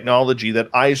for technology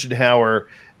that Eisenhower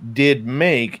did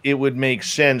make, it would make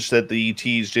sense that the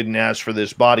ETs didn't ask for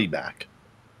this body back.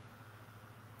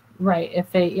 Right.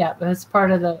 If they, yeah, it's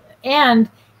part of the, and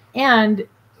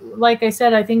like I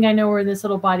said, I think I know where this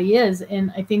little body is.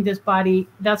 And I think this body,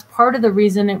 that's part of the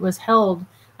reason it was held.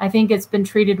 I think it's been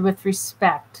treated with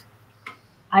respect.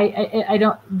 I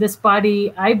don't, this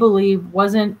body, I believe,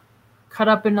 wasn't cut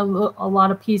up in a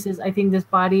lot of pieces. I think this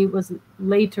body was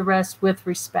laid to rest with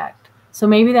respect. So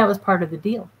maybe that was part of the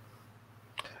deal.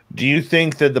 Do you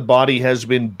think that the body has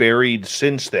been buried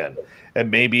since then?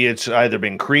 And maybe it's either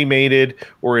been cremated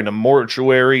or in a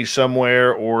mortuary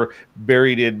somewhere or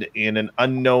buried in an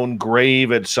unknown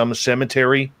grave at some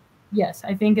cemetery? Yes,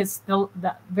 I think it's the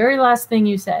very last thing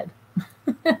you said.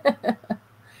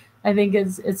 I think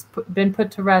it's been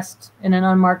put to rest in an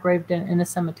unmarked grave in a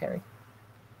cemetery.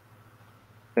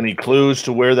 Any clues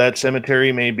to where that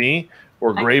cemetery may be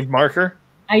or grave marker?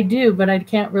 I do, but I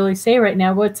can't really say right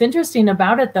now. What's interesting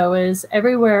about it, though, is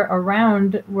everywhere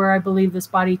around where I believe this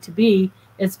body to be,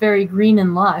 it's very green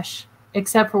and lush,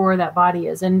 except for where that body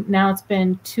is. And now it's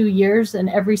been 2 years, and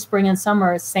every spring and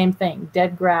summer it's the same thing.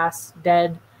 Dead grass,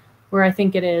 dead where I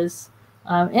think it is.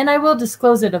 And I will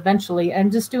disclose it eventually.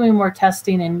 I'm just doing more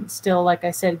testing and still, like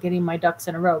I said, getting my ducks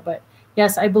in a row. But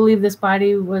yes, I believe this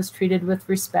body was treated with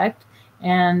respect,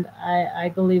 and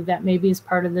I believe that maybe is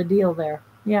part of the deal there.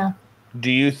 Yeah. Do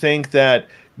you think that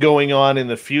going on in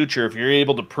the future, if you're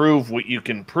able to prove what you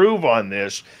can prove on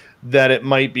this, that it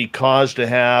might be cause to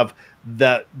have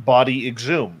that body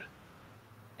exhumed?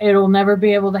 It'll never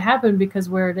be able to happen because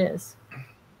where it is.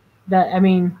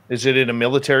 Is it in a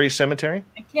military cemetery?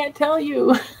 I can't tell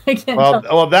you. I can't tell.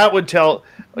 Well, that would tell,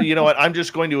 you know what, I'm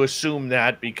just going to assume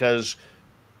that because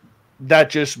that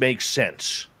just makes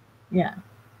sense. Yeah.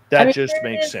 That just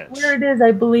makes sense. Where it is,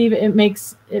 I believe it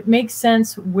makes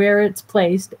sense where it's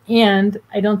placed, and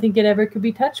I don't think it ever could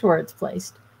be touched where it's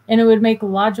placed. And it would make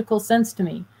logical sense to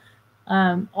me.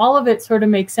 All of it sort of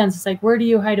makes sense. It's like, where do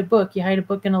you hide a book? You hide a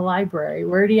book in a library.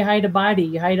 Where do you hide a body?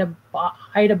 You hide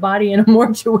a body in a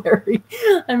mortuary.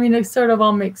 I mean, it sort of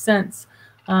all makes sense.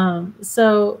 Again,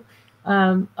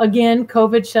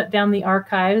 COVID shut down the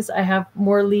archives. I have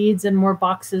more leads and more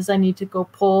boxes I need to go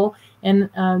pull.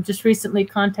 And just recently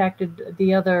contacted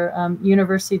the other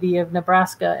University of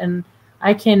Nebraska, and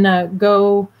I can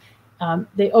go.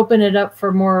 They open it up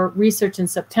for more research in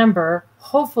September.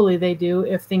 Hopefully they do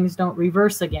if things don't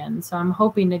reverse again. So I'm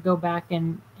hoping to go back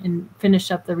and finish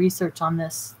up the research on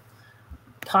this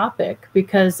topic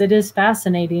because it is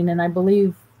fascinating, and I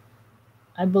believe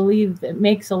it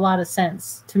makes a lot of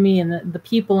sense to me, and the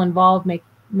people involved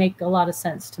make a lot of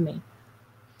sense to me.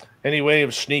 Any way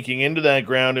of sneaking into that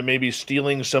ground and maybe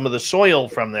stealing some of the soil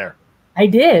from there? I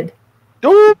did.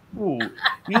 Ooh,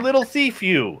 you little thief,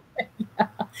 you. Yeah.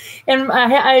 And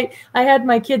I had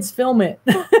my kids film it.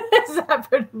 Is that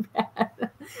pretty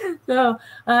bad? So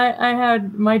I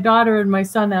had my daughter and my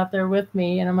son out there with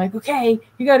me, and I'm like, okay,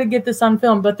 you got to get this on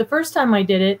film. But the first time I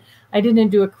did it, I didn't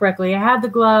do it correctly. I had the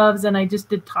gloves and I just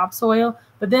did topsoil.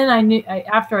 But then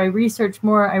after I researched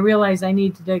more, I realized I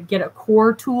needed to get a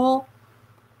core tool.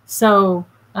 So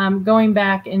I'm going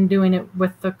back and doing it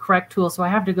with the correct tool. So I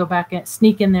have to go back and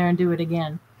sneak in there and do it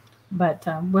again. But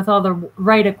with all the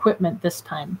right equipment this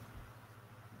time.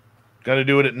 Got to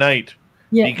do it at night.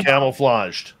 Yeah. Be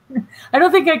camouflaged. I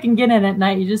don't think I can get in at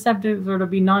night. You just have to sort of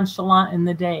be nonchalant in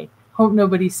the day. Hope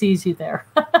nobody sees you there.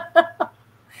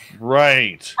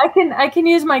 Right. I can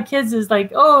use my kids as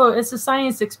like, oh, it's a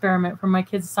science experiment for my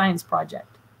kids' science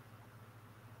project.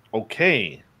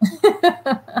 Okay.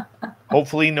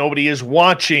 Hopefully nobody is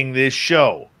watching this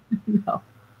show. No.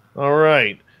 All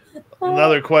right.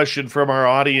 Another question from our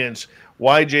audience.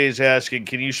 YJ is asking,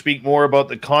 can you speak more about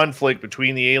the conflict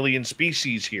between the alien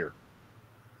species here?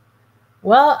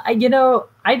 Well, I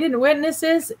didn't witness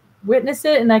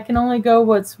it, and I can only go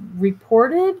what's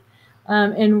reported,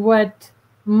 and what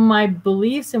my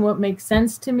beliefs and what makes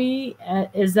sense to me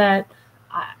is that,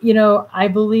 I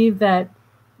believe that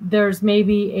there's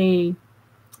maybe a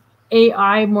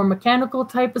AI, more mechanical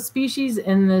type of species,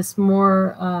 and this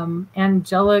more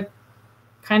angelic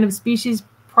kind of species,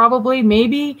 probably,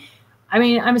 maybe. I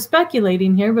mean, I'm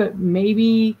speculating here, but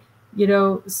maybe,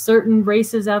 certain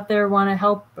races out there want to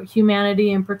help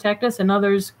humanity and protect us, and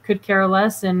others could care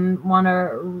less and want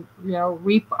to,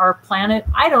 reap our planet.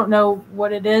 I don't know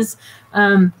what it is.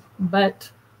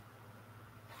 But,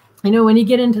 when you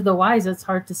get into the whys, it's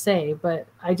hard to say. But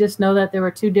I just know that there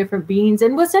were two different beings.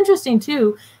 And what's interesting,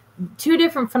 too, two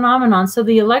different phenomena. So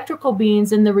the electrical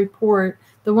beings in the report,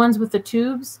 the ones with the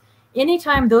tubes,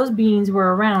 anytime those beings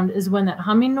were around is when that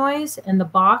humming noise and the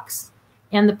box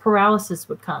and the paralysis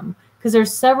would come. Because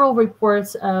there's several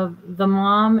reports of the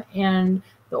mom and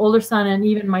the older son and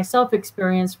even myself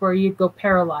experienced where you'd go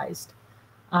paralyzed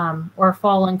or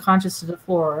fall unconscious to the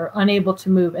floor or unable to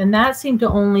move. And that seemed to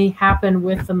only happen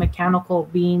with the mechanical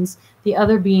beings. The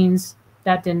other beings,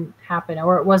 that didn't happen,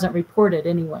 or it wasn't reported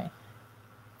anyway.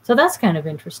 So that's kind of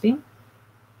interesting.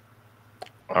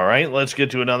 All right, let's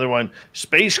get to another one.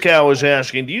 Space Cow is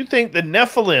asking, do you think the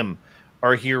Nephilim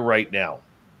are here right now?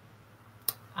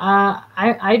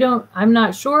 I'm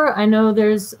not sure. I know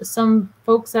there's some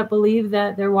folks that believe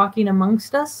that they're walking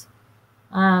amongst us.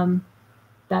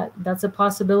 That's a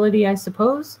possibility, I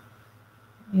suppose.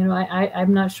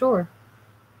 I'm not sure.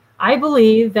 I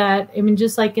believe that,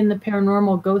 just like in the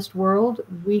paranormal ghost world,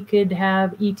 we could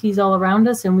have ETs all around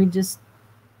us and we just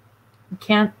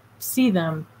can't see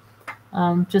them.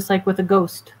 Just like with a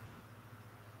ghost.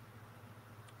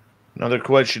 Another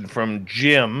question from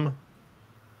Jim.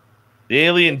 The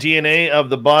alien DNA of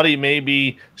the body may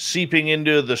be seeping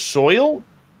into the soil?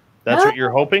 That's what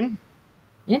you're hoping?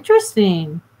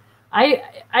 Interesting. I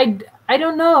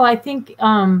don't know. I think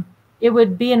it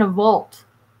would be in a vault.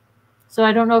 So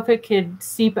I don't know if it could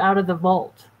seep out of the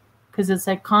vault because it's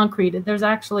like concrete. I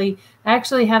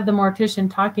actually have the mortician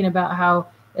talking about how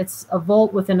it's a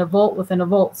vault within a vault within a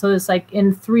vault. So it's like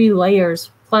in 3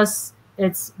 layers. Plus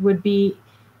would be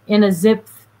in a zip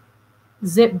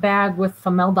bag with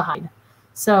formaldehyde.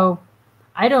 So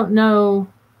I don't know,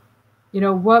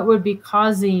 what would be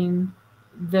causing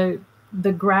the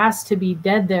grass to be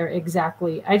dead there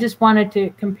exactly. I just wanted to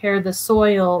compare the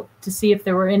soil to see if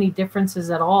there were any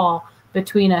differences at all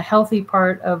between a healthy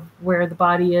part of where the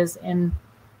body is and,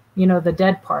 the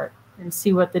dead part, and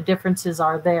see what the differences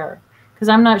are there. Because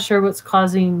I'm not sure what's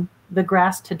causing the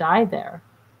grass to die there.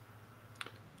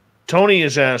 Tony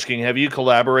is asking, have you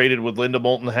collaborated with Linda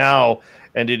Moulton Howe,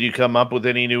 and did you come up with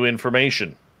any new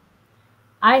information?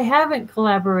 I haven't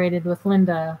collaborated with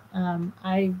Linda.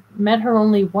 I met her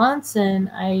only once, and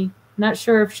I'm not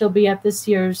sure if she'll be at this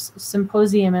year's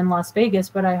symposium in Las Vegas,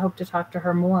 but I hope to talk to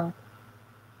her more.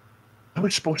 I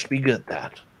was supposed to be good at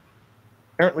that.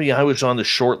 Apparently, I was on the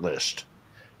short list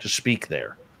to speak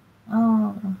there.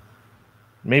 Oh.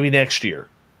 Maybe next year.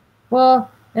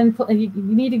 Well, and you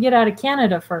need to get out of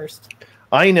Canada first.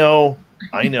 I know.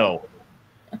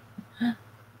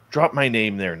 Drop my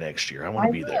name there next year. I want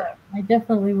to be there. I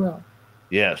definitely will.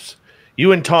 Yes.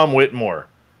 You and Tom Whitmore,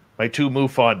 my 2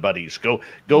 MUFON buddies, go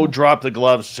drop the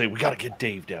gloves and say, we got to get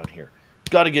Dave down here.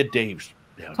 Got to get Dave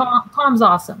down here. Tom's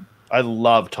awesome. I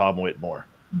love Tom Whitmore.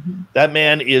 Mm-hmm. That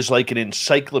man is like an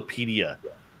encyclopedia.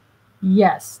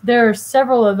 Yes, there are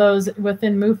several of those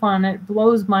within MUFON. It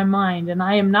blows my mind. And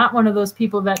I am not one of those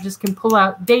people that just can pull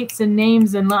out dates and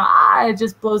names and it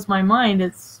just blows my mind.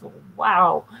 It's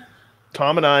wow.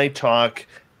 Tom and I talk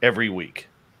every week.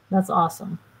 That's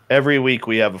awesome. Every week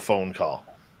we have a phone call.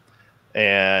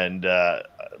 And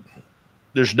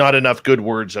there's not enough good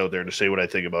words out there to say what I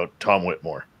think about Tom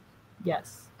Whitmore.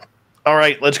 Yes. All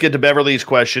right, let's get to Beverly's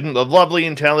question. The lovely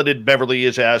and talented Beverly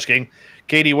is asking,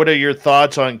 Katie, what are your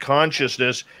thoughts on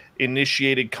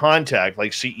consciousness-initiated contact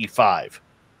like CE5?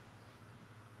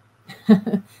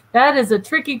 That is a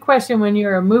tricky question when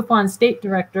you're a MUFON state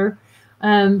director.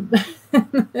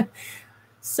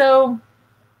 So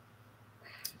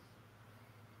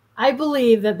I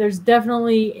believe that there's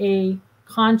definitely a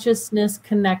consciousness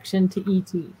connection to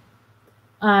ET.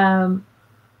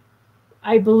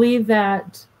 I believe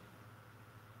that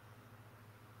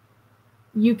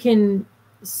you can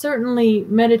certainly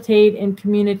meditate and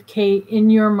communicate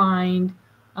in your mind.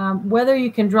 Whether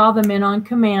you can draw them in on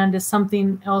command is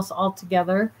something else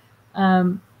altogether.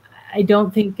 I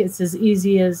don't think it's as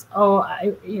easy as,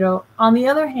 on the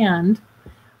other hand,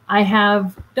 I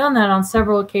have done that on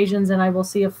several occasions, and I will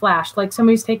see a flash, like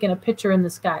somebody's taking a picture in the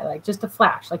sky, like just a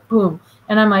flash, like boom.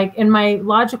 And I'm like, and my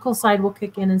logical side will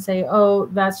kick in and say, oh,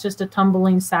 that's just a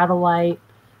tumbling satellite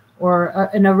or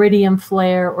an iridium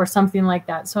flare or something like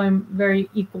that. So I'm very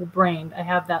equal brained. I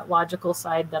have that logical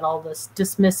side that I'll just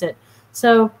dismiss it.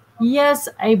 So yes,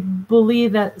 I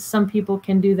believe that some people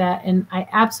can do that. And I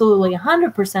absolutely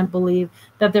 100% believe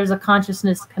that there's a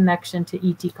consciousness connection to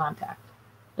ET contact.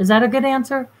 Is that a good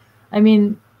answer? I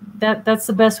mean, that's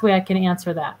the best way I can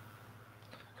answer that.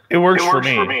 It works for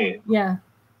me. Yeah.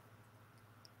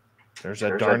 There's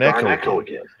that darn echo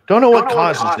again. Don't know what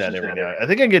causes that every now. I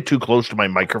think I get too close to my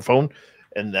microphone,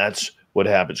 and that's what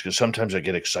happens, because sometimes I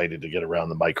get excited to get around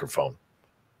the microphone.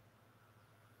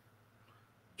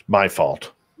 It's my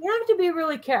fault. You have to be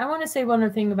really careful. I want to say one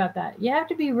other thing about that. You have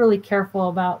to be really careful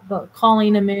about the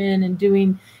calling them in and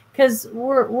doing, because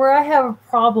where I have a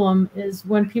problem is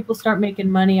when people start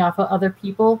making money off of other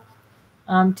people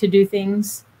to do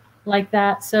things like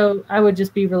that. So I would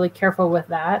just be really careful with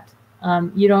that.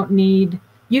 You don't need,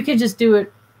 you can just do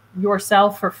it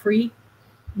yourself for free,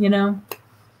 in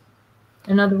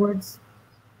other words.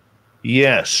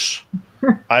 Yes,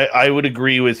 I would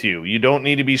agree with you. You don't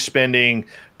need to be spending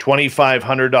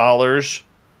 $2,500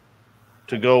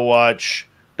 to go watch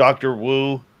Dr.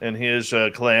 Wu and his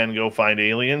clan go find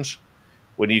aliens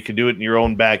when you can do it in your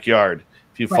own backyard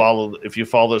if you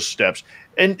follow those steps.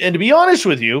 And to be honest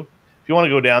with you, if you want to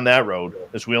go down that road,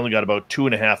 as we only got about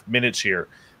 2.5 minutes here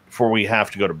before we have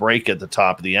to go to break at the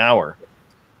top of the hour,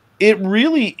 it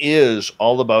really is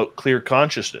all about clear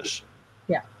consciousness.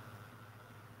 Yeah.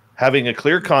 Having a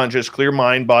clear conscious, clear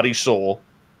mind, body, soul,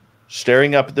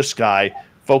 staring up at the sky,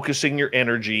 focusing your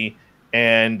energy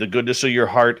and the goodness of your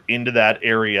heart into that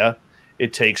area.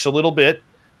 It takes a little bit.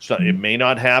 So it may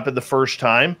not happen the first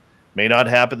time, may not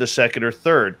happen the second or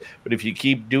third, but if you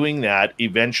keep doing that,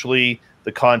 eventually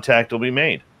the contact will be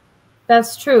made.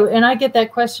 That's true. And I get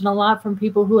that question a lot from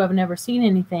people who have never seen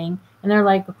anything. And they're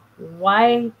like,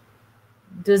 why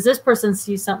does this person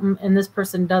see something and this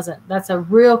person doesn't? That's a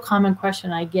real common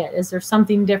question I get. Is there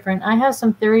something different? I have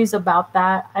some theories about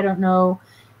that. I don't know,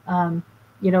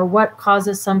 what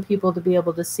causes some people to be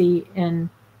able to see and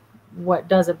what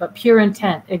doesn't, but pure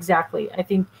intent. Exactly. I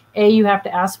think you have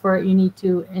to ask for it. You need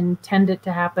to intend it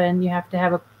to happen. You have to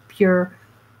have a pure,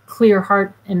 clear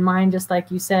heart and mind, just like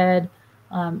you said.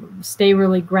 Stay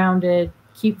really grounded,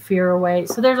 keep fear away.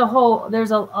 So there's a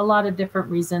lot of different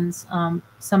reasons.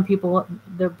 Some people,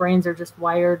 their brains are just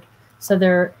wired, so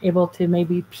they're able to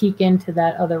maybe peek into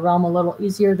that other realm a little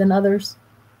easier than others.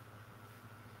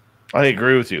 I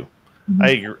agree with you.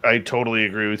 Mm-hmm. I totally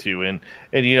agree with you. And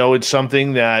it's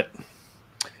something that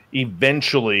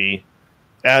eventually,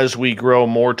 as we grow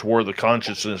more toward the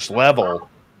consciousness level,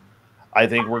 I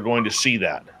think we're going to see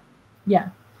that. Yeah.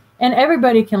 And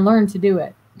everybody can learn to do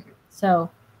it. So,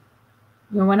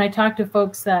 when I talk to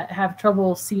folks that have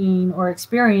trouble seeing or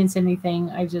experience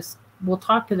anything, I just will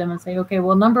talk to them and say, okay,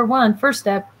 well, number one, first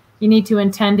step, you need to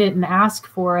intend it and ask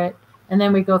for it. And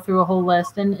then we go through a whole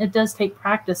list. And it does take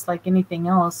practice like anything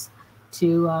else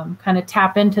to kind of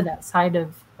tap into that side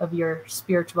of your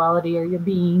spirituality or your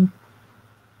being.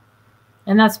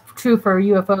 And that's true for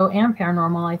UFO and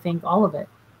paranormal. I think all of it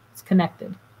is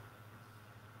connected.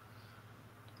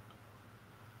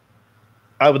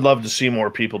 I would love to see more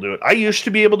people do it. I used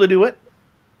to be able to do it,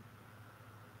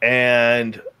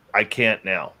 and I can't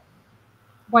now.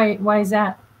 Why is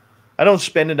that? I don't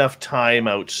spend enough time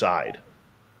outside.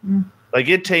 Like,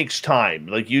 it takes time.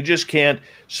 Like, you just can't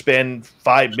spend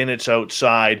 5 minutes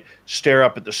outside, stare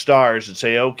up at the stars and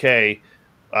say, okay,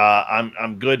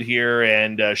 I'm good here,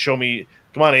 and show me,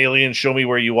 come on, aliens, show me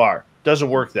where you are.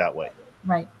 Doesn't work that way.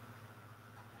 Right.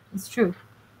 It's true.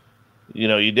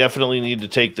 You definitely need to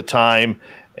take the time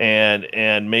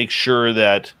and make sure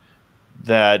that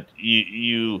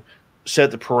you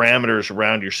set the parameters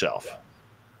around yourself.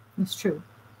 It's true.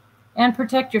 And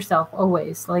protect yourself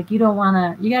always. Like, you don't want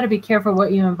to, you got to be careful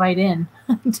what you invite in.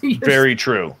 Very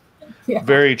true. Yeah.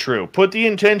 Very true. Put the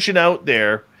intention out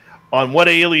there on what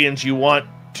aliens you want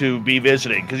to be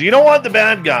visiting, because you don't want the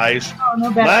bad guys. Oh,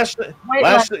 no bad.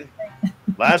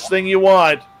 Last thing you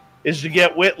want is to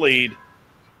get Whitleyed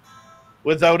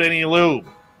without any lube.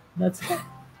 That's it.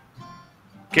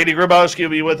 Katie Griboski will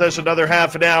be with us another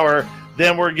half an hour.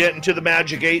 Then we're getting to the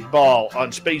Magic 8 Ball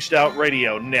on Spaced Out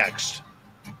Radio next.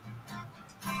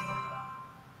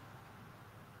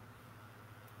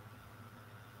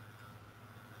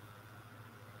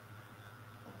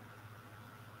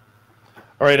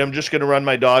 All right, I'm just going to run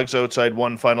my dogs outside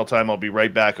one final time. I'll be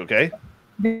right back, okay?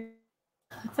 Be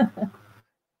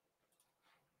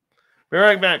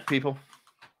right back, people.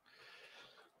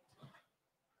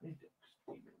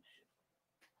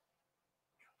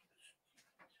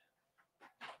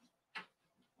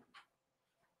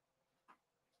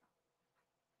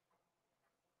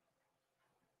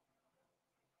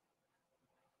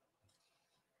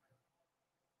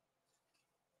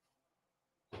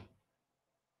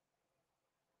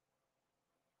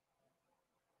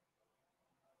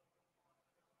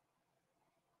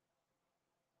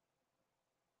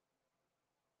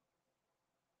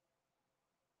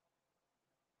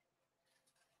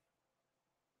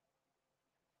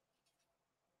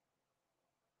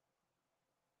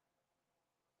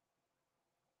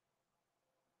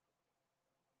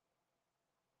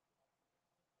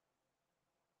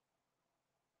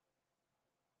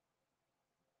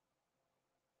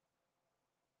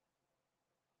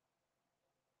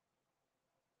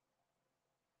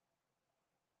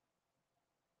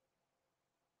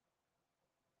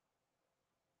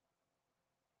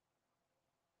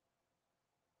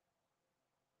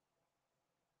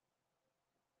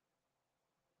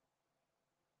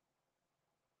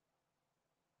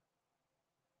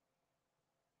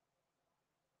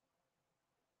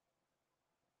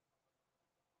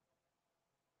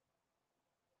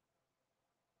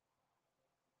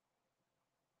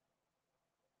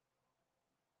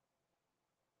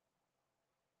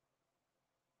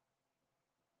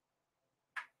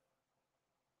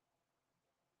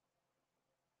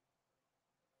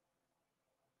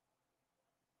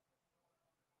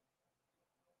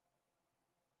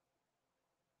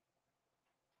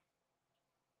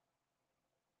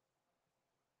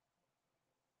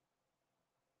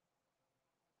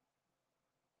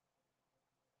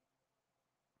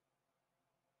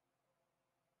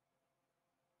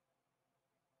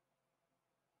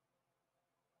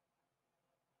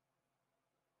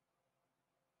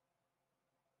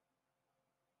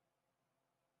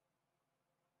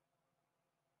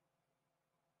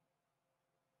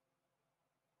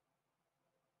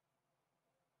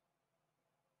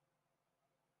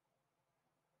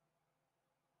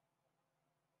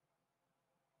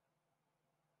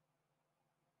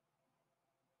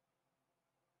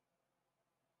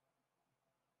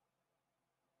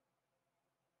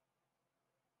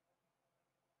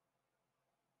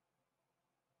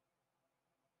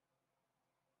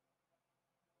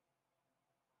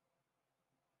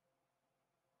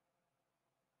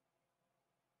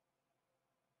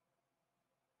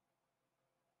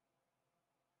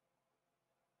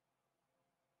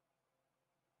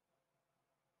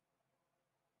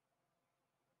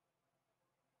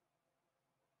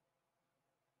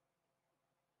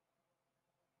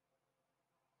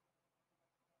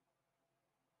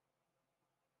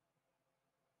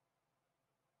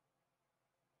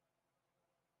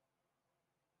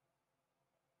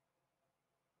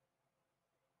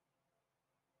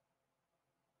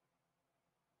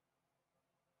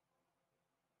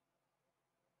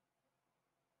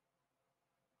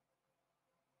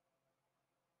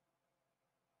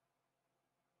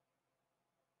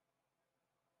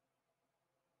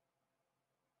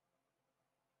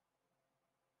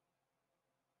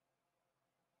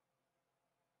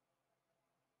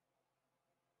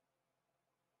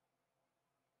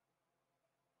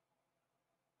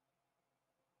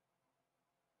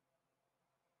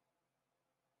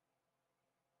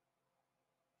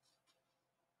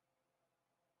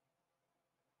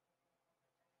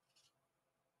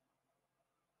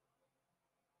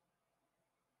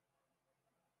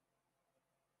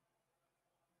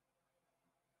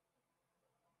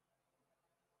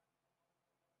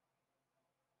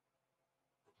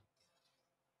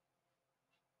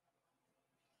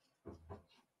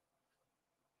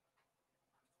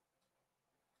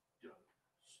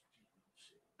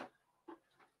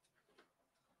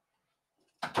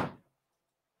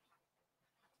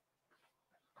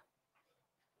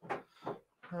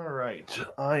 All right,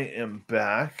 I am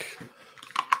back.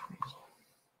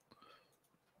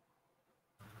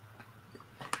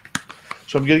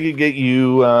 So I'm going to get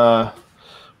you,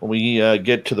 when we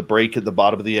get to the break at the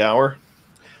bottom of the hour,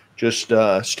 just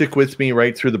stick with me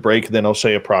right through the break, and then I'll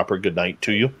say a proper good night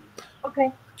to you. Okay.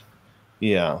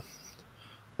 Yeah,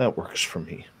 that works for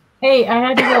me. Hey, I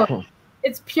had to go.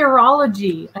 It's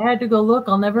Purology. I had to go look.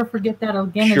 I'll never forget that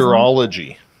again.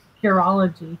 Purology.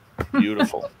 Purology.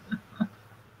 Beautiful.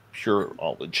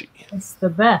 Purology. It's the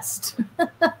best.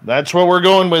 That's what we're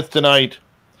going with tonight.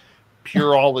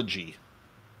 Purology.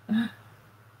 All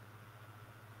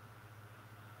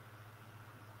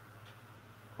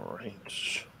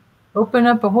right. Open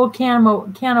up a whole can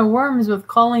of worms with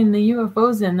calling the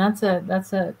UFOs in. That's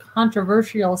a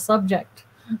controversial subject.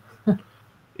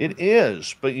 It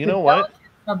is, but you know what?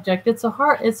 Subject. It's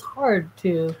hard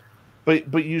to.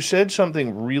 But you said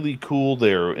something really cool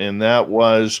there, and that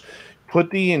was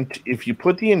if you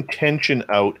put the intention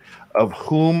out of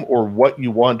whom or what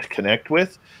you want to connect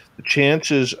with, the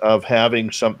chances of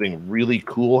having something really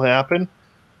cool happen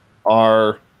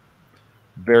are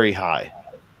very high.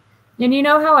 And you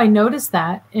know how I noticed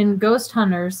that in Ghost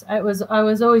Hunters? I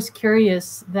was always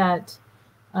curious that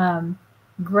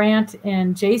Grant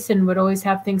and Jason would always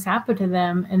have things happen to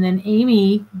them, and then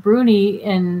Amy, Bruni,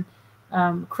 and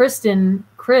Chris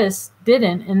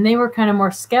didn't, and they were kind of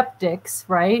more skeptics,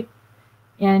 right?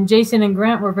 And Jason and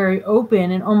Grant were very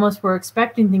open and almost were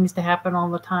expecting things to happen all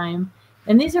the time.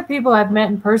 And these are people I've met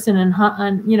in person,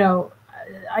 and you know,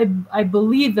 I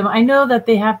believe them. I know that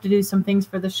they have to do some things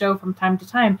for the show from time to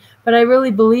time, but I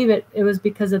really believe it was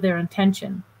because of their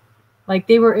intention. Like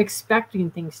they were expecting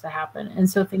things to happen, and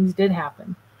so things did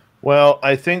happen. Well,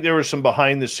 I think there was some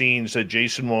behind the scenes that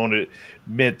Jason won't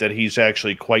admit that he's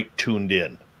actually quite tuned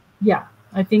in. Yeah,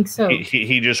 I think so.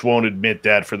 He just won't admit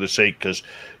that for the sake because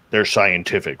they're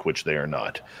scientific, which they are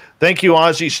not. Thank you,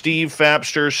 Ozzy, Steve,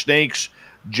 Fapster, Snakes,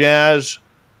 Jazz,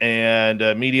 and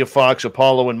Media Fox,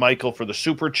 Apollo, and Michael for the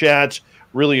super chats.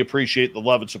 Really appreciate the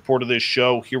love and support of this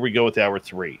show. Here we go with hour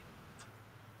 3.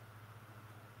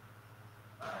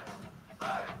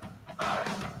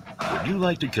 Would you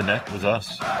like to connect with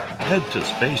us? Head to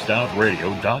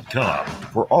spacedoutradio.com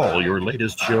for all your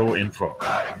latest show info.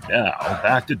 Now,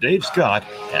 back to Dave Scott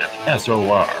and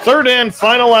SOR. Third and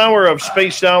final hour of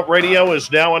Spaced Out Radio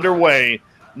is now underway.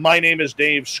 My name is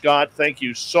Dave Scott. Thank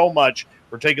you so much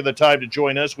for taking the time to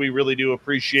join us. We really do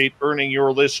appreciate earning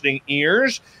your listening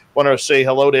ears. Want to say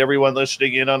hello to everyone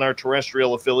listening in on our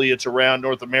terrestrial affiliates around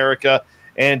North America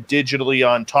and digitally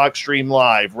on TalkStream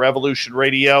Live, Revolution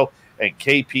Radio, and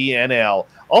KPNL.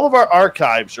 All of our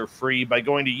archives are free by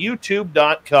going to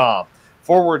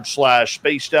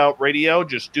youtube.com/Spaced Out Radio.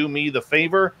 Just do me the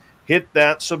favor, hit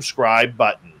that subscribe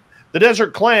button. The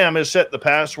Desert Clam has set the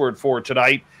password for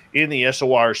tonight in the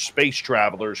SOR Space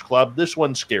Travelers Club. This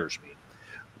one scares me.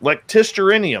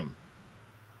 Lectisterinium.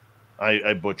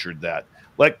 I butchered that.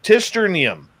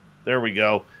 Lectisterinium. There we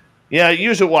go. Yeah,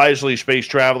 use it wisely, Space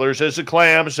Travelers, as the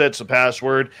Clam sets the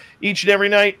password each and every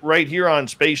night right here on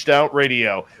Spaced Out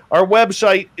Radio. Our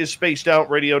website is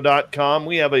spacedoutradio.com.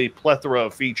 We have a plethora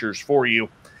of features for you,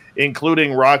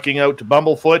 including rocking out to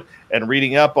Bumblefoot and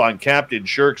reading up on Captain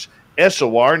Shirk's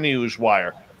SOR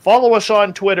Newswire. Follow us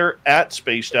on Twitter at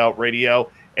Spaced Out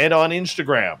Radio and on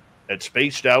Instagram at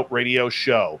Spaced Out Radio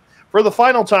Show. For the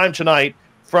final time tonight,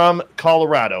 from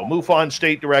Colorado, MUFON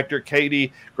State Director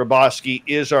Katie Griboski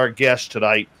is our guest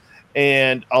tonight.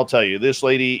 And I'll tell you, this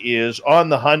lady is on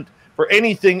the hunt for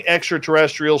anything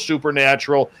extraterrestrial,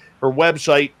 supernatural. Her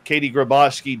website,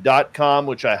 katiegriboski.com,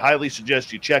 which I highly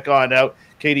suggest you check on out.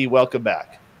 Katie, welcome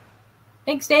back.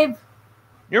 Thanks, Dave.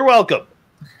 You're welcome.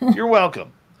 You're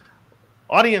welcome.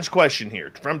 Audience question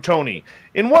here from Tony.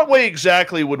 In what way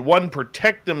exactly would one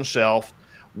protect themselves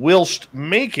whilst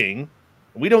making...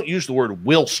 We don't use the word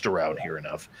whilst around here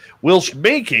enough. Whilst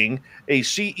making a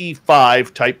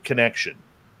CE5 type connection.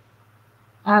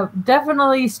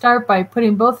 Definitely start by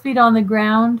putting both feet on the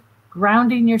ground,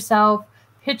 grounding yourself,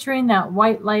 picturing that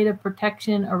white light of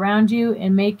protection around you,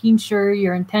 and making sure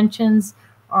your intentions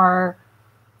are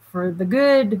for the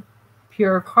good,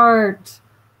 pure of heart,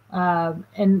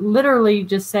 and literally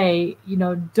just say,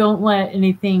 don't let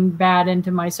anything bad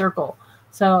into my circle.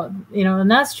 So, and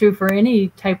that's true for any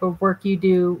type of work you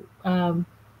do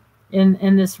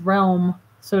in this realm,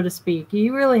 so to speak.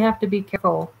 You really have to be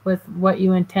careful with what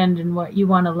you intend and what you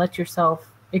want to let yourself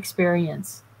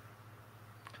experience.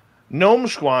 Gnome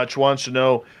Squatch wants to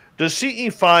know, does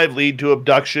CE5 lead to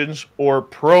abductions or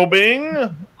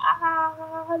probing?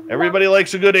 Everybody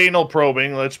likes a good anal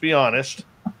probing, let's be honest.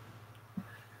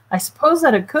 I suppose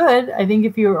that it could. I think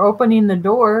if you're opening the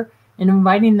door and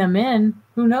inviting them in,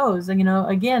 who knows?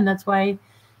 Again, that's why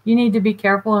you need to be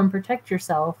careful and protect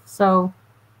yourself. So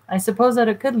I suppose that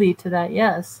it could lead to that,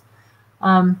 yes.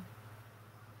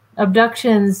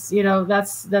 Abductions,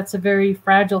 that's a very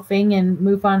fragile thing, and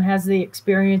MUFON has the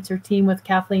experiencer team with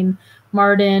Kathleen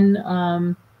Martin.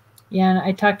 And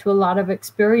I talked to a lot of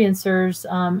experiencers,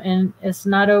 and it's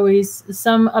not always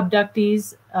some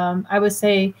abductees. I would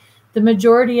say The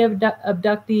majority of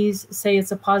abductees say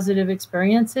it's a positive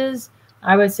experiences.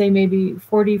 I would say maybe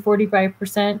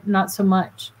 40-45%, not so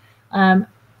much.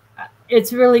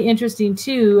 It's really interesting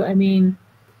too. I mean,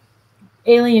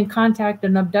 alien contact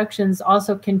and abductions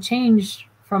also can change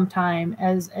from time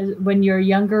as when you're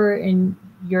younger and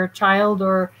you're a child,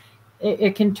 or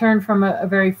it can turn from a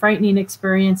very frightening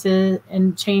experience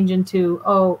and change into,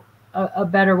 a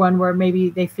better one where maybe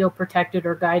they feel protected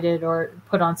or guided or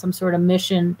put on some sort of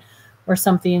mission or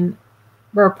something,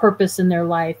 or a purpose in their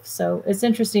life. So it's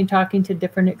interesting talking to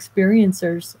different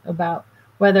experiencers about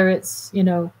whether it's,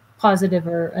 positive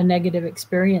or a negative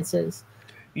experiences.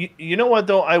 You know what,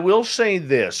 though? I will say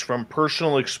this from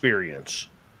personal experience.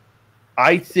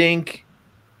 I think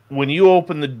when you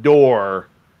open the door,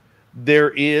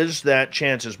 there is that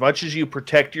chance. As much as you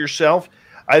protect yourself,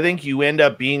 I think you end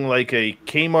up being like a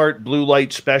Kmart blue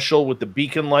light special with the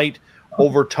beacon light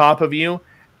over top of you.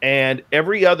 And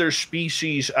every other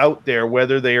species out there,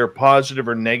 whether they are positive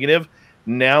or negative,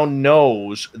 now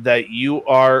knows that you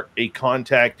are a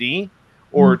contactee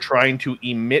or trying to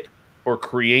emit or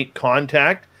create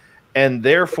contact. And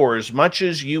therefore, as much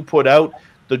as you put out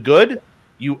the good,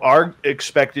 you are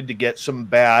expected to get some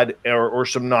bad or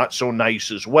some not so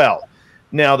nice as well.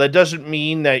 Now, that doesn't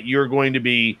mean that you're going to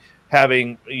be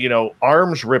having,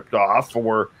 arms ripped off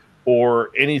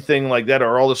or anything like that,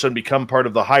 or all of a sudden become part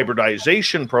of the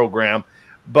hybridization program.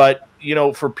 But,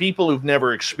 for people who've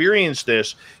never experienced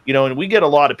this, and we get a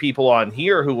lot of people on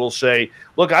here who will say,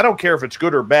 look, I don't care if it's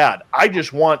good or bad. I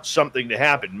just want something to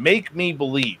happen. Make me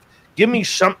believe. Give me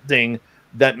something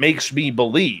that makes me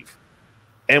believe.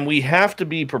 And we have to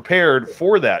be prepared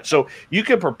for that. So you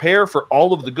can prepare for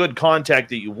all of the good contact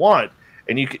that you want,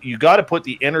 and you got to put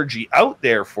the energy out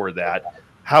there for that.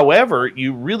 However,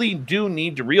 you really do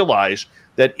need to realize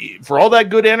that for all that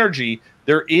good energy,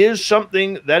 there is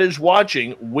something that is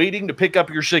watching, waiting to pick up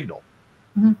your signal.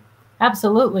 Mm-hmm.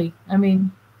 Absolutely. I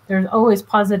mean, there's always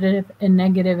positive and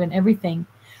negative in everything.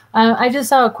 I just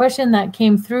saw a question that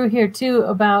came through here too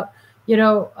about,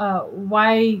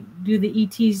 why do the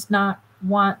ETs not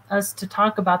want us to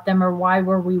talk about them, or why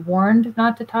were we warned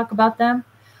not to talk about them?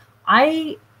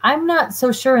 I'm not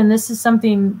so sure, and this is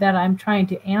something that I'm trying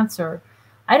to answer.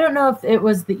 I don't know if it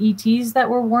was the ETs that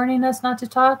were warning us not to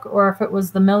talk, or if it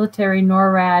was the military,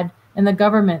 NORAD, and the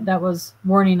government that was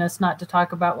warning us not to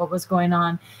talk about what was going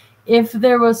on. If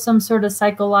there was some sort of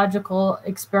psychological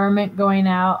experiment going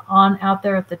out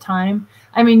there at the time.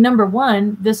 I mean, number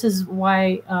one, this is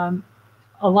why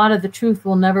a lot of the truth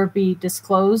will never be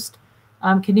disclosed.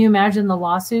 Can you imagine the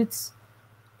lawsuits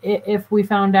if we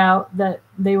found out that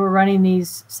they were running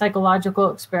these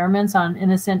psychological experiments on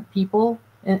innocent people,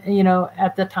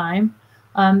 at the time?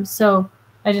 So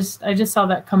I just saw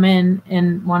that come in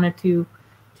and wanted to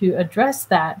address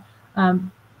that.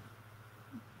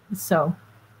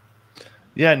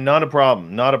 Yeah, not a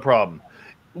problem. Not a problem.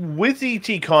 With ET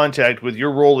contact, with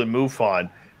your role in MUFON,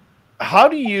 how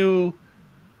do you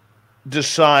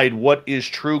decide what is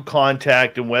true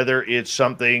contact and whether it's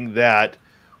something that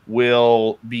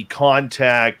will be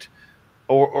contact,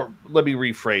 or let me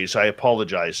rephrase, I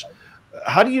apologize.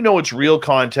 How do you know it's real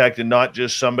contact and not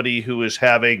just somebody who is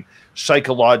having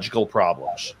psychological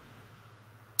problems?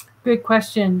 Good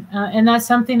question. And that's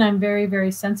something I'm very,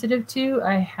 very sensitive to.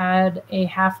 I had a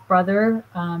half brother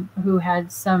who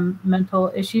had some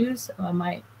mental issues,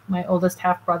 my oldest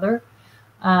half brother.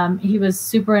 He was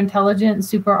super intelligent and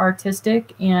super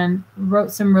artistic and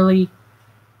wrote some really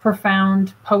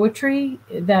profound poetry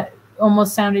that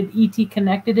almost sounded ET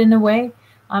connected in a way.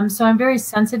 So I'm very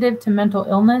sensitive to mental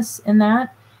illness in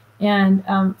that. And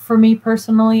for me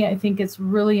personally, I think it's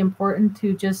really important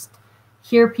to just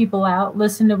hear people out,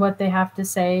 listen to what they have to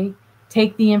say,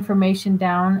 take the information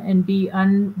down and be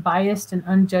unbiased and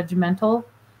unjudgmental.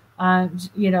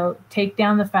 Take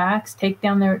down the facts, take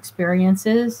down their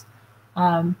experiences,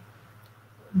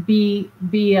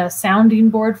 be a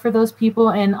sounding board for those people.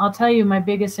 And I'll tell you, my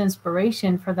biggest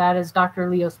inspiration for that is Dr.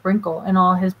 Leo Sprinkle and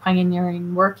all his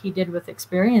pioneering work he did with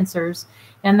experiencers.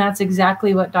 And that's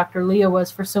exactly what Dr. Leo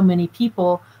was for so many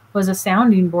people, was a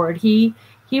sounding board. He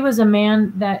was a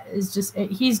man that is just,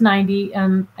 he's 90.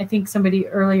 I think somebody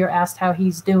earlier asked how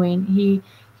he's doing.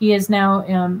 He is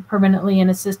now permanently in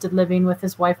assisted living with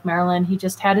his wife, Marilyn. He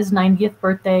just had his 90th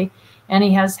birthday, and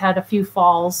he has had a few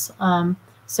falls.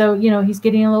 So, he's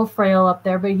getting a little frail up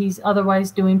there, but he's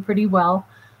otherwise doing pretty well.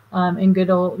 And good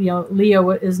old,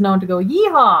 Leo is known to go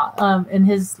yeehaw in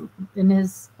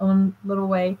his own little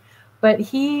way. But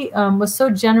he was so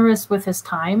generous with his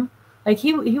time. Like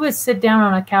he would sit down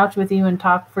on a couch with you and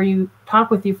talk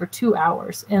with you for 2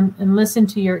 hours and listen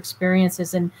to your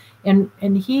experiences. And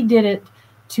he did it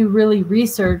to really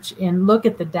research and look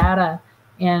at the data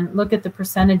and look at the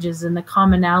percentages and the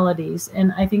commonalities.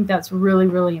 And I think that's really,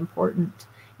 really important.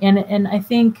 And I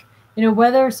think, you know,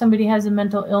 whether somebody has a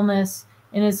mental illness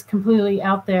and is completely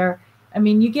out there, I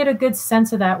mean, you get a good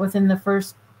sense of that within the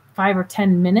first 5 or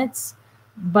 10 minutes,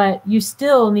 but you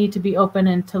still need to be open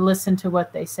and to listen to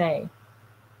what they say.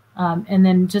 And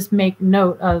then just make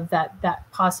note of that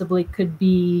possibly could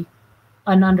be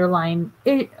an underlying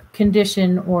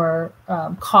condition or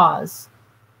cause.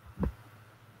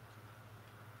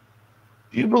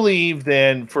 Do you believe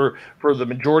then for the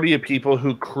majority of people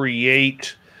who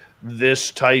create this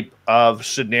type of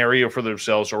scenario for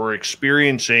themselves or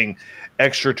experiencing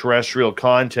extraterrestrial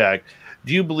contact,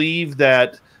 do you believe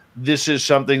that this is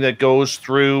something that goes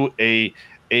through a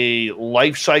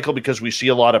life cycle, because we see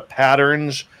a lot of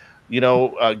patterns, you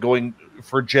know, going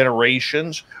for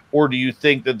generations? Or do you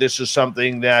think that this is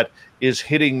something that is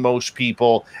hitting most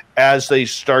people as they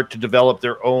start to develop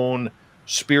their own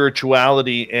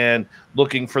spirituality and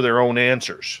looking for their own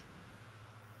answers?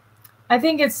 I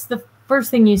think it's the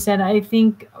first thing you said. I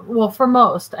think, well, for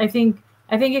most, I think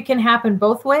it can happen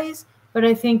both ways, but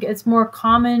I think it's more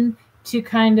common to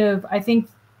kind of, I think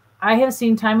I have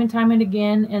seen time and time and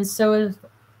again, and so have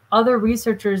other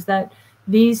researchers, that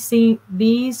these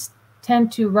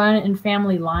tend to run in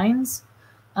family lines,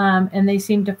 and they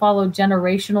seem to follow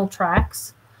generational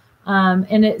tracks.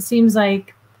 And it seems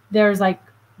like there's like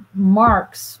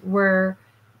marks where,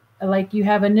 like, you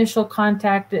have initial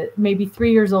contact at maybe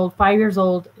 3 years old, 5 years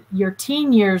old. Your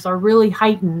teen years are really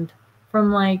heightened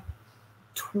from like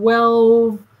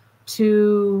 12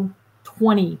 to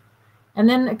 20. And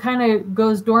then it kind of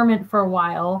goes dormant for a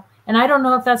while. And I don't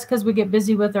know if that's because we get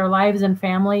busy with our lives and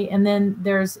family. And then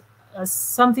there's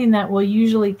something that will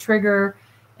usually trigger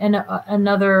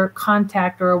another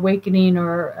contact or awakening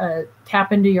or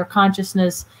tap into your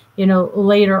consciousness, you know,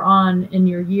 later on in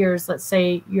your years, let's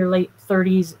say your late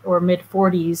 30s or mid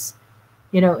 40s,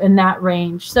 you know, in that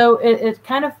range. So it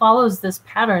kind of follows this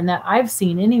pattern that I've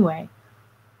seen anyway.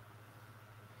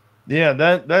 Yeah,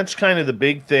 that's kind of the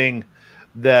big thing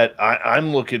that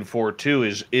I'm looking for too,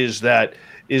 is that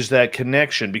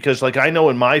connection. Because, like, I know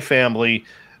in my family,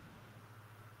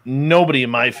 nobody in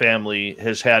my family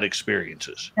has had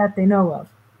experiences that they know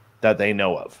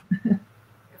of.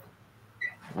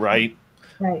 Right?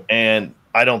 Right. And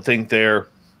I don't think they're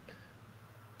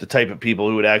the type of people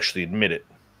who would actually admit it.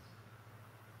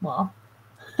 Well,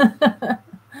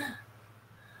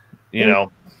 you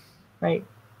know? Right.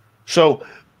 So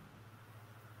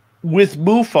with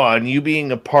MUFON, you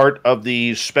being a part of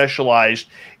the specialized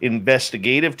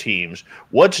investigative teams,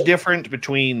 what's different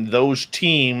between those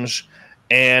teams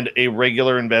and a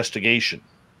regular investigation?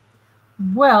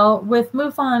 Well, with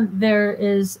MUFON, there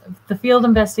is the field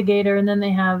investigator, and then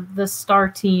they have the STAR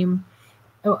team,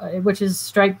 which is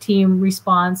Strike Team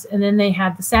Response, and then they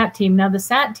have the SAT team. Now, the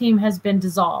SAT team has been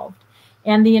dissolved,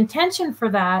 and the intention for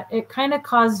that, it kind of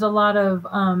caused a lot of,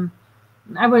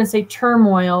 I wouldn't say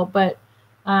turmoil, but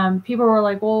people were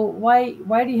like, well, why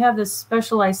do you have this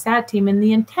specialized SAT team? And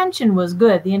the intention was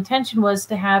good. The intention was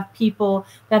to have people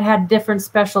that had different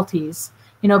specialties.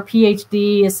 You know,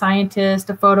 PhD, a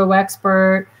scientist, a photo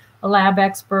expert, a lab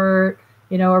expert,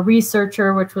 you know, a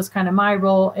researcher, which was kind of my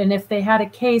role. And if they had a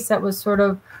case that was sort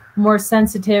of more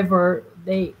sensitive or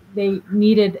they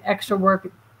needed extra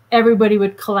work, everybody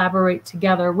would collaborate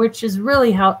together, which is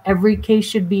really how every case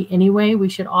should be anyway. We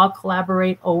should all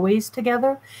collaborate always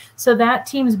together. So that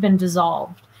team's been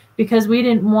dissolved because we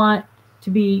didn't want to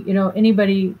be, you know,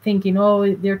 anybody thinking,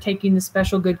 oh, they're taking the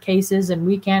special good cases and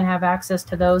we can't have access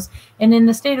to those. And in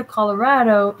the state of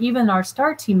Colorado, even our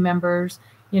STAR team members,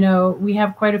 you know, we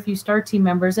have quite a few STAR team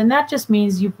members, and that just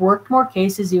means you've worked more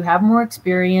cases, you have more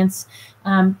experience.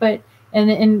 But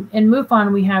in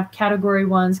MUFON, we have Category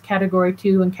 1s, Category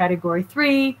 2, and Category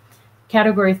 3.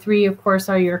 Category 3, of course,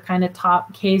 are your kind of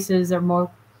top cases, or more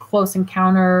close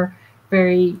encounter,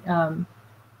 very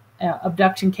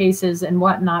abduction cases and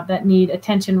whatnot that need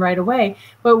attention right away.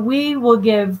 But we will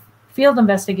give field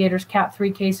investigators Cat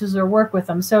 3 cases or work with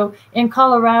them. So in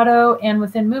Colorado and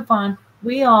within MUFON,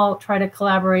 we all try to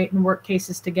collaborate and work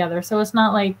cases together. So it's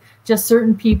not like just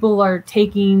certain people are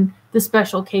taking the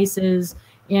special cases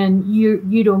and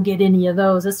you don't get any of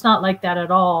those. It's not like that at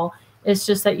all. It's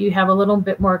just that you have a little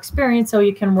bit more experience so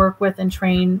you can work with and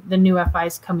train the new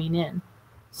FIs coming in.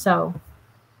 So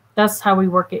that's how we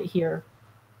work it here.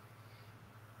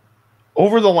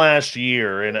 Over the last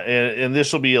year, and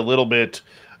this will be a little bit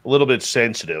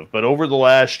sensitive, but over the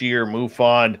last year,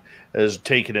 MUFON has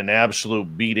taken an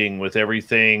absolute beating with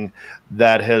everything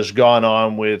that has gone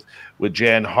on with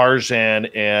Jan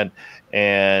Harzan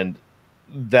and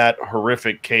that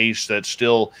horrific case that's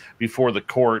still before the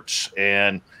courts,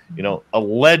 and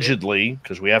allegedly,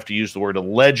 because we have to use the word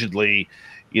allegedly,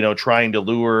 trying to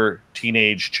lure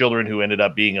teenage children who ended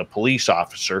up being a police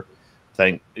officer.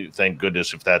 Thank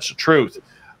goodness if that's the truth.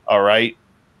 All right.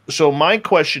 So my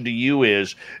question to you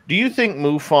is, do you think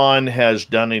MUFON has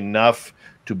done enough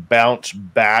to bounce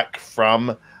back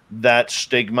from that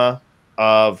stigma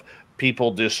of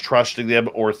people distrusting them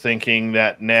or thinking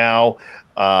that now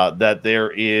that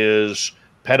there is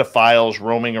pedophiles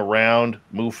roaming around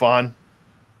MUFON?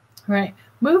 Right.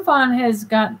 MUFON has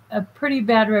got a pretty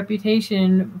bad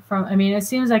reputation from, I mean, it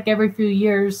seems like every few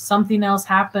years something else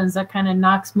happens that kind of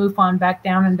knocks MUFON back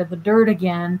down into the dirt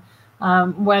again.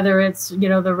 Whether it's, the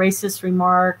racist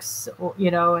remarks,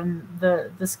 and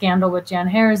the scandal with Jan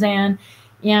Harzan.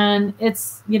 And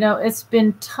it's, it's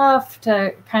been tough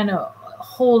to kind of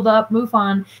hold up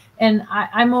MUFON. And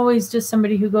I'm always just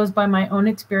somebody who goes by my own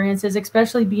experiences,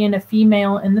 especially being a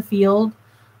female in the field.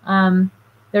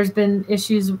 There's been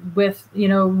issues with,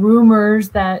 rumors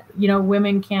that,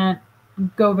 women can't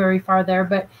go very far there.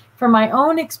 But from my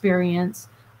own experience,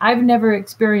 I've never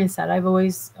experienced that. I've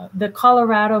always, the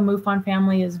Colorado MUFON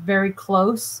family is very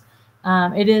close.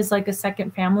 It is like a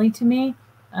second family to me.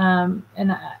 And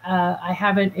I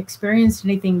haven't experienced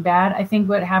anything bad. I think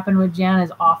what happened with Jan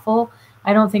is awful.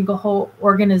 I don't think a whole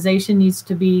organization needs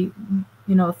to be,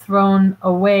 thrown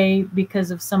away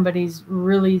because of somebody's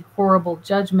really horrible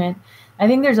judgment. I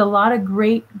think there's a lot of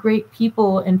great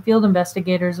people and field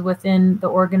investigators within the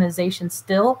organization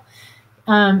still.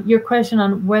 Your question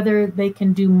on whether they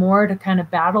can do more to kind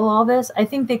of battle all this, I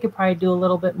think they could probably do a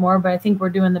little bit more, but I think we're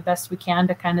doing the best we can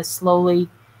to kind of slowly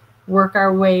work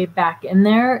our way back in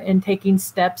there and taking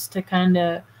steps to kind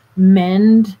of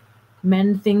mend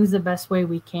things the best way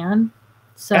we can.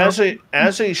 So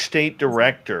as a state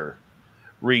director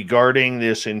regarding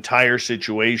this entire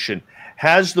situation,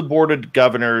 has the Board of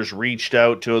Governors reached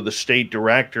out to the state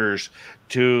directors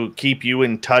to keep you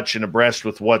in touch and abreast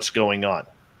with what's going on?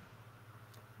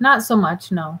 Not so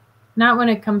much, no. Not when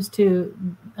it comes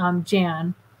to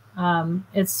Jan.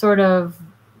 It's sort of,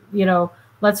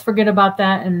 let's forget about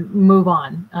that and move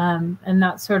on. And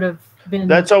that's sort of been...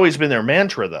 That's always been their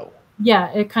mantra, though.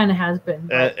 Yeah, it kind of has been.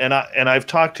 And I've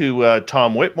talked to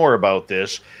Tom Whitmore about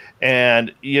this,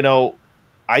 and,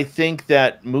 I think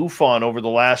that MUFON over the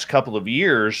last couple of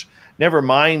years, never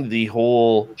mind the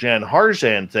whole Jan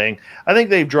Harzan thing, I think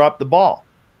they've dropped the ball.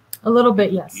 A little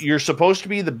bit, yes. You're supposed to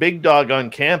be the big dog on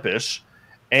campus,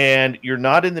 and you're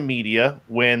not in the media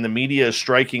when the media is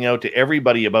striking out to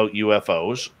everybody about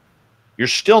UFOs. You're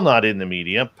still not in the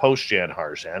media post Jan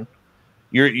Harzan.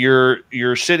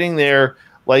 You're sitting there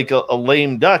like a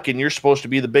lame duck, and you're supposed to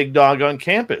be the big dog on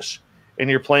campus, and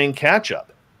you're playing catch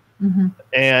up. Mm-hmm.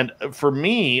 And for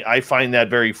me, I find that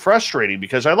very frustrating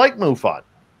because I like MUFON.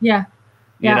 Yeah.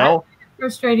 It's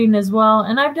frustrating as well.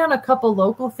 And I've done a couple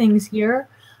local things here.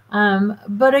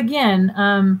 But again,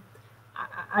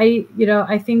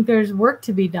 I think there's work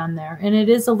to be done there, and it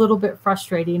is a little bit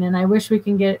frustrating, and I wish we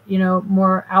can get,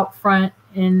 more out front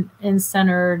and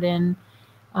centered. And,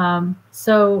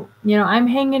 so, I'm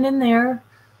hanging in there,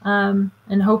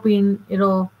 and hoping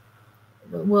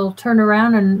we'll turn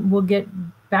around and we'll get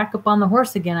back up on the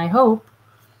horse again. I hope.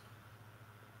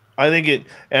 I think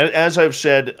as I've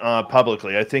said,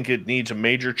 publicly, I think it needs a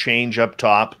major change up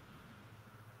top.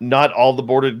 Not all the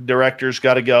board of directors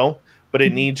got to go, but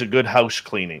it needs a good house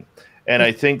cleaning. And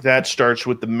I think that starts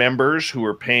with the members who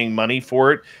are paying money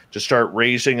for it to start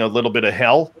raising a little bit of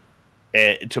hell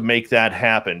to make that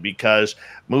happen, because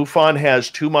MUFON has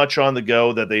too much on the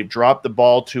go, that they've dropped the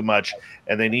ball too much,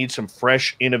 and they need some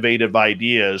fresh, innovative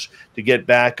ideas to get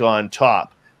back on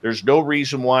top. There's no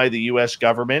reason why the U.S.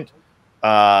 government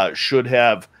should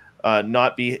have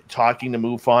not be talking to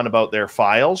MUFON about their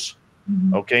files.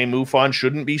 Mm-hmm. Okay, MUFON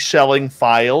shouldn't be selling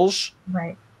files.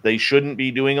 Right. They shouldn't be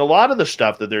doing a lot of the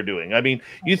stuff that they're doing. I mean,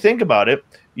 you think about it.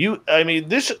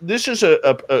 This is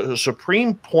a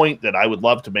supreme point that I would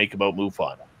love to make about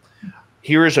MUFON.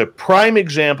 Here is a prime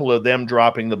example of them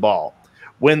dropping the ball.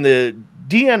 When the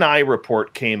DNI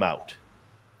report came out,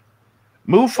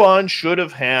 MUFON should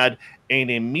have had an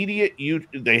immediate...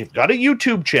 They've got a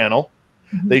YouTube channel.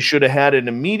 Mm-hmm. They should have had an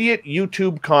immediate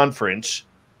YouTube conference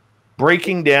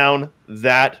breaking down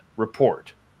that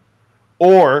report,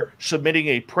 or submitting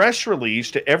a press release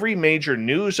to every major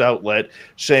news outlet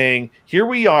saying, here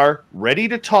we are, ready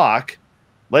to talk.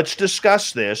 Let's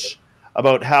discuss this,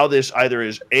 about how this either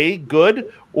is A,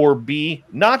 good, or B,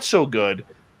 not so good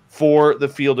for the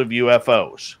field of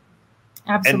UFOs.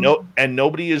 Absolutely. And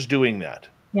nobody is doing that.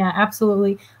 Yeah,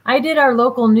 absolutely. I did our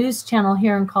local news channel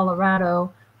here in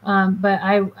Colorado But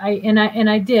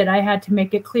I did. I had to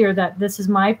make it clear that this is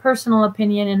my personal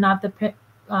opinion and not the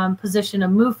position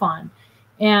of MUFON,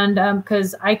 and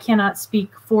because I cannot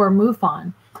speak for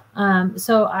MUFON.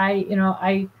 So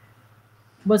I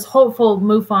was hopeful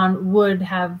MUFON would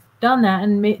have done that,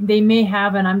 and they may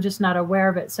have, and I'm just not aware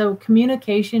of it. So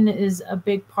communication is a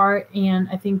big part, and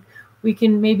I think we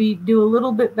can maybe do a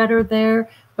little bit better there.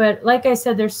 But like I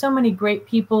said, there's so many great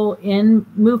people in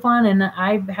MUFON, and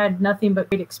I've had nothing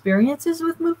but great experiences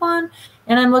with MUFON,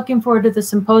 and I'm looking forward to the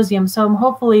symposium. So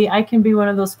hopefully I can be one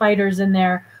of those fighters in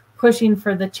there pushing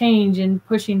for the change and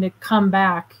pushing to come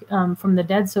back from the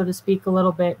dead, so to speak, a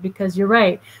little bit, because you're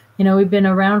right. We've been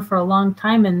around for a long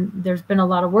time, and there's been a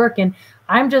lot of work. And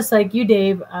I'm just like you,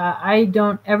 Dave. I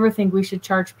don't ever think we should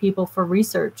charge people for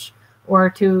research or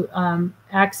to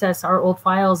access our old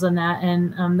files and that.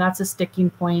 And that's a sticking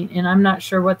point. And I'm not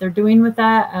sure what they're doing with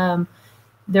that.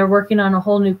 They're working on a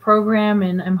whole new program,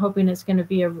 and I'm hoping it's going to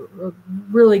be a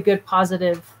really good,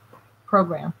 positive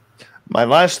program. My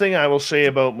last thing I will say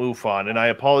about MUFON, and I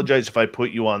apologize if I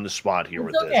put you on the spot here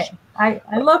with this. I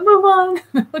love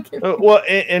MUFON. Well,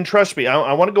 and trust me,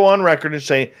 I want to go on record and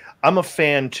say I'm a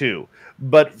fan too.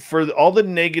 But for all the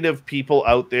negative people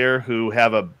out there who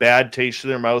have a bad taste in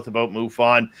their mouth about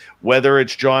MUFON, whether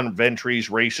it's John Ventry's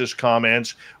racist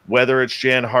comments, whether it's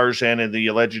Jan Harzan and the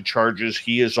alleged charges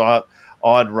he is on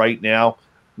right now,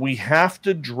 we have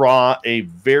to draw a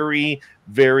very,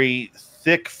 very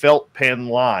thick felt pen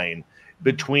line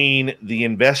between the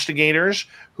investigators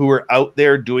who are out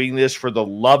there doing this for the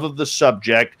love of the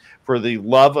subject, for the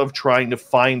love of trying to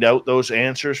find out those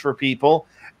answers for people,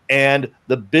 and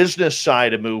the business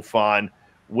side of MUFON,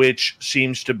 which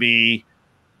seems to be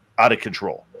out of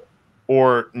control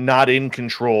or not in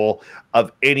control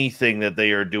of anything that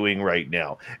they are doing right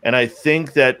now. And I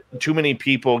think that too many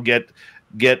people get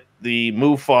the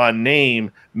MUFON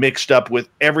name mixed up with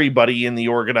everybody in the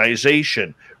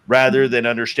organization, rather than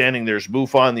understanding there's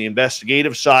MUFON, the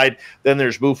investigative side, then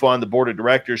there's MUFON, the board of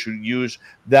directors, who use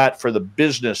that for the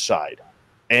business side.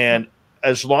 And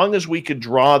as long as we could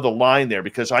draw the line there,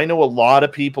 because I know a lot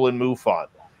of people in MUFON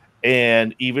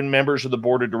and even members of the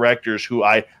board of directors who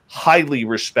I highly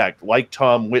respect, like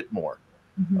Tom Whitmore,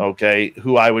 okay,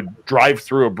 who I would drive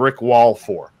through a brick wall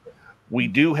for. We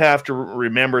do have to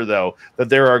remember, though, that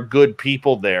there are good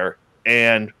people there,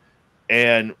 and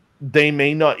they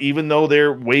may not, even though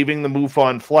they're waving the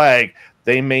MUFON flag,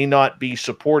 they may not be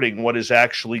supporting what is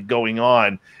actually going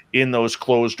on in those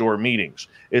closed-door meetings,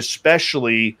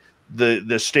 especially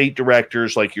the state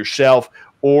directors like yourself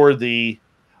or the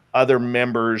other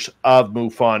members of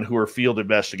MUFON who are field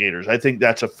investigators. I think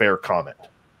that's a fair comment.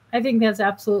 I think that's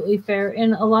absolutely fair.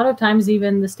 And a lot of times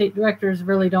even the state directors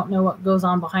really don't know what goes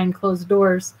on behind closed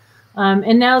doors.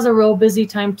 And now's a real busy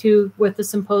time too with the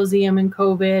symposium and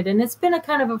COVID. And it's been a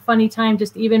kind of a funny time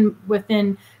just even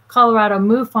within Colorado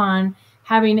MUFON,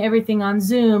 having everything on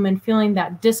Zoom and feeling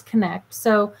that disconnect.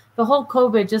 So the whole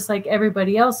COVID, just like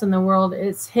everybody else in the world,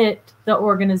 it's hit the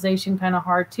organization kind of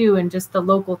hard too. And just the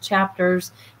local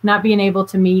chapters not being able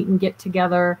to meet and get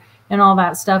together and all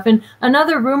that stuff. And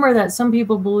another rumor that some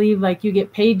people believe, like you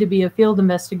get paid to be a field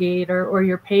investigator or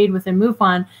you're paid within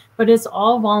MUFON, but it's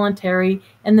all voluntary.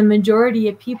 And the majority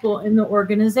of people in the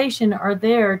organization are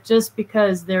there just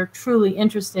because they're truly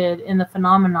interested in the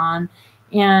phenomenon.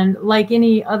 And like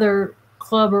any other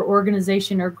club or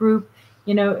organization or group,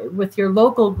 with your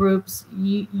local groups,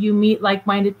 you meet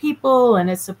like-minded people, and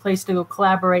it's a place to go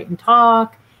collaborate and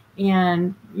talk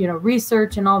and,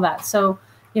 research and all that. So,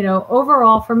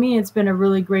 overall for me, it's been a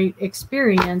really great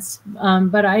experience.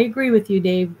 But I agree with you,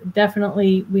 Dave.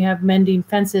 Definitely we have mending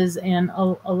fences and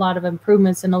a lot of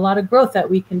improvements and a lot of growth that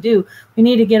we can do. We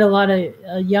need to get a lot of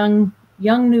young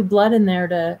new blood in there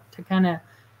to kind of,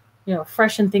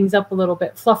 freshen things up a little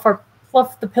bit,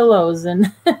 fluff the pillows.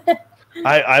 And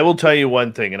I will tell you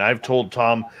one thing, and I've told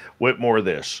Tom Whitmore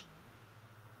this.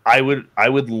 I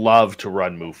would love to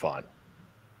run MUFON.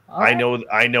 Right.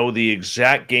 I know the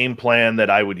exact game plan that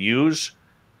I would use,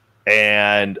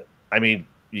 and I mean,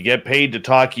 you get paid to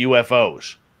talk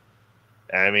UFOs.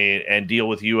 I mean, and deal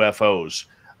with UFOs.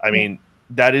 I mean,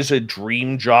 that is a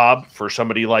dream job for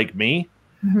somebody like me.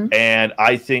 And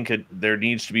I think there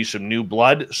needs to be some new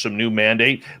blood, some new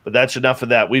mandate. But that's enough of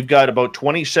that. We've got about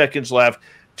 20 seconds left.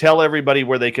 Tell everybody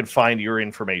where they can find your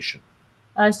information.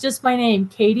 It's just my name,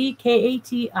 Katie,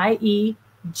 Katie,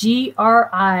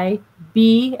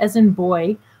 Grib as in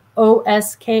boy,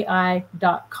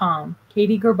 oski.com,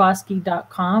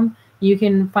 katiegraboski.com. You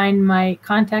can find my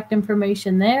contact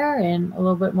information there and a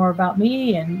little bit more about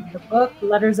me. And the book,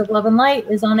 Letters of Love and Light,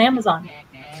 is on Amazon.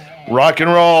 Rock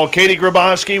and roll. Katie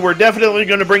Griboski, we're definitely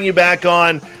going to bring you back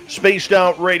on Spaced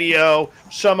Out Radio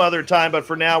some other time, but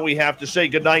for now we have to say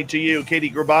goodnight to you,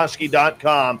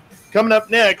 KatieGriboski.com. Coming up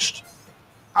next,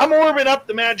 I'm warming up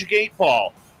the Magic 8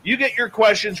 Ball. You get your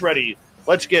questions ready.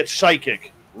 Let's get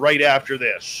psychic right after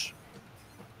this.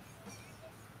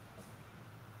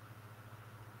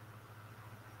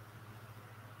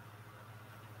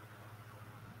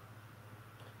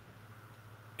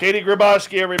 Katie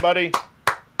Griboski, everybody.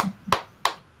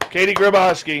 Katie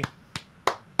Griboski.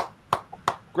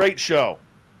 Great show.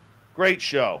 Great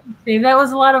show. Steve, that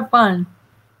was a lot of fun.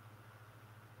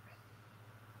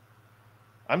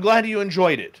 I'm glad you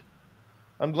enjoyed it.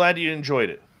 I'm glad you enjoyed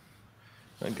it.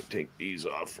 I can take these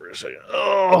off for a second.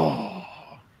 Oh.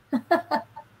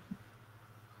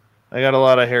 I got a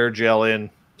lot of hair gel in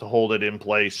to hold it in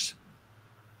place.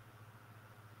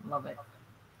 Love it.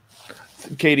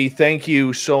 Katie, thank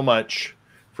you so much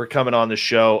for coming on the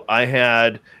show. I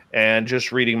had, and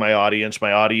just reading my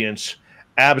audience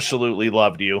absolutely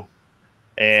loved you.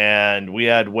 And we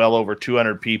had well over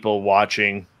 200 people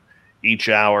watching each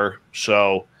hour.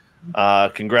 So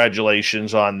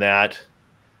congratulations on that.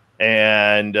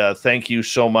 And thank you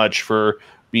so much for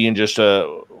being just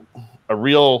a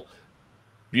real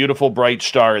beautiful, bright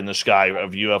star in the sky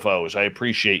of UFOs. I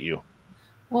appreciate you.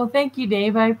 Well, thank you,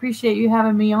 Dave. I appreciate you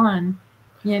having me on.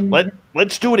 And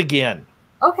let's do it again.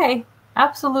 Okay,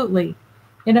 absolutely.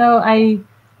 You know,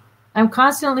 I'm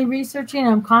constantly researching,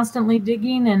 I'm constantly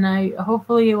digging, and I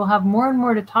hopefully will have more and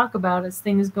more to talk about as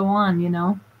things go on, you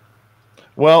know.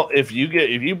 Well, if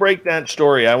you break that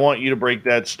story, I want you to break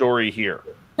that story here.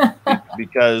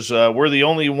 Because we're the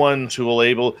only ones who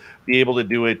will be able to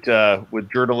do it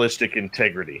with journalistic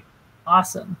integrity.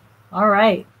 Awesome. All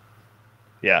right.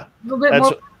 Yeah.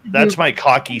 That's my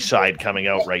cocky side coming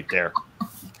out right there.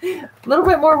 A little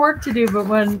bit more work to do, but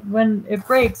when it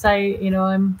breaks,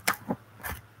 I'm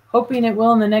hoping it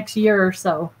will in the next year or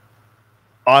so.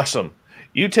 Awesome.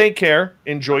 You take care.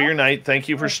 Enjoy your night. Thank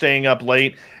you for staying up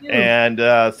late. And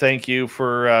thank you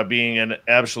for being an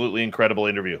absolutely incredible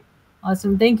interview.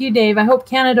 Awesome. Thank you, Dave. I hope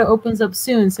Canada opens up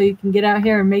soon so you can get out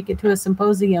here and make it to a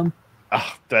symposium.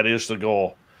 Oh, that is the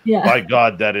goal. Yeah. By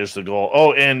God, that is the goal.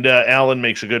 Oh, and Alan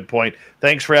makes a good point.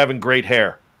 Thanks for having great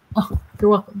hair. Oh,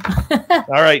 you're welcome.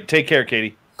 All right. Take care,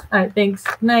 Katie. All right. Thanks.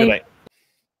 Good night. Good night.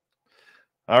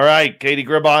 All right. Katie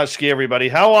Griboski, everybody.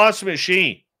 How awesome is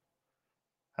she?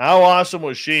 How awesome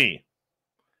was she?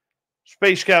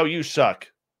 Space Cow, you suck.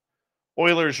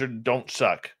 Oilers don't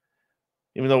suck.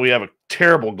 Even though we have a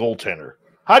terrible goaltender.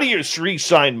 How do you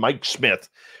re-sign Mike Smith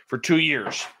for 2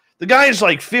 years? The guy is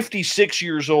like 56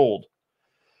 years old.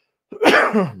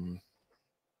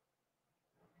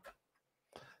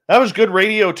 That was good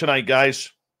radio tonight,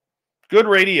 guys. Good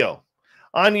radio.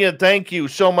 Anya, thank you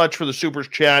so much for the super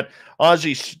chat.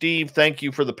 Ozzy Steve, thank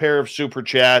you for the pair of super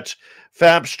chats.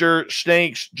 Fabster,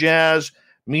 Snakes, Jazz,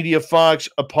 Media Fox,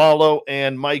 Apollo,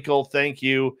 and Michael, thank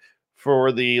you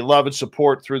for the love and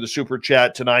support through the super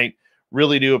chat tonight.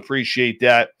 Really do appreciate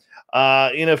that.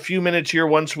 In a few minutes here,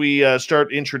 once we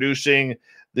start introducing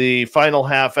the final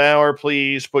half hour,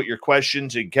 please put your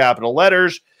questions in capital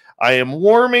letters. I am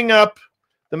warming up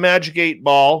the Magic 8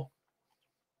 Ball.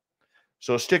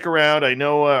 So stick around. I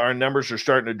know our numbers are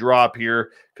starting to drop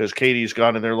here because Katie's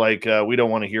gone and they're like, we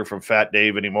don't want to hear from Fat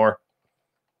Dave anymore.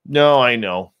 No, I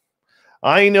know.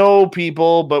 I know,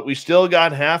 people, but we still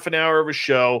got half an hour of a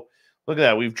show. Look at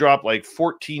that. We've dropped like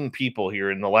 14 people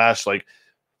here in the last like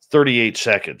 38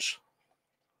 seconds.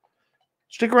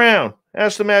 Stick around.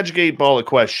 Ask the Magic 8 Ball a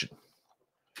question.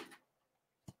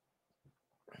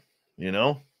 You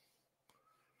know?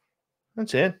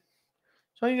 That's it.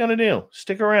 That's all you got to do.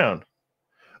 Stick around.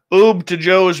 Oob to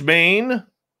Joe's Maine.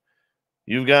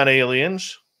 You've got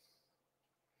aliens.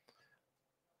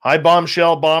 Hi,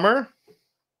 Bombshell Bomber.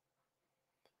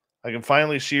 I can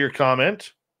finally see your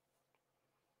comment.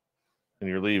 And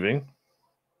you're leaving.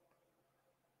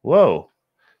 Whoa.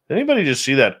 Did anybody just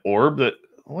see that orb?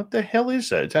 What the hell is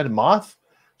that? Is that a moth?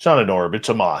 It's not an orb. It's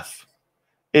a moth.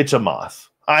 It's a moth.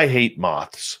 I hate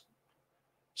moths.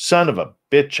 Son of a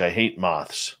bitch, I hate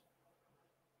moths.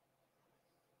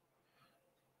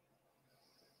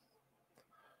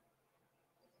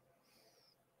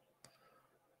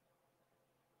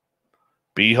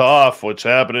 Behoff, what's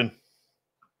happening?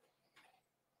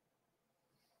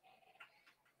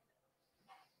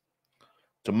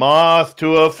 To moth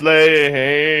to a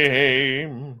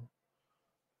flame.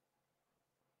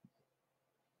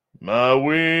 My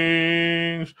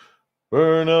wings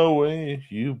burn away.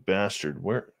 You bastard.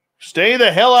 Where? Stay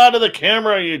the hell out of the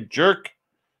camera, you jerk.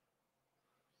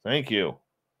 Thank you.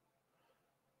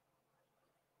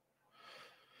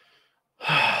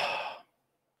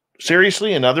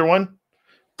 Seriously, another one?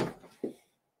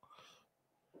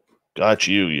 Got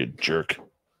you, you jerk.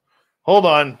 Hold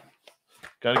on.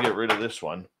 Got to get rid of this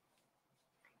one.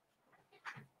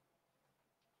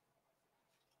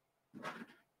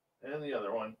 And the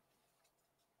other one.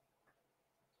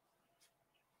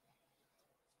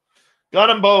 Got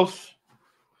them both.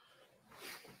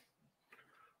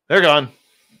 They're gone.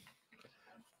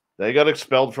 They got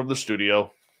expelled from the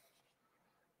studio.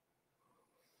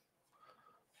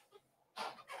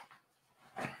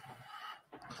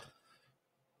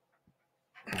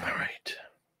 All right.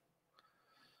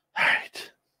 All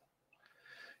right.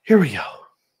 Here we go.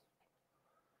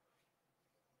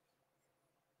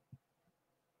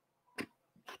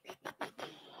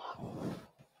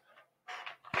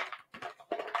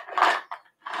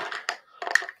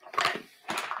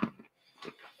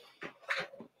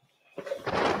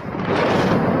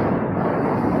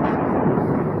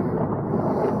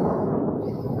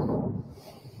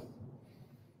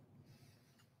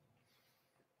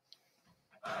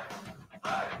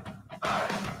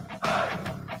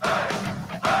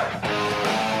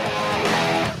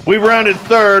 We've rounded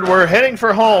third. We're heading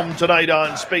for home tonight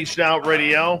on Spaced Out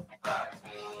Radio.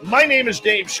 My name is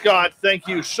Dave Scott. Thank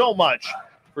you so much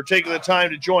for taking the time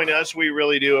to join us. We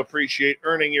really do appreciate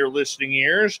earning your listening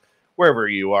ears wherever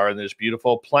you are in this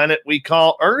beautiful planet we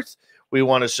call Earth. We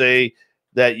want to say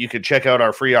that you can check out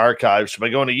our free archives by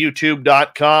going to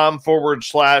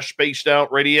youtube.com/Spaced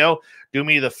Out Radio. Do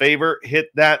me the favor,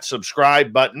 hit that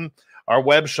subscribe button. Our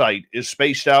website is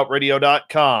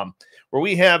spacedoutradio.com. where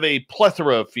we have a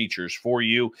plethora of features for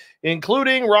you,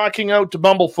 including rocking out to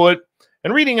Bumblefoot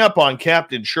and reading up on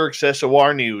Captain Shirk's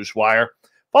SOR Newswire.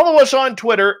 Follow us on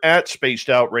Twitter at Spaced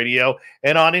Out Radio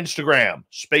and on Instagram,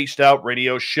 Spaced Out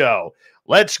Radio Show.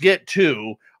 Let's get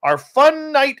to our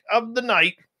fun night of the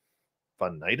night.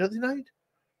 Fun night of the night?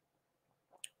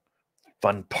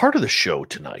 Fun part of the show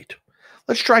tonight.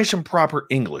 Let's try some proper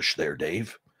English there,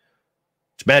 Dave.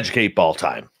 It's Magic 8 Ball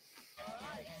time.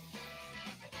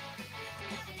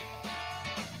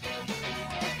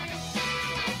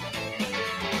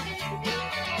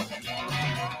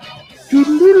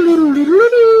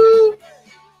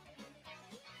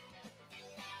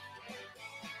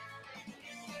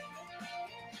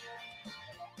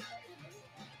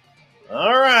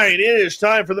 All right, it is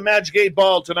time for the Magic 8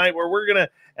 Ball tonight, where we're going to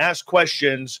ask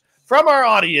questions from our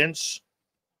audience,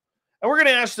 and we're going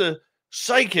to ask the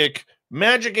psychic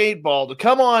Magic 8 Ball to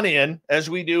come on in, as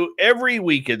we do every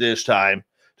week at this time,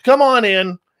 to come on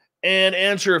in and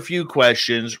answer a few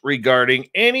questions regarding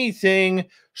anything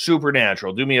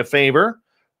supernatural. Do me a favor.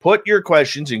 Put your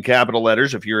questions in capital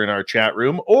letters if you're in our chat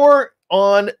room or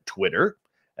on Twitter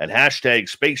at hashtag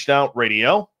Spaced Out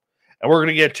Radio. And we're going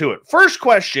to get to it. First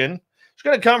question is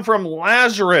going to come from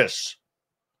Lazarus.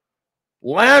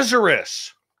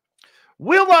 Lazarus,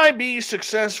 will I be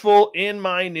successful in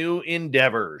my new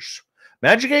endeavors?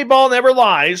 Magic 8 Ball never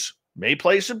lies. May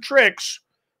play some tricks.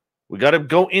 We got to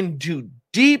go into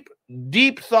deep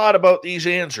thought about these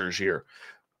answers here.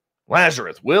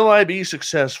 Lazarus, will I be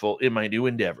successful in my new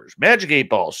endeavors? Magic 8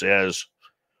 Ball says,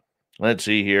 let's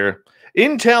see here.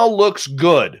 Intel looks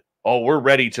good. Oh, we're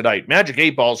ready tonight. Magic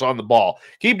 8 Ball's on the ball.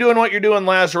 Keep doing what you're doing,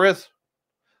 Lazarus.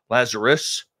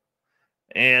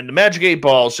 And the Magic 8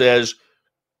 Ball says,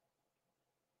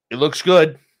 it looks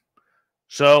good.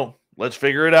 So let's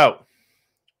figure it out.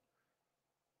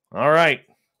 All right.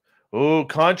 Oh,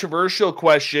 controversial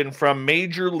question from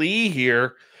Major Lee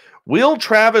here. Will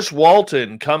Travis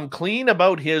Walton come clean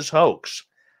about his hoax?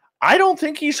 I don't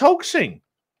think he's hoaxing.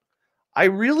 I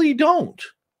really don't.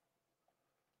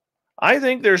 I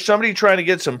think there's somebody trying to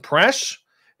get some press.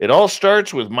 It all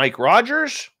starts with Mike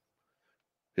Rogers,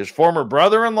 his former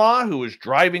brother-in-law who was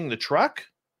driving the truck.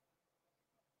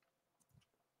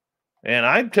 And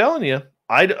I'm telling you,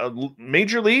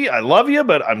 Major Lee, I love you,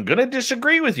 but I'm going to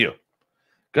disagree with you.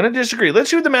 Going to disagree. Let's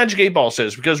see what the Magic 8 Ball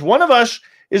says, because one of us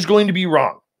is going to be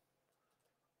wrong.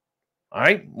 All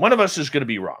right? One of us is going to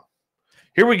be wrong.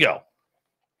 Here we go.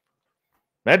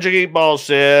 Magic 8 Ball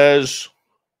says,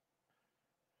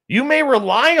 you may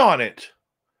rely on it.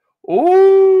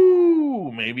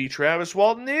 Ooh, maybe Travis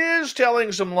Walton is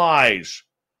telling some lies.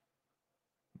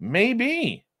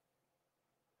 Maybe.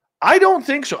 I don't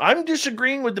think so. I'm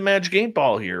disagreeing with the Magic 8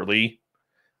 Ball here, Lee.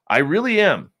 I really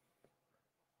am.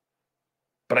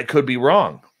 But I could be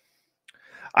wrong.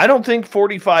 I don't think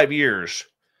 45 years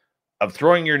of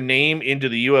throwing your name into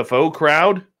the UFO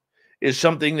crowd is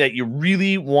something that you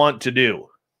really want to do.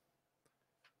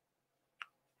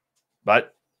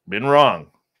 But been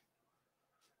wrong.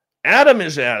 Adam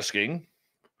is asking,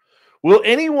 will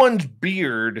anyone's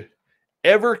beard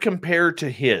ever compare to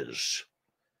his?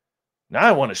 Now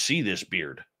I want to see this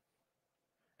beard.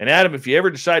 And Adam, if you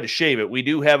ever decide to shave it, we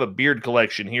do have a beard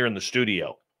collection here in the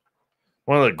studio.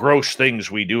 One of the gross things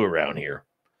we do around here.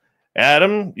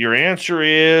 Adam, your answer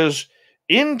is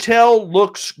Intel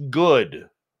looks good.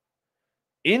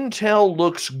 Intel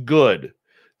looks good.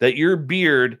 That your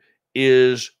beard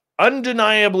is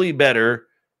undeniably better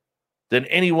than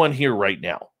anyone here right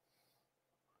now.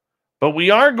 But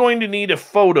we are going to need a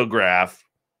photograph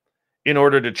in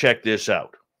order to check this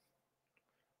out.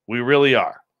 We really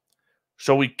are.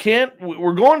 So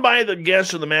we're going by the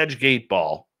guess of the Magic 8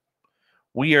 Ball.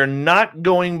 We are not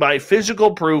going by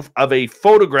physical proof of a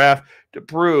photograph to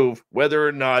prove whether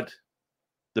or not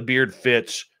the beard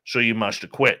fits, so you must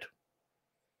acquit.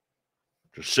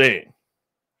 Just saying.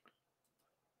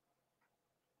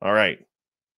 All right.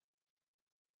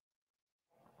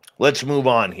 Let's move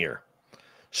on here.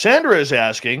 Sandra is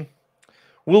asking,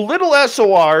 will little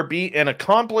SOR be an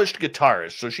accomplished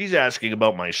guitarist? So she's asking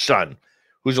about my son,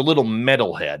 who's a little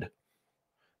metalhead.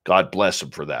 God bless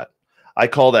him for that. I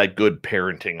call that good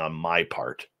parenting on my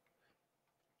part.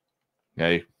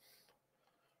 Okay?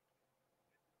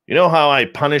 You know how I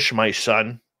punish my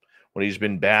son when he's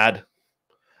been bad?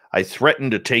 I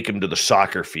threatened to take him to the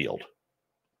soccer field.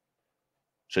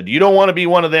 Said, you don't want to be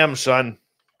one of them, son.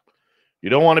 You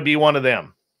don't want to be one of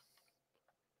them.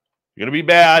 You're going to be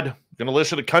bad. You're going to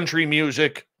listen to country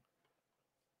music.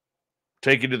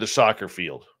 Take you to the soccer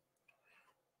field.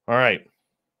 All right.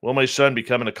 Will my son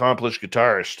become an accomplished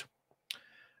guitarist?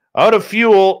 Out of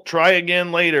fuel, try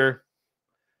again later.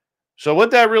 So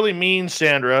what that really means,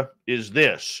 Sandra, is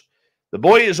this. The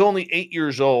boy is only 8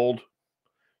 years old,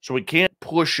 so we can't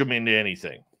push him into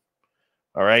anything.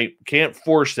 All right? Can't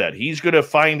force that. He's going to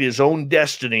find his own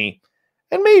destiny,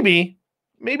 and maybe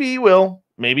he will.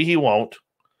 Maybe he won't.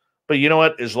 But you know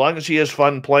what? As long as he has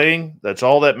fun playing, that's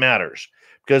all that matters.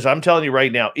 Because I'm telling you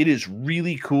right now, it is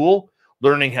really cool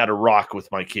learning how to rock with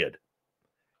my kid.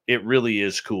 It really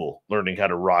is cool learning how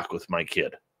to rock with my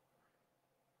kid.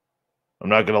 I'm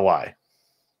not going to lie.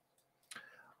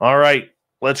 All right.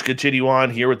 Let's continue on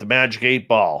here with the Magic 8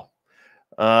 Ball.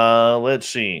 Let's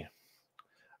see.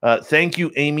 Thank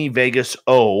you, Amy Vegas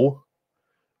O,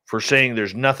 for saying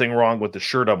there's nothing wrong with the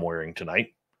shirt I'm wearing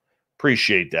tonight.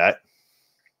 Appreciate that.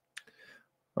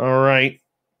 All right.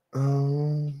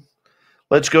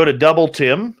 Let's go to Double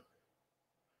Tim.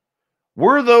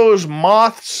 Were those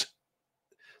moths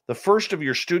the first of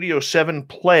your Studio 7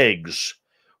 plagues?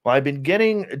 Well, I've been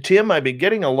getting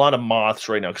a lot of moths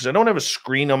right now because I don't have a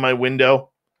screen on my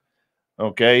window.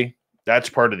 Okay. That's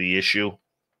part of the issue.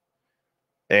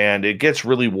 And it gets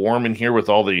really warm in here with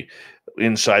all the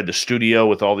inside the studio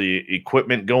with all the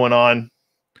equipment going on.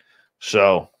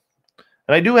 So,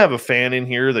 and I do have a fan in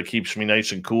here that keeps me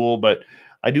nice and cool, but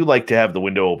I do like to have the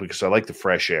window open because I like the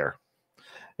fresh air.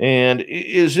 And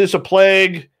is this a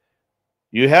plague?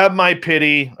 You have my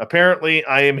pity. Apparently,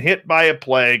 I am hit by a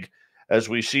plague as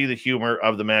we see the humor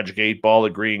of the Magic 8 Ball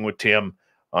agreeing with Tim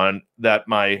on that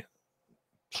my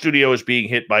studio is being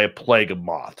hit by a plague of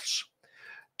moths.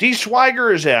 D.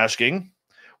 Swiger is asking,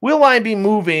 will I be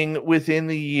moving within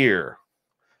the year?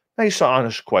 Nice,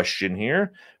 honest question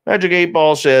here. Magic 8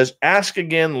 Ball says, ask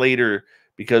again later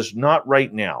because not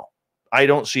right now. I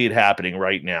don't see it happening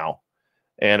right now.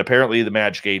 And apparently the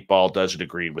Magic 8 Ball doesn't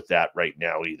agree with that right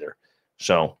now either.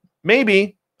 So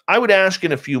maybe I would ask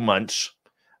in a few months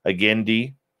again,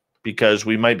 D, because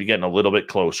we might be getting a little bit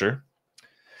closer.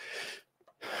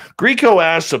 Greco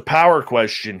asks a power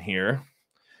question here.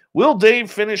 Will Dave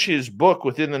finish his book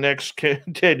within the next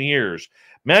 10 years?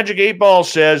 Magic 8 Ball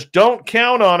says, don't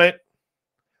count on it.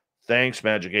 Thanks,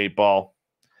 Magic 8 Ball.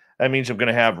 That means I'm going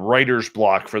to have writer's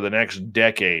block for the next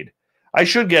decade. I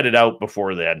should get it out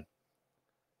before then.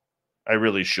 I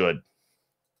really should.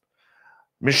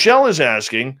 Michelle is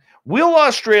asking, will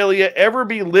Australia ever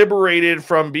be liberated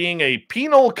from being a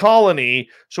penal colony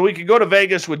so we can go to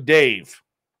Vegas with Dave?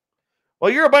 Well,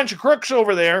 you're a bunch of crooks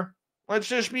over there. Let's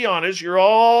just be honest. You're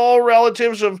all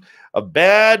relatives of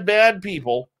bad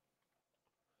people.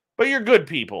 But you're good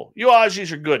people. You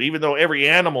Aussies are good, even though every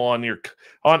animal on your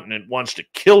continent wants to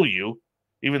kill you,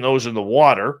 even those in the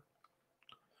water.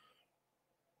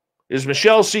 Is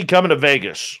Michelle C. coming to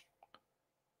Vegas?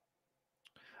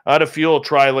 Out of fuel,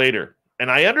 try later. And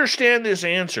I understand this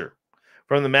answer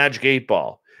from the Magic 8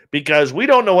 Ball because we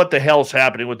don't know what the hell's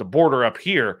happening with the border up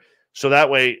here. So that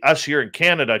way, us here in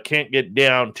Canada can't get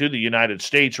down to the United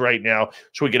States right now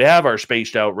so we could have our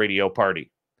spaced out radio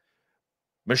party.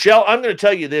 Michelle, I'm going to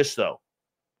tell you this, though,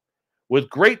 with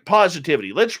great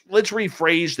positivity. Let's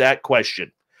rephrase that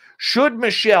question. Should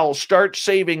Michelle start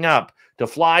saving up to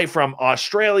fly from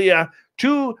Australia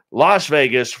to Las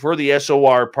Vegas for the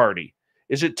SOR party?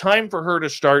 Is it time for her to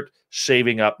start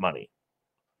saving up money?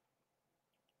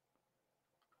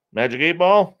 Magic 8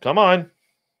 Ball, come on.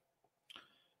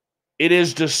 It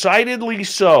is decidedly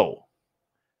so.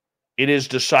 It is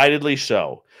decidedly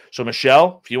so. So,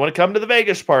 Michelle, if you want to come to the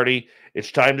Vegas party,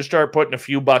 it's time to start putting a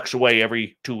few bucks away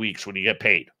every 2 weeks when you get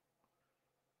paid.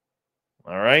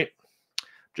 All right?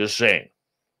 Just saying.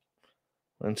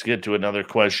 Let's get to another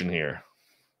question here.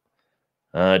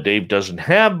 Dave doesn't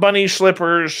have bunny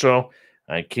slippers, so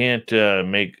I can't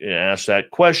ask that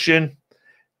question.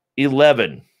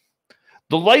 11.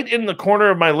 The light in the corner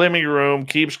of my living room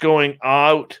keeps going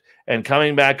out and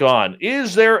coming back on.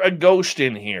 Is there a ghost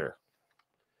in here?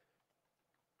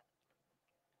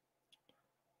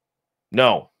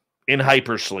 No. In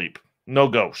hypersleep. No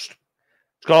ghost.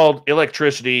 It's called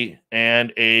electricity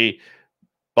and a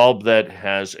bulb that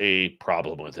has a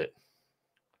problem with it.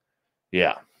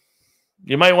 Yeah.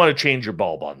 You might want to change your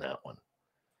bulb on that one.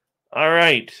 All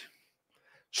right.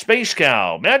 Space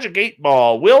Cow, Magic 8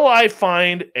 Ball. Will I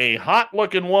find a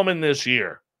hot-looking woman this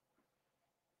year?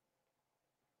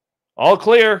 All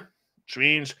clear, which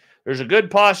means there's a good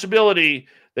possibility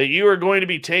that you are going to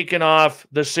be taken off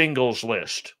the singles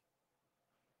list.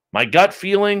 My gut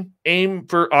feeling, aim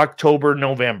for October,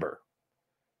 November.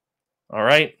 All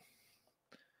right?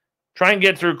 Try and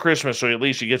get through Christmas so at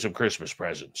least you get some Christmas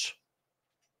presents.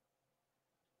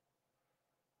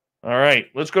 All right,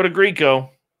 let's go to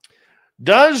Greco.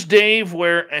 Does Dave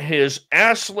wear his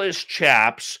assless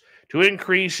chaps to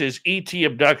increase his ET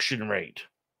abduction rate?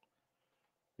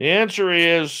 The answer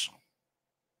is,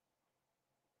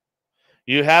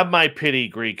 you have my pity,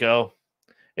 Greco.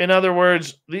 In other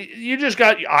words, you just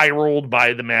got eye-rolled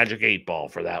by the Magic 8 Ball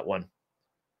for that one.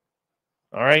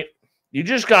 All right? You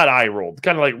just got eye-rolled.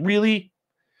 Kind of like, really?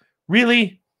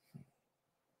 Really?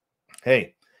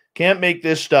 Hey, can't make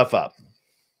this stuff up.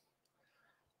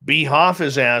 B. Hoff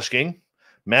is asking,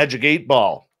 Magic 8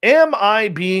 Ball, am I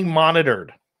being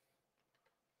monitored?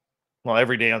 Well,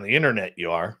 every day on the internet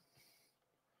you are.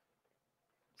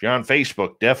 If you're on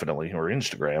Facebook, definitely, or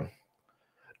Instagram.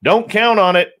 Don't count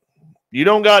on it. You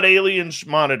don't got aliens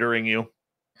monitoring you.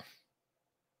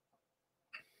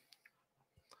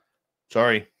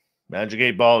 Sorry. Magic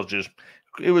 8 Ball is just,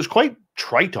 it was quite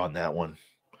trite on that one.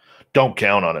 Don't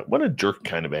count on it. What a jerk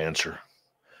kind of answer.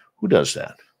 Who does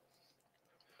that?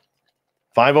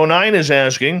 509 is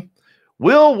asking,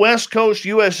 will West Coast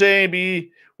USA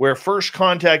be where first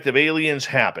contact of aliens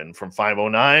happened? From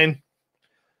 509.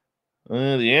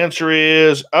 The answer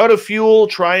is out of fuel,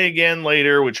 try again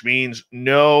later, which means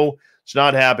no, it's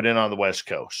not happening on the West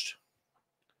Coast.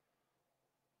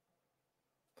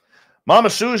 Mama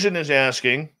Susan is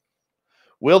asking,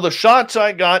 will the shots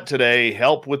I got today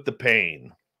help with the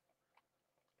pain?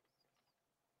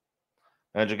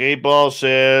 Magic 8 Ball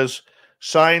says,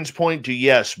 signs point to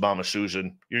yes, Mama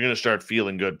Susan. You're going to start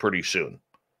feeling good pretty soon.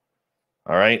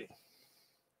 All right?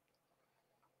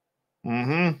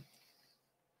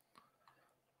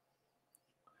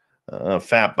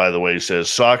 Fat, by the way, says,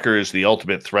 soccer is the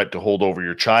ultimate threat to hold over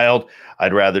your child.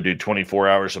 I'd rather do 24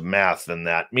 hours of math than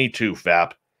that. Me too,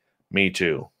 Fap. Me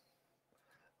too.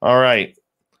 All right.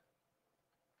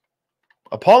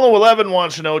 Apollo 11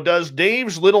 wants to know, does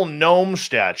Dave's little gnome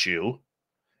statue,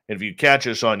 and if you catch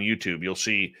us on YouTube, you'll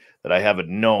see that I have a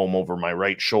gnome over my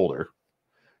right shoulder,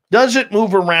 does it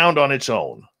move around on its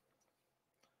own?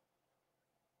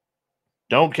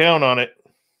 Don't count on it.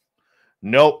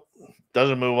 Nope.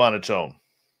 Doesn't move on its own.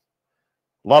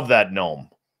 Love that gnome.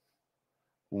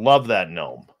 Love that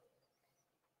gnome.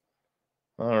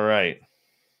 All right.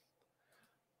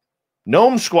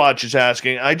 Gnome Squatch is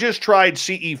asking, I just tried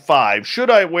CE5. Should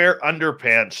I wear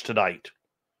underpants tonight?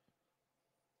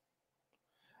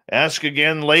 Ask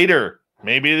again later.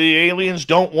 Maybe the aliens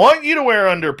don't want you to wear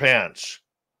underpants.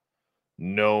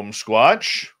 Gnome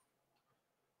Squatch.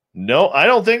 No, I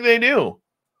don't think they do.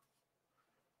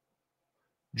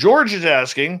 George is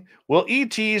asking, will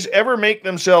ETs ever make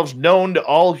themselves known to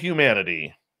all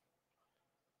humanity?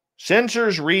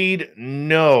 Sensors read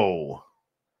no.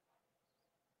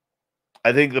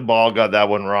 I think the ball got that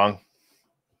one wrong.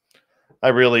 I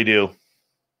really do.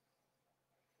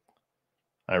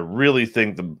 I really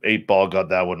think the 8 Ball got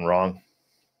that one wrong.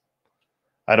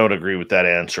 I don't agree with that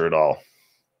answer at all.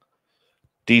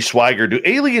 D. Swigger, do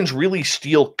aliens really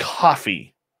steal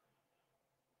coffee?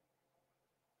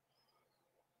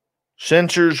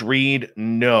 Sensors read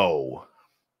no.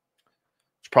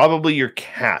 It's probably your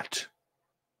cat.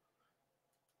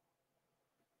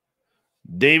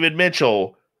 David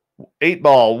Mitchell, 8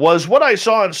 Ball, was what I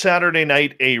saw on Saturday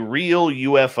night a real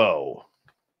UFO?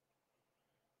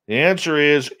 The answer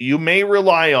is you may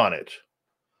rely on it.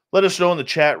 Let us know in the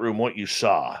chat room what you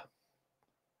saw.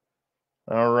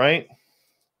 All right.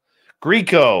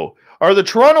 Greco, are the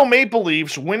Toronto Maple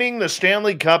Leafs winning the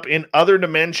Stanley Cup in other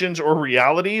dimensions or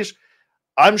realities?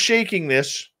 I'm shaking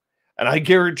this, and I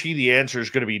guarantee the answer is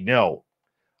going to be no.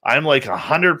 I'm like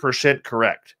 100%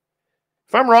 correct.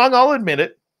 If I'm wrong, I'll admit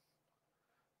it.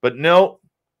 But no,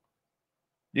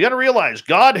 you got to realize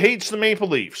God hates the Maple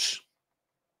Leafs.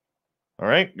 All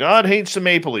right? God hates the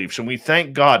Maple Leafs, and we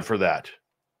thank God for that.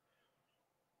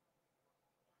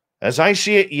 As I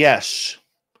see it, yes.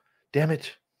 Damn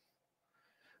it.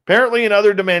 Apparently, in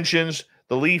other dimensions,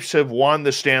 the Leafs have won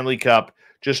the Stanley Cup,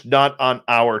 just not on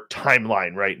our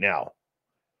timeline right now.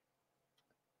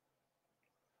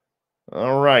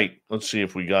 All right. Let's see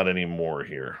if we got any more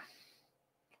here.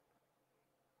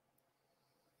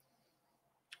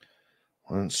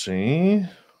 Let's see.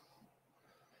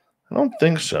 I don't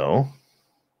think so.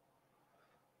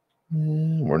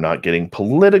 We're not getting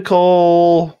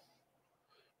political.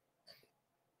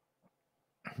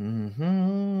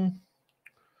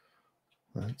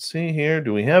 Let's see here.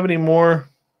 Do we have any more?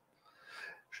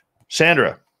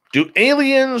 Sandra, do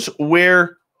aliens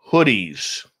wear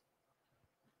hoodies?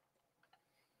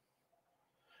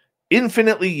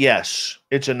 Infinitely yes.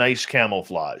 It's a nice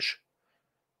camouflage.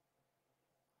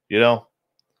 You know?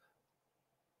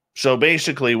 So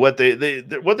basically what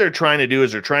they're trying to do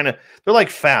is they're like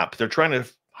FAP. They're trying to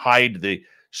hide the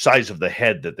size of the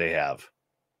head that they have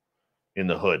in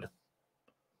the hood.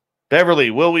 Beverly,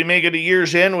 will we make it a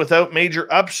year's end without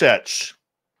major upsets?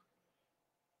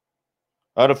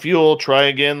 Out of fuel, try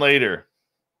again later.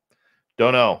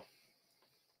 Don't know.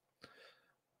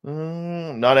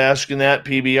 Not asking that,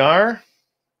 PBR.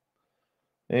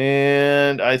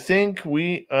 And I think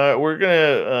we're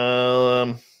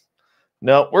gonna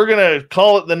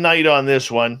call it the night on this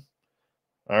one.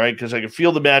 All right, because I can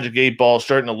feel the Magic 8 Ball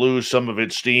starting to lose some of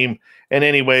its steam. And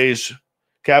anyways,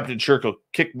 Captain Shirk will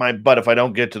kick my butt if I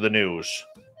don't get to the news.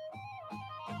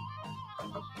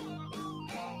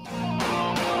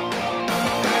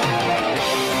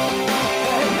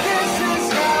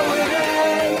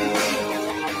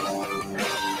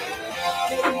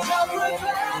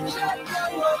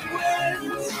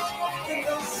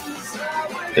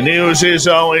 The news is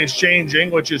always changing,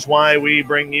 which is why we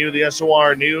bring you the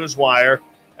SOR News Wire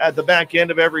at the back end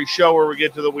of every show, where we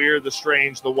get to the weird, the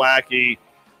strange, the wacky,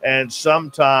 and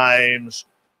sometimes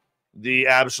the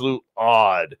absolute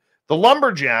odd. The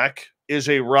Lumberjack is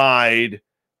a ride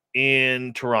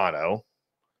in Toronto,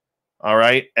 all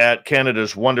right, at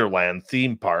Canada's Wonderland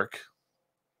theme park,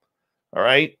 all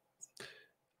right?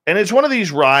 And it's one of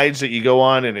these rides that you go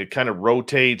on and it kind of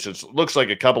rotates. It looks like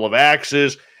a couple of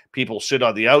axes. People sit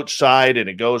on the outside and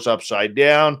it goes upside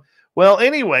down. Well,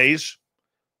 anyways,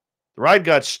 the ride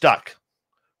got stuck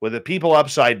with the people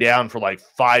upside down for like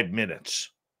 5 minutes.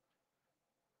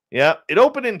 Yeah, it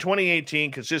opened in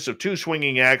 2018, consists of 2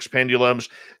 swinging axe pendulums,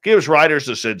 gives riders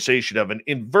the sensation of an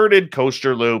inverted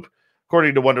coaster loop,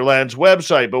 according to Wonderland's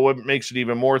website. But what makes it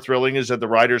even more thrilling is that the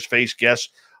riders face guests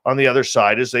on the other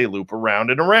side as they loop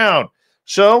around and around.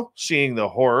 So, seeing the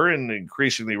horror in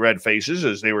increasingly red faces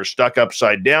as they were stuck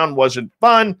upside down wasn't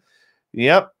fun.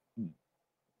 Yep.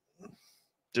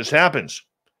 Just happens.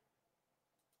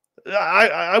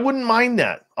 I wouldn't mind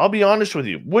that. I'll be honest with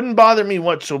you. Wouldn't bother me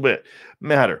whatsoever.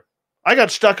 I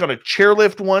got stuck on a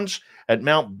chairlift once at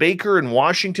Mount Baker in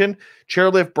Washington.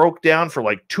 Chairlift broke down for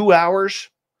like 2 hours,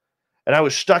 and I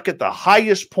was stuck at the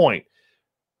highest point.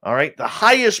 All right, the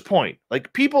highest point. Like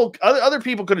other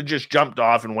people could have just jumped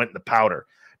off and went in the powder.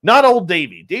 Not old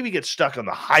Davey. Davey gets stuck on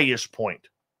the highest point.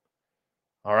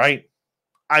 All right,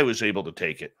 I was able to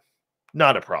take it.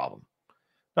 Not a problem.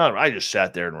 I just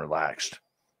sat there and relaxed.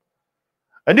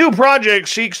 A new project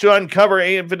seeks to uncover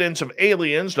evidence of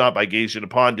aliens, not by gazing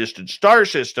upon distant star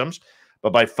systems,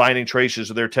 but by finding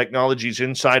traces of their technologies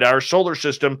inside our solar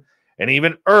system and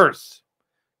even Earth.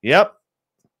 Yep.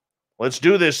 Let's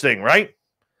do this thing, right?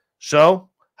 So,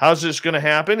 how's this going to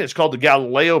happen? It's called the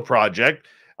Galileo Project.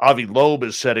 Avi Loeb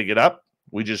is setting it up.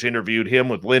 We just interviewed him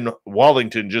with Lynn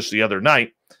Wallington just the other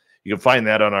night. You can find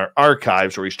that on our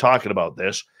archives where he's talking about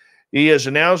this. He has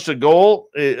announced a goal,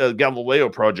 Galileo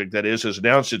Project, that is, has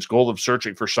announced its goal of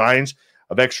searching for signs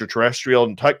of extraterrestrial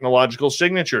and technological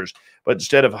signatures. But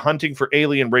instead of hunting for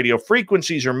alien radio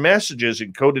frequencies or messages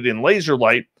encoded in laser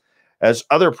light, as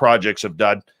other projects have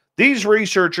done, these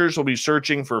researchers will be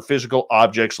searching for physical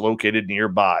objects located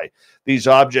nearby. These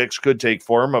objects could take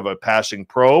form of a passing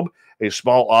probe, a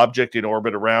small object in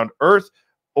orbit around Earth,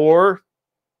 or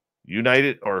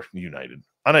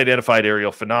unidentified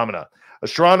aerial phenomena.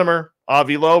 Astronomer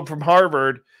Avi Loeb from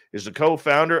Harvard is the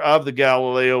co-founder of the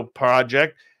Galileo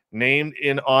Project. named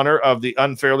in honor of the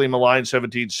unfairly maligned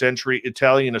 17th century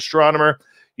Italian astronomer.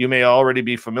 You may already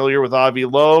be familiar with Avi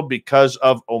Loeb because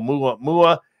of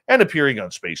Oumuamua and appearing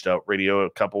on Spaced Out Radio a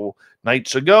couple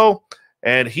nights ago.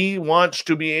 And he wants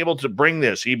to be able to bring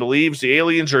this. He believes the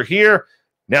aliens are here.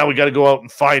 Now we got to go out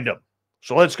and find them.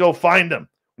 So let's go find them.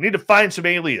 We need to find some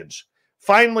aliens.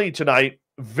 Finally tonight,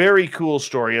 very cool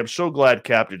story. I'm so glad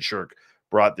Captain Shirk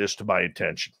brought this to my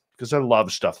attention because I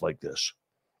love stuff like this.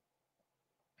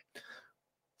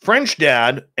 French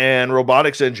dad and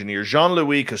robotics engineer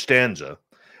Jean-Louis Costanza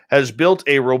has built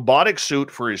a robotic suit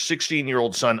for his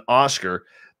 16-year-old son, Oscar,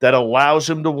 that allows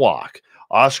him to walk.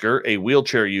 Oscar, a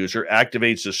wheelchair user,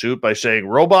 activates the suit by saying,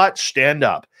 "Robot, stand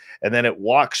up," and then it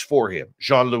walks for him.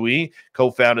 Jean-Louis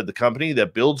co-founded the company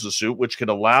that builds the suit, which can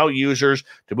allow users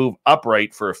to move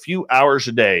upright for a few hours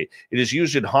a day. It is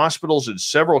used in hospitals in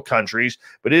several countries,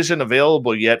 but isn't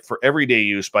available yet for everyday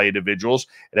use by individuals.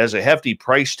 It has a hefty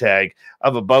price tag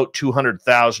of about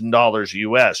 $200,000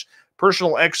 US.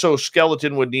 Personal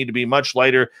exoskeleton would need to be much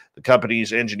lighter, the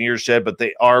company's engineers said, but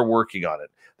they are working on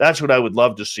it. That's what I would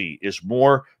love to see, is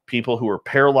more people who are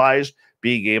paralyzed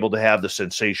being able to have the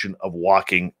sensation of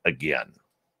walking again.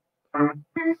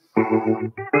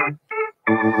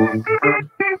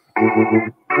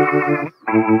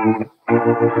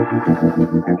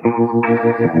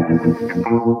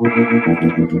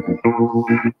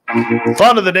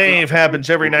 Thought of the Dave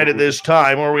happens every night at this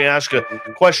time, where we ask a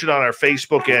question on our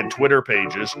Facebook and Twitter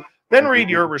pages, then read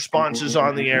your responses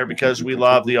on the air because we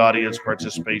love the audience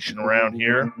participation around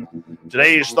here.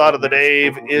 Today's Thought of the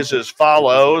Dave is as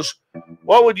follows.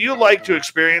 What would you like to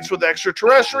experience with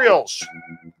extraterrestrials?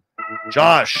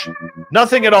 Josh,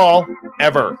 nothing at all,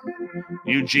 ever.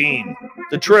 Eugene,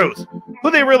 the truth, who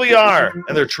they really are,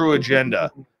 and their true agenda.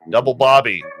 Double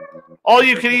Bobby,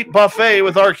 all-you-can-eat buffet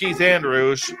with R. Keith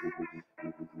Andrews.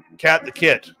 Cat the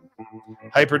Kit,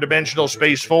 hyperdimensional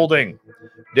space folding.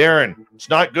 Darren, it's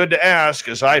not good to ask,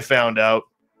 as I found out.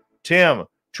 Tim,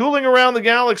 tooling around the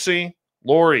galaxy.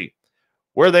 Lori,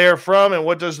 where they are from and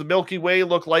what does the Milky Way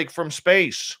look like from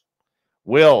space.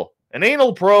 Will, an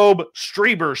anal probe,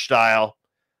 Strieber style.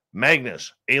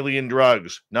 Magnus, alien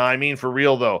drugs. No, I mean for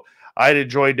real, though. I'd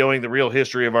enjoy knowing the real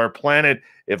history of our planet.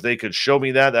 If they could show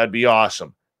me that, that'd be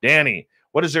awesome. Danny,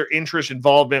 what is their interest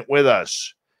involvement with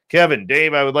us? Kevin,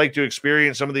 Dave, I would like to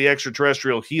experience some of the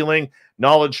extraterrestrial healing,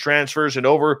 knowledge transfers, and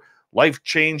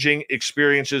life-changing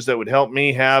experiences that would help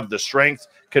me have the strength,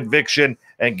 conviction,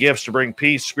 and gifts to bring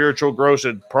peace, spiritual growth,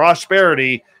 and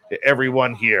prosperity to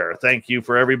everyone here. Thank you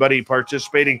for everybody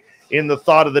participating in the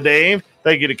Thought of the Day.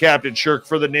 Thank you to Captain Shirk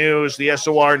for the news, the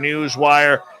SOR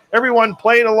Newswire, everyone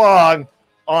playing along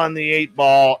on the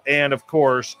 8-ball, and, of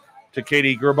course, to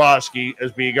Katie Griboski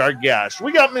as being our guest.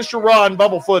 We got Mr. Ron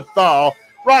Bumblefoot Thal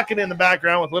rocking in the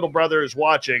background with Little Brother is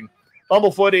Watching.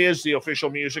 Bumblefoot is the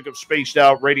official music of Spaced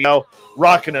Out Radio,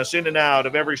 rocking us in and out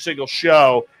of every single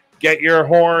show. Get your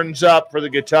horns up for the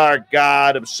guitar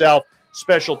god himself.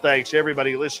 Special thanks to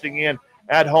everybody listening in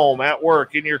at home, at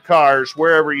work, in your cars,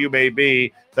 wherever you may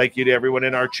be. Thank you to everyone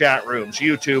in our chat rooms,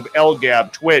 YouTube,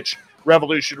 LGAB, Twitch,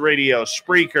 Revolution Radio,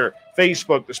 Spreaker,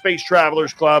 Facebook, the Space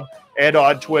Travelers Club, and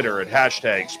on Twitter at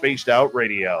hashtag Spaced Out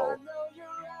Radio.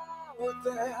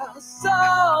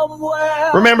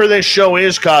 Remember, this show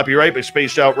is copyright by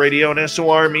Spaced Out Radio and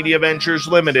SOR Media Ventures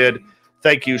Limited.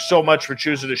 Thank you so much for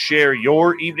choosing to share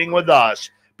your evening with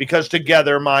us, because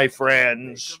together, my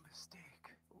friends,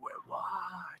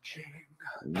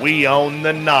 we own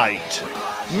the night.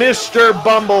 Mr.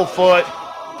 Bumblefoot,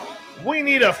 we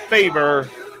need a favor.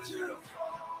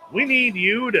 We need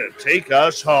you to take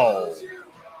us home.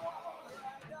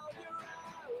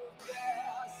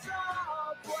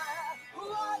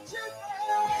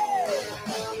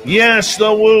 Yes,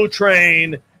 the Woo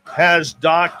train has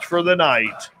docked for the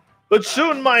night. But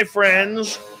soon, my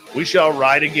friends, we shall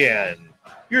ride again.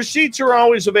 Your seats are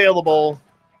always available.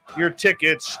 Your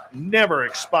tickets never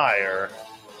expire.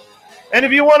 And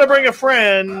if you want to bring a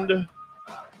friend,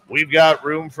 we've got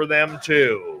room for them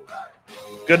too.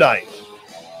 Good night.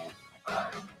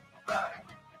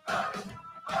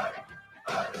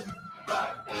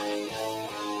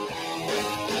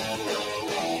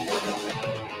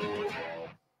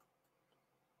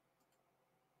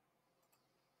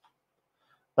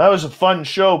 That was a fun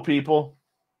show, people.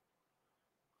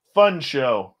 Fun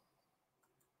show.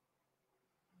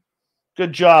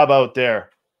 Good job out there.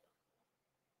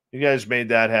 You guys made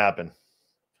that happen.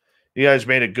 You guys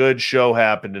made a good show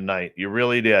happen tonight. You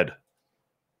really did.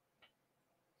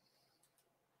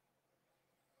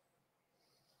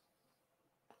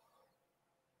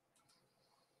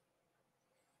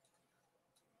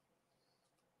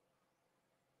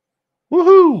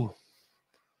 Woohoo!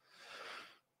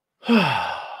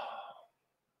 That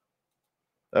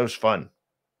was fun.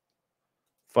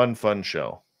 Fun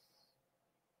show.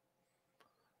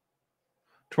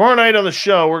 Tomorrow night on the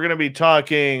show, we're going to be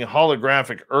talking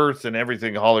holographic Earth and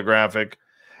everything holographic.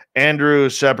 Andrew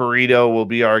Saporito will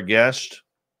be our guest.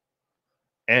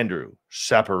 Andrew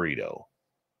Saporito.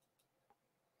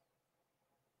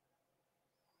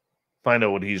 Find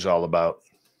out what he's all about.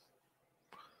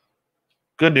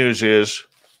 Good news is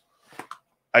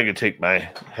I can take my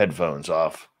headphones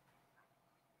off.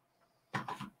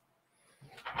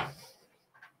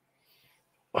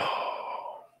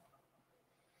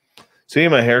 See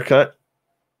my haircut?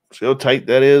 See how tight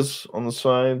that is on the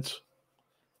sides?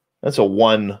 That's a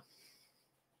 1.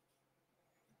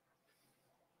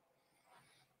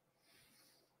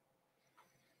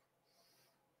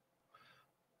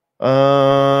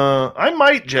 I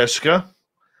might, Jessica.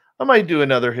 I might do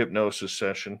another hypnosis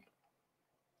session.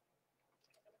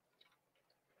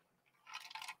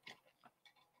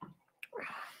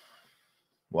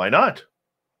 Why not?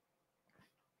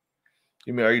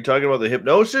 You mean, are you talking about the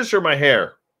hypnosis or my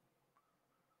hair?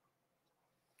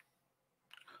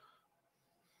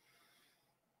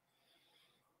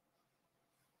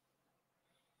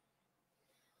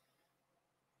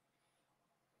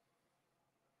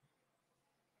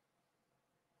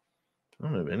 I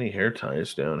don't have any hair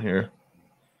ties down here.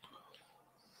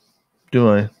 Do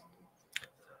I?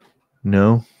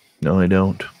 No, I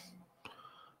don't.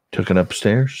 Took it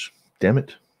upstairs. Damn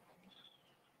it.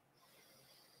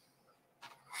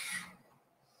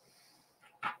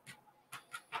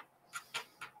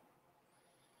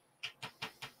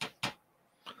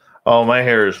 Oh, my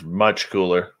hair is much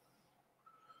cooler.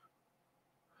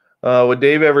 Would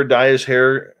Dave ever dye his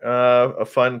hair a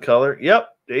fun color? Yep,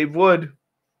 Dave would.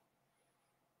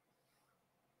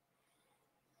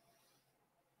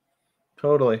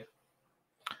 Totally.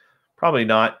 Probably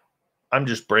not. I'm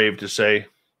just brave to say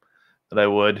that I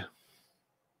would.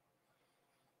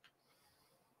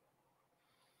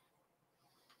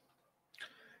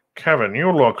 Kevin,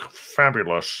 you look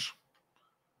fabulous.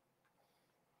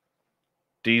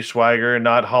 D. Swagger,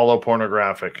 not hollow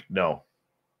pornographic. No.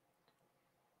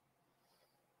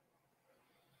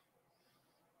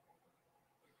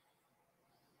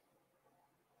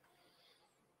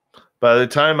 By the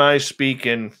time I speak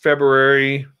in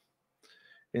February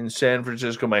in San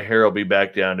Francisco, my hair will be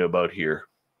back down to about here.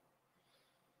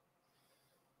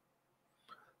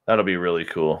 That'll be really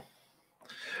cool.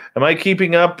 Am I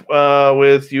keeping up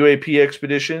with UAP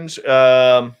expeditions?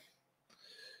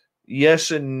 Yes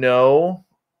and no.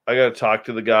 I got to talk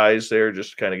to the guys there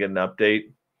just to kind of get an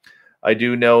update. I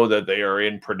do know that they are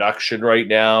in production right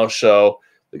now, so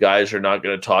the guys are not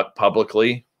going to talk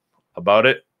publicly about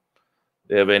it.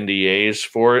 They have NDAs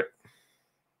for it.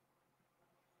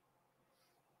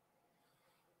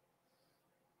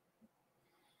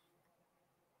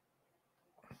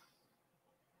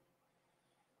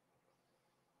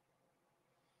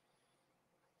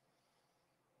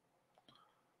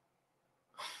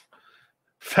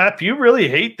 Fap, you really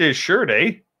hate this shirt,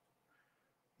 eh?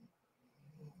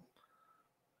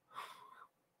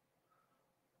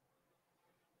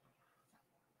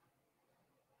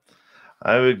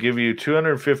 I would give you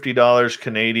 $250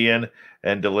 Canadian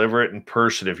and deliver it in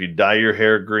person if you dye your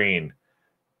hair green.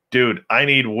 Dude, I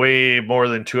need way more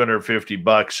than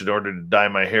 $250 in order to dye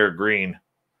my hair green.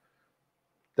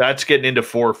 That's getting into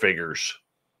 4 figures.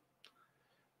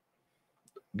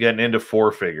 Getting into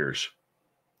 4 figures.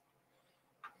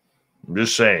 I'm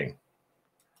just saying.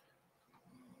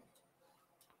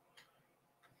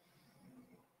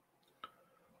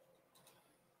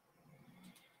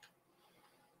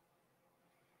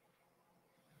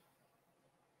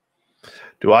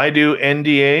 Do I do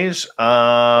NDAs?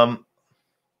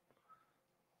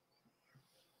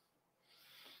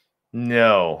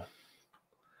 No.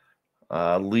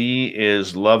 Lee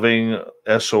is loving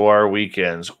SOR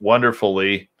weekends.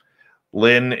 Wonderfully.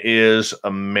 Lynn is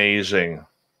amazing.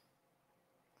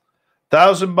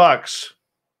 $1,000.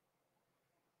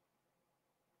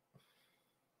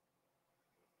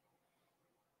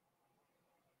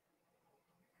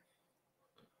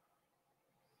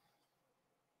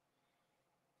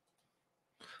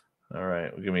 All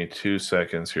right, give me 2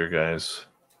 seconds here, guys.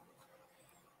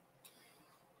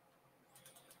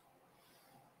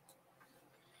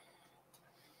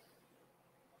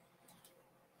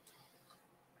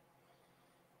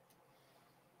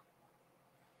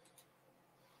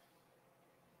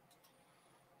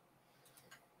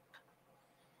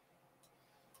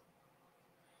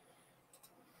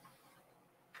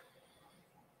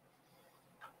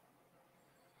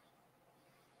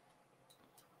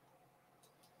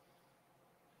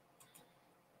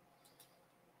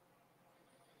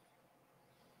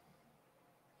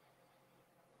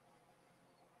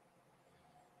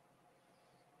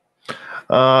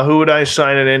 Who would I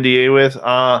sign an NDA with?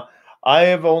 I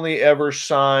have only ever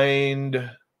signed 2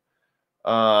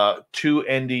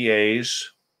 NDAs.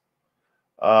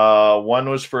 One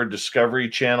was for a Discovery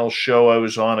Channel show I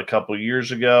was on a couple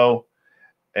years ago,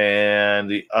 and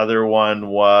the other one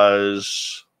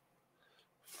was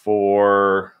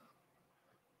for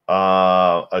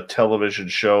a television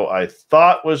show I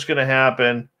thought was going to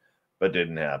happen, but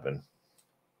didn't happen.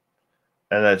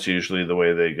 And that's usually the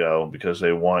way they go, because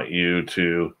they want you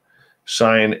to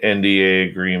sign NDA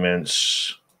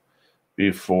agreements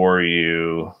before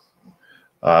you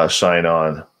sign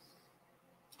on.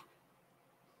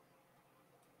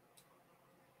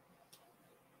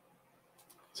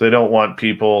 So they don't want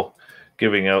people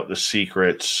giving out the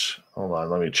secrets. Hold on,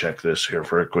 let me check this here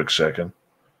for a quick second.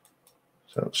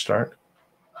 So start.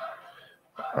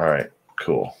 All right,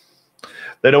 cool.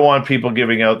 They don't want people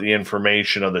giving out the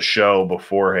information of the show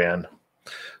beforehand,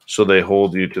 so they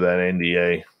hold you to that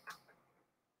NDA.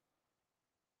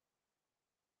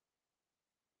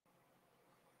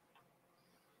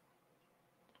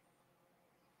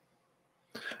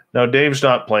 Now, Dave's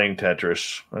not playing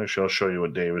Tetris. I shall show you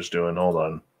what Dave is doing. Hold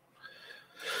on.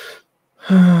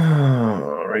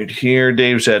 Right here,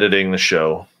 Dave's editing the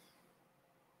show.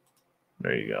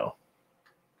 There you go.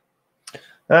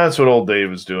 That's what old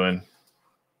Dave is doing.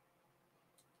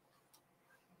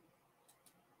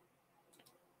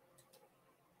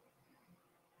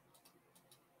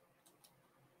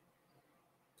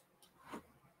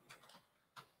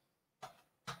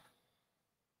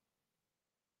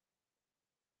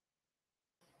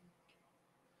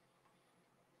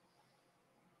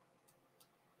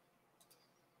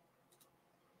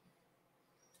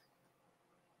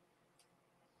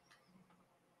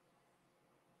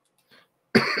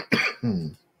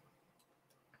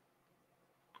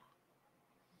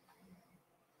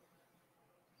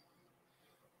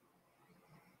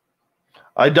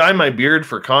 I dye my beard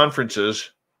for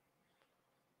conferences.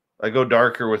 I go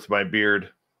darker with my beard.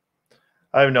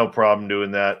 I have no problem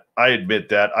doing that. I admit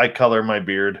that. I color my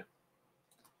beard.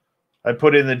 I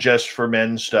put in the Just for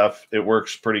Men stuff. It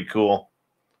works pretty cool.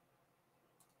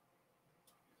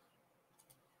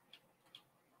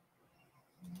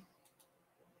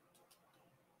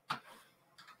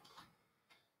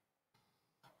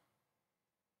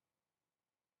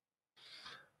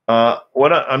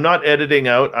 I'm not editing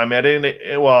out. I'm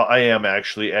editing. Well, I am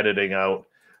actually editing out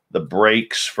the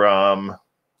breaks from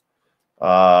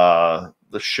the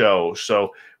show.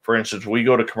 So, for instance, we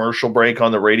go to commercial break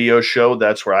on the radio show.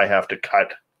 That's where I have to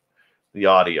cut the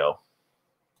audio.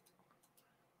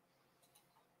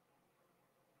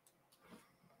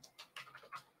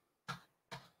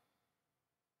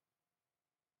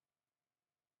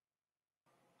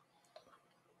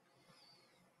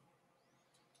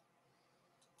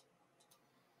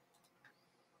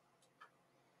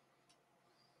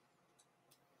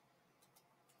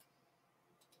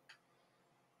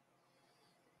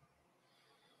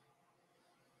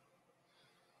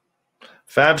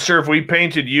 Fabster, if we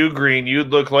painted you green, you'd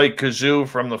look like Kazoo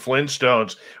from the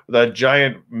Flintstones with that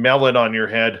giant melon on your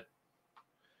head.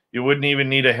 You wouldn't even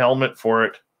need a helmet for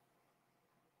it.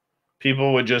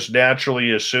 People would just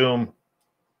naturally assume.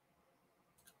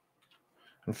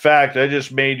 In fact, I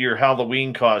just made your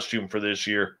Halloween costume for this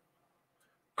year.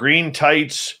 Green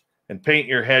tights and paint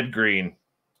your head green.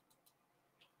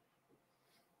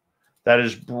 That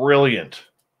is brilliant.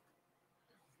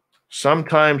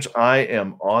 Sometimes I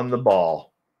am on the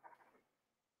ball.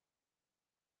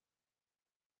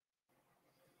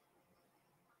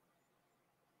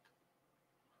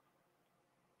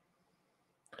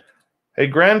 Hey,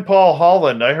 Grandpa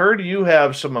Holland, I heard you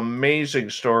have some amazing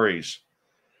stories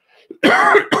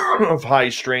of high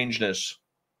strangeness.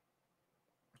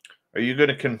 Are you going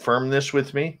to confirm this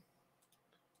with me?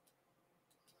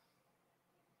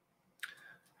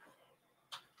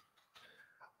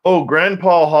 Oh,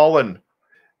 Grandpa Holland.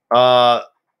 I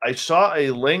saw a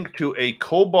link to a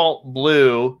cobalt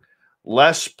blue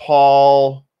Les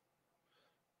Paul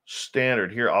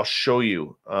standard. Here, I'll show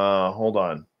you. Hold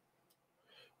on.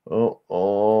 Oh,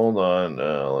 hold on.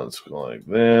 Let's go like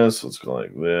this. Let's go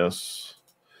like this.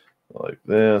 Like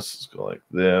this. Let's go like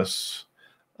this.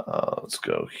 Let's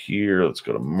go here. Let's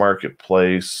go to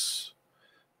Marketplace.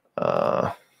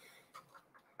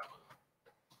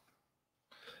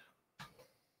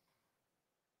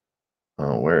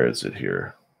 Oh, where is it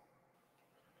here?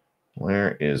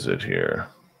 Where is it here?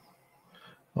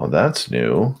 Oh, that's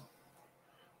new.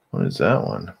 What is that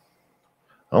one?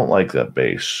 I don't like that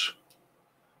base.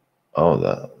 Oh,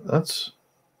 is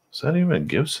that even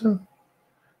Gibson?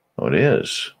 Oh, it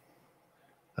is.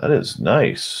 That is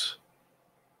nice.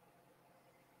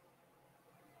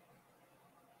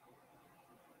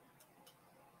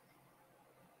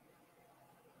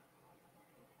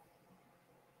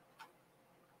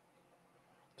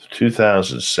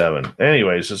 2007.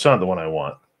 Anyways, it's not the one I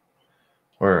want.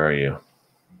 Where are you?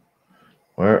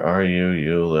 Where are you,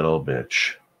 you little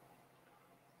bitch?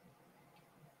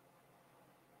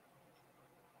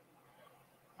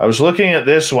 I was looking at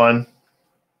this one,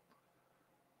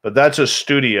 but that's a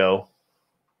studio.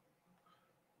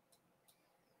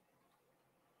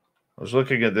 I was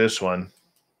looking at this one.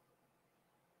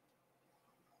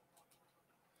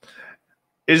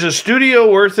 Is a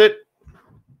studio worth it?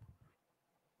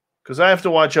 Because I have to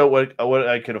watch out what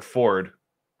I can afford.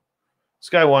 This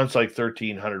guy wants like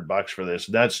 $1,300 for this.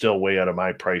 And that's still way out of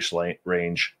my price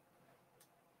range.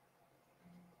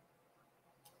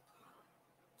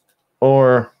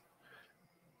 Or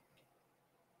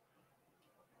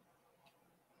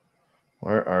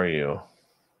where are you?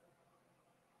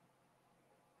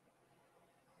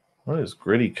 What is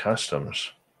Gritty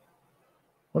Customs?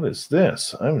 What is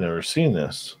this? I've never seen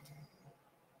this.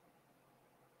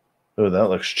 Oh, that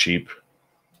looks cheap.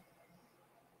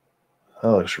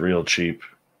 That looks real cheap.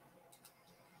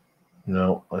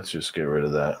 No, let's just get rid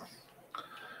of that.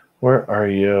 Where are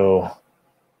you?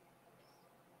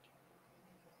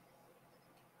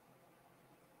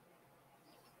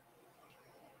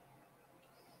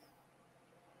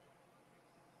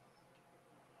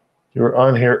 You were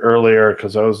on here earlier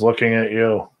because I was looking at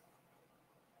you.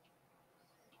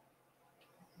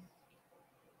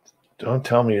 Don't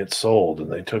tell me it's sold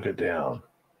and they took it down.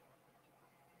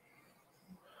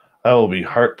 I will be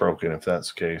heartbroken if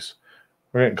that's the case.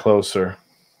 We're getting closer.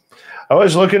 I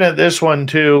was looking at this one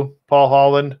too, Paul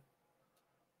Holland.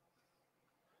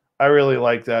 I really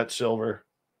like that silver.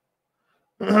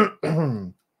 It's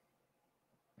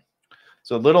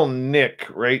a little nick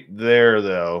right there,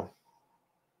 though.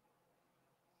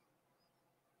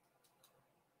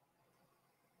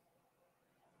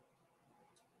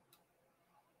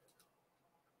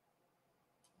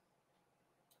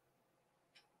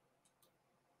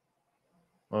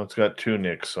 Oh, it's got two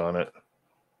nicks on it.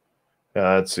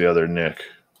 Yeah, that's the other nick.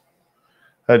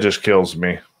 That just kills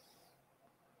me.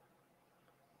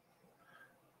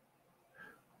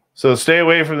 So stay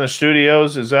away from the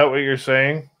studios. Is that what you're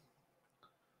saying?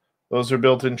 Those are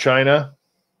built in China?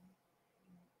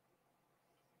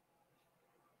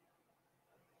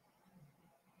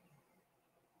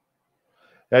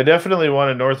 I definitely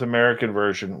want a North American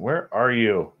version. Where are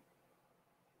you?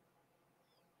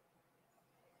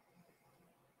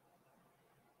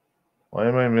 Why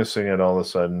am I missing it all of a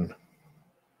sudden?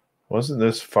 Wasn't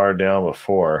this far down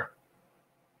before?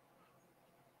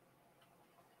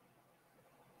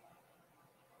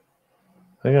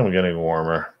 I think I'm getting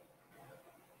warmer.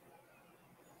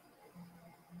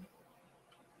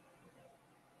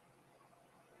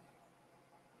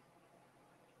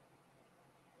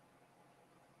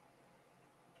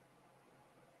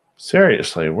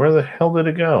 Seriously, where the hell did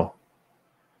it go?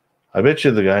 I bet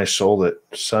you the guy sold it.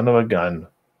 Son of a gun.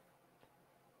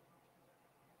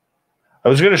 I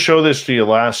was going to show this to you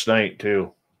last night,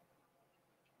 too.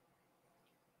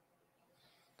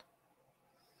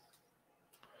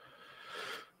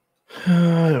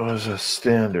 It was a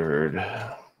standard.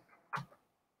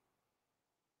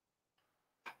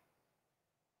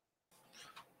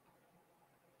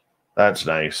 That's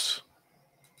nice.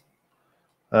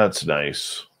 That's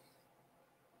nice.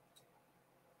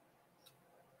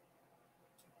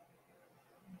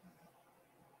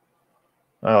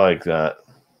 I like that.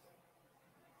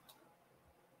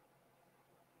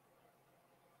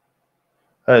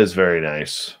 That is very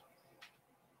nice.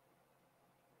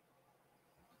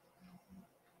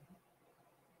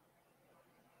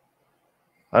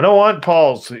 I don't want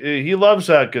Paul's. He loves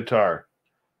that guitar.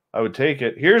 I would take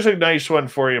it. Here's a nice one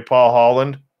for you, Paul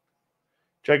Holland.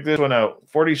 Check this one out.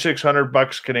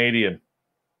 $4,600 Canadian.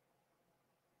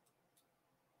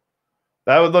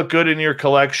 That would look good in your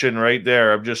collection right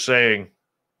there. I'm just saying.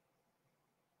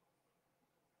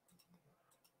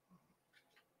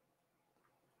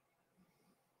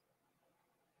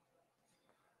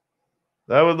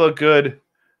 That would look good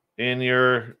in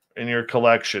your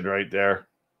collection right there.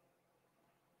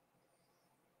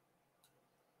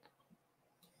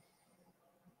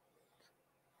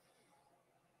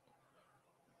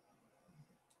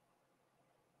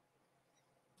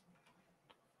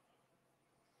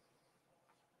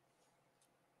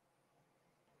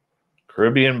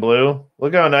 Caribbean blue.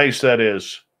 Look how nice that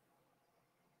is.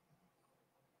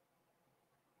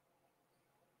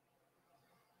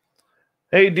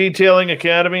 Hey, Detailing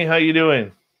Academy, how you doing?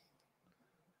 Do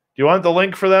you want the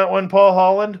link for that one, Paul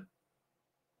Holland?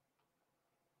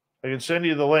 I can send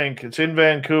you the link. It's in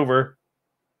Vancouver.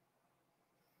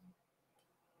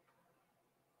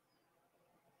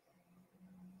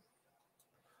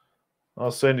 I'll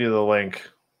send you the link.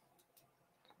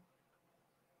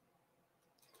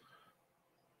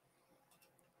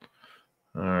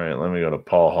 All right, let me go to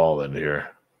Paul Holland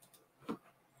here.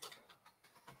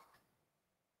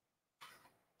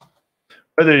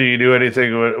 Whether you do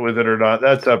anything with it or not,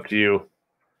 that's up to you.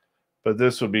 But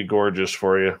this would be gorgeous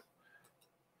for you.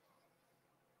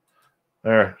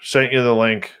 There, sent you the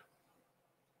link.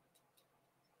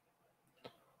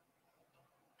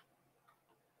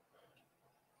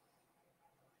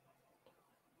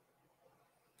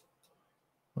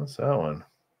 What's that one?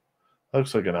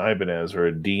 Looks like an Ibanez or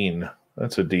a Dean.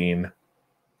 That's a Dean.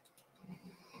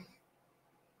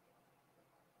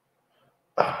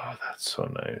 Oh, that's so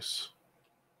nice.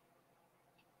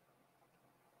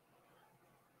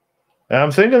 And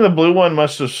I'm thinking the blue one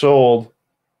must have sold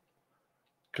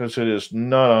because it is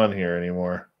not on here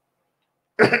anymore.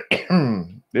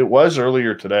 It was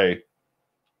earlier today.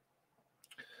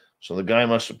 So the guy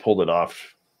must have pulled it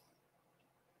off.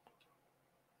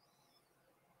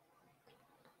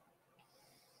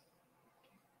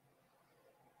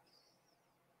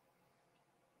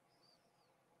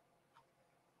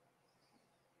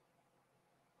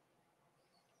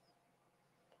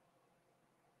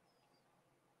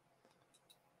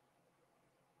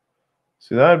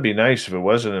 See, that would be nice if it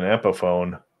wasn't an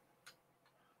Epiphone.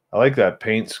 I like that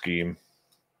paint scheme.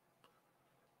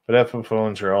 But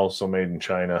Epiphones are also made in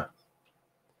China.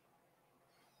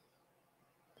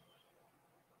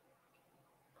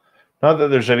 Not that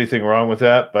there's anything wrong with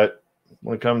that, but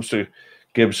when it comes to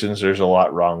Gibsons, there's a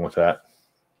lot wrong with that.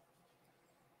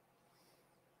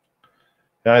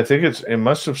 Yeah, I think it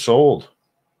must have sold.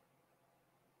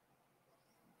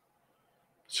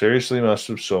 Seriously, must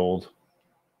have sold.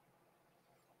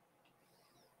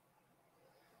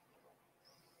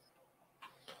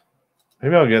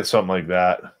 Maybe I'll get something like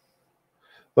that.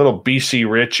 Little BC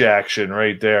Rich action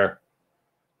right there.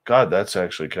 God, that's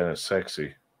actually kind of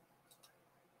sexy.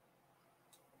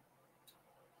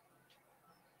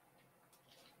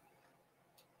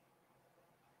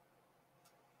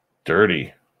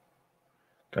 Dirty.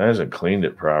 Guy hasn't cleaned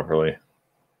it properly.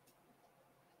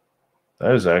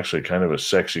 That is actually kind of a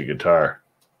sexy guitar.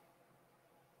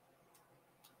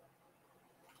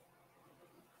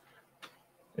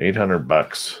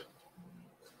 $800.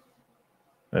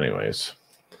 Anyways,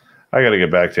 I got to get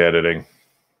back to editing.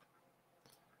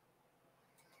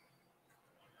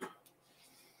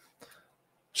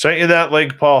 Sent you that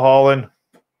link, Paul Holland,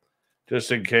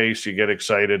 just in case you get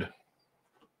excited.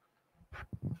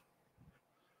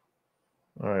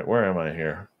 All right, where am I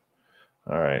here?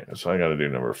 All right, so I got to do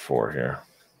number 4 here.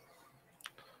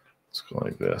 Let's go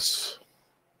like this.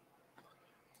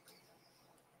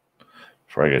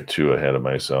 Before I get too ahead of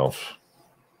myself.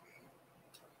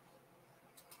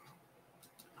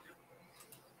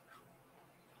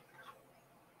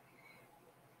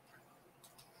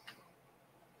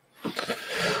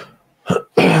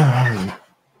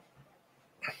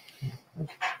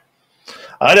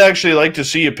 I'd actually like to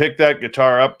see you pick that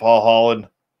guitar up, Paul Holland.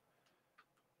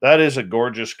 That is a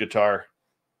gorgeous guitar.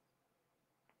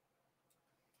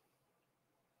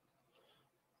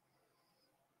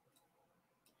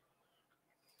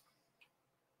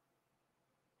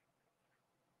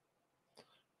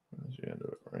 There's the end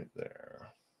of it right there.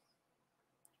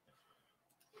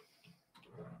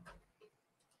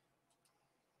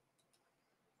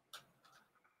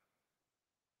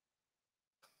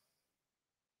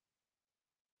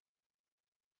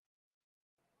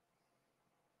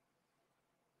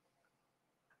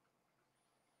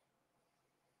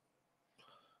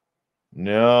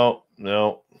 No.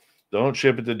 Don't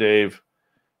ship it to Dave.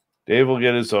 Dave will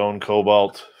get his own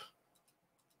Cobalt.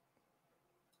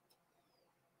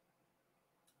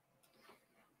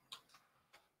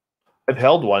 I've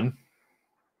held one.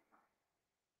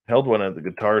 Held one at the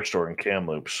guitar store in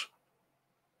Kamloops.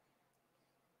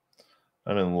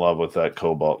 I'm in love with that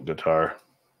Cobalt guitar.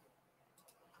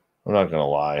 I'm not going to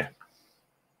lie.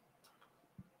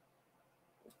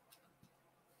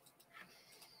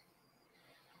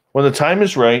 When the time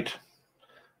is right,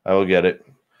 I will get it.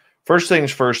 First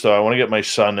things first, though, I want to get my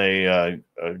son a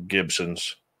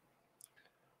Gibson's.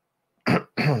 That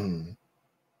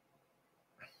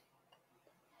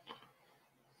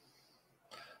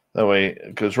way,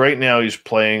 because right now he's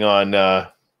playing on my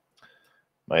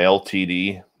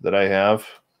LTD that I have.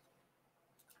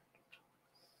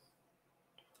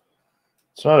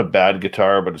 It's not a bad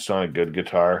guitar, but it's not a good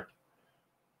guitar.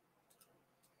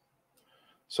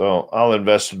 So I'll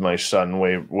invest in my son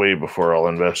way before I'll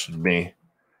invest in me.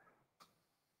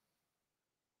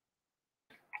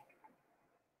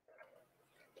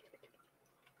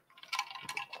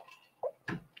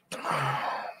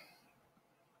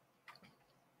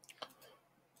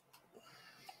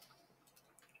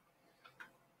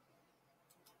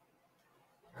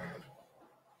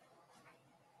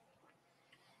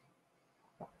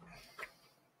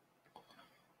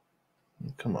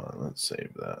 Come on, let's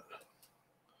save that.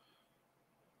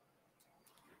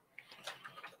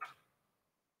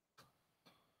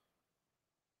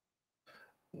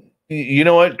 You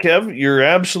know what, Kev? You're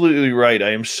absolutely right.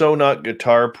 I am so not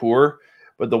guitar poor,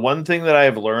 but the one thing that I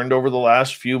have learned over the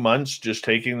last few months, just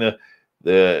taking the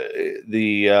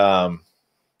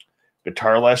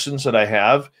guitar lessons that I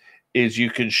have, is you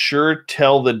can sure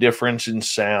tell the difference in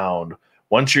sound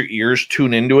once your ears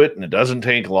tune into it, and it doesn't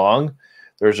take long.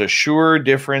 There's a sure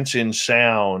difference in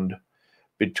sound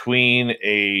between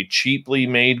a cheaply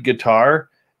made guitar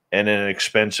and an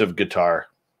expensive guitar.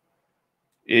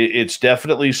 It's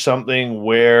definitely something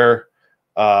where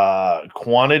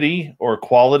quantity or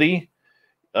quality,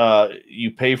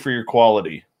 you pay for your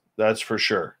quality. That's for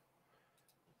sure.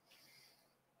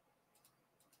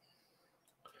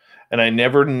 And I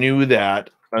never knew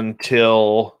that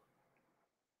until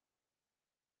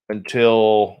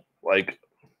like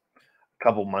a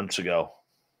couple months ago.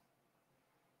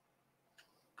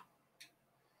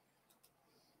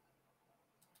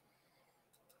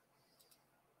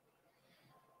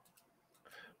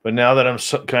 But now that I'm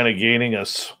kind of gaining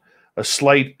a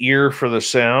slight ear for the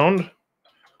sound,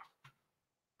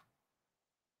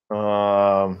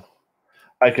 I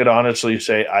could honestly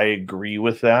say I agree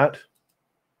with that.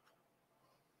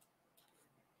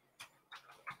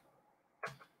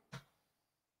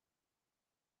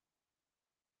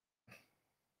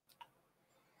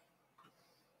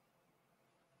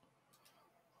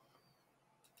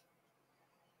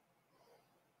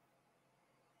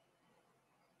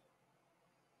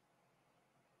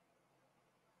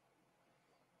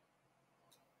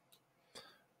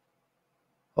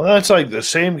 Well, that's like the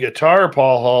same guitar,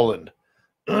 Paul Holland,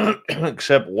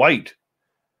 except white.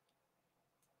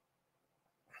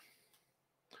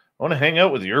 I want to hang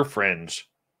out with your friends.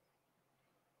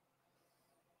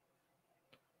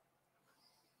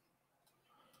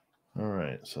 All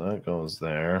right, so that goes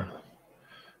there.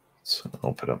 Let's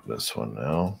open up this one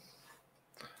now.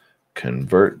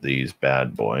 Convert these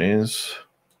bad boys.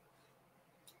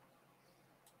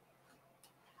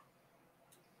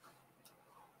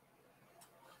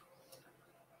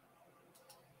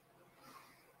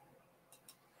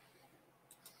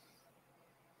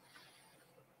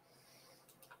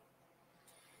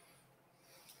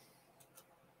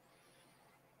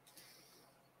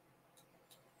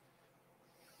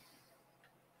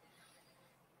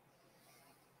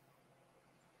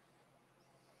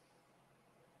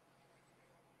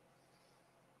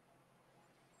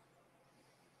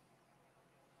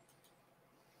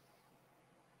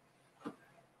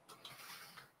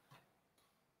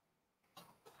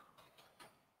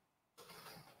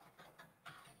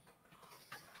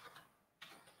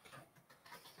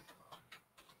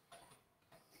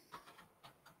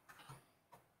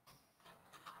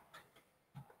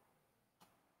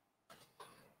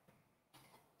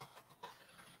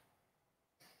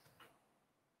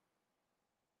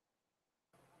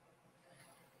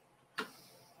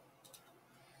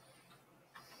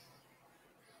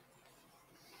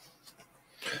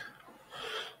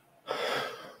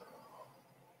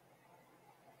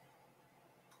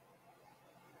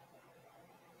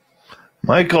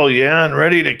 Michael Yan,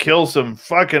 ready to kill some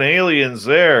fucking aliens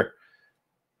there.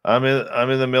 I'm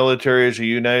in the military as a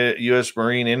U.S.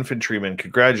 Marine infantryman.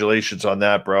 Congratulations on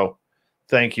that, bro.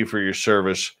 Thank you for your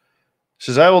service.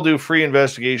 Says, I will do free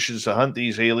investigations to hunt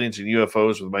these aliens and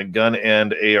UFOs with my gun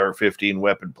and AR-15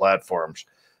 weapon platforms.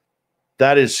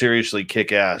 That is seriously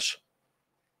kick-ass.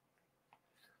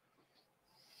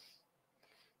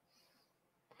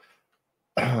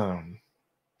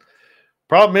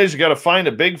 Problem is, you got to find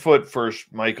a Bigfoot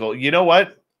first, Michael. You know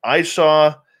what? I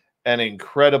saw an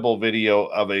incredible video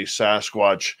of a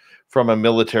Sasquatch from a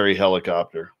military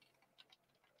helicopter.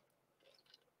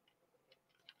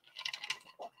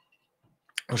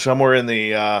 Somewhere in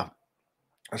the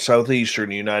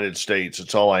southeastern United States.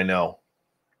 That's all I know.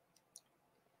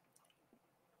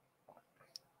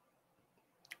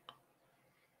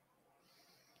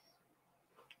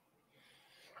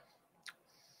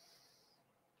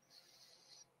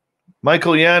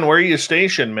 Michael Yan, where are you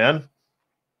stationed, man?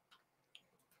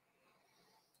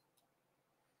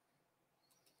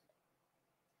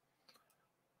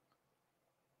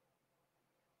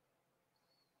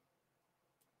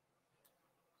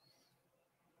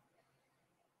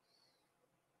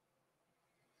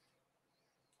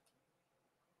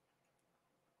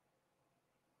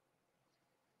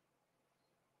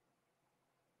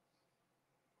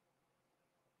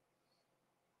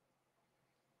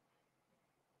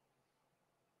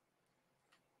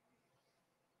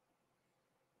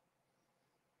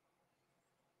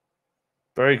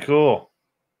 Very cool.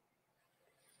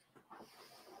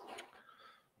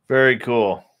 Very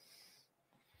cool.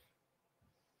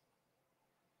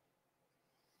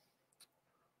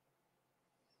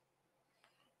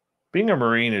 Being a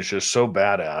Marine is just so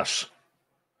badass.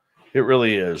 It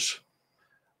really is.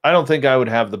 I don't think I would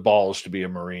have the balls to be a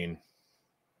Marine.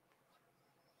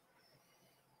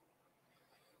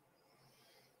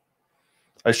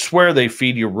 I swear they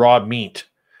feed you raw meat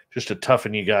just to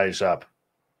toughen you guys up.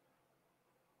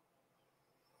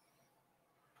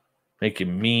 Make you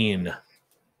mean.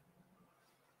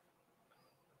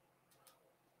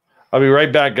 I'll be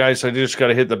right back, guys. I just got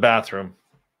to hit the bathroom.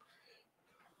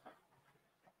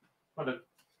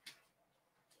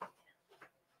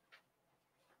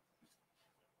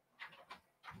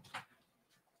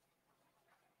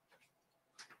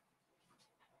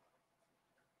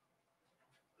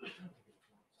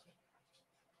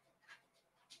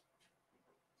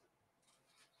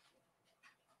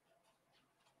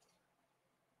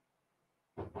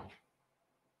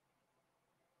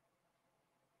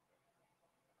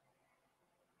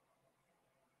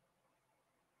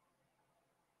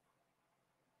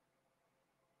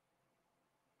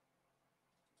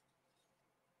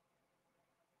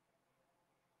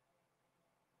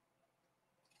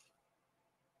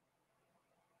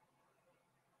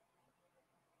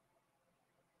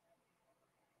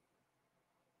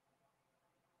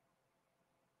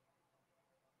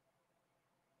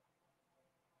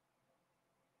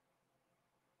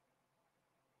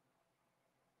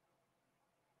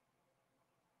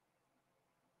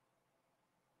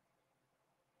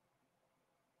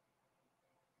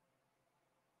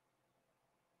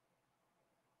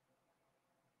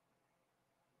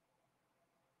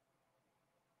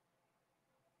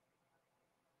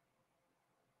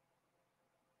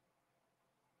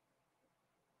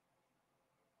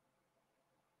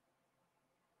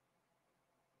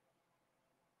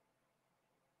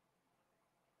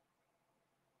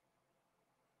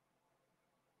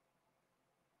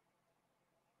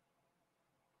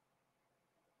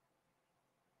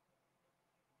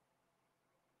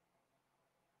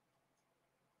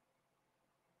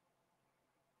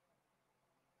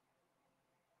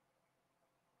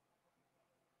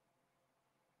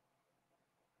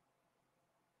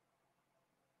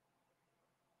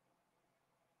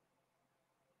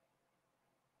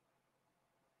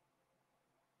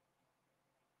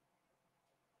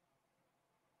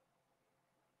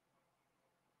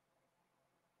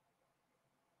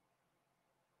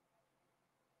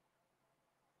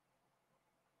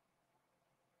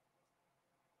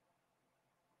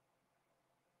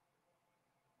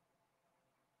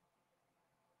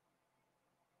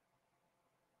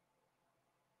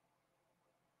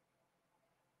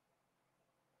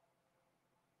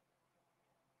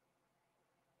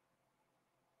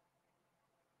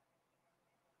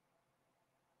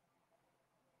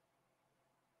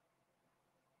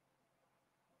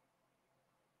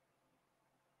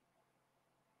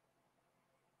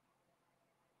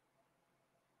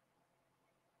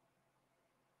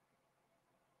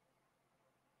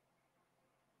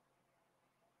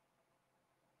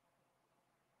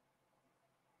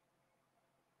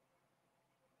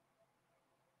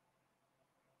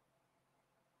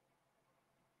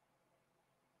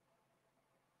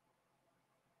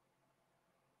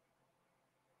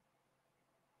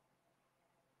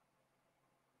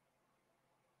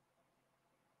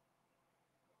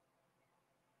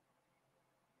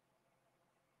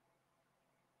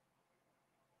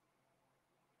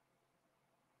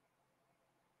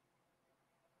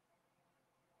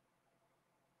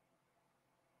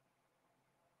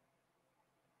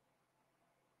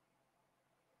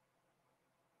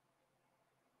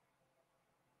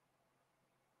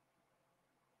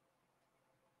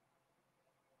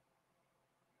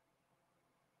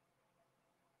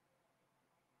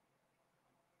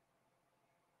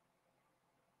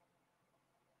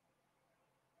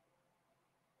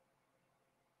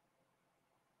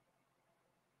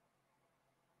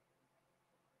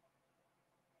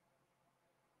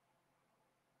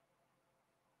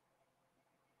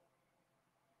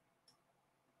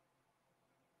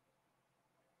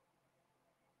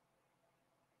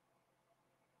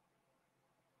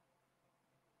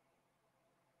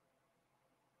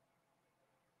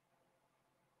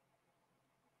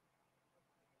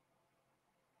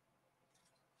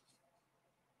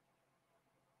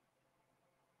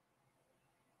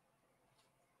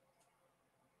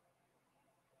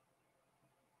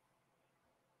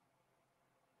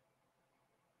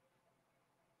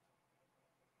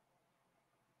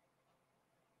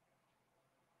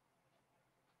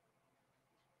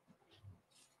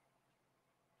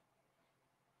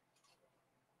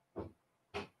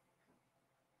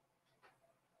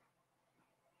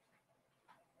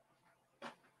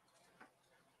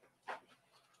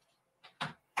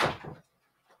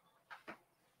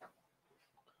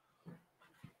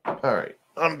 All right,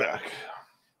 I'm back.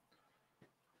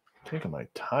 Taking my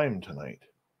time tonight.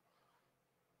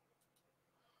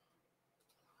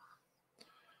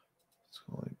 Let's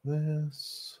go like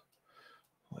this,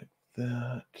 like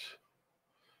that,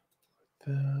 like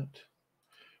that.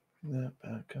 Bring that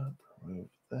back up. Remove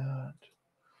that.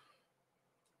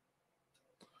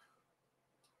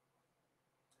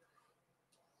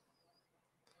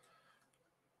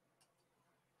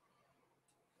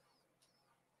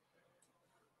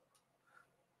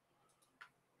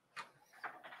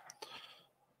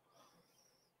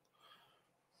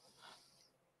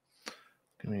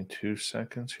 Give me 2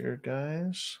 seconds here,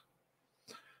 guys.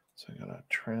 So I gotta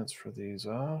transfer these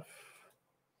off.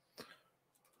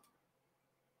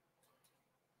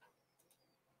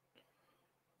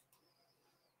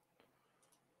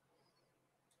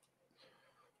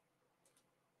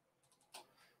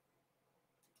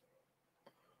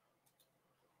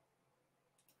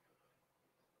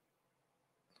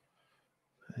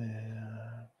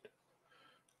 And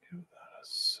give that a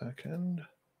second.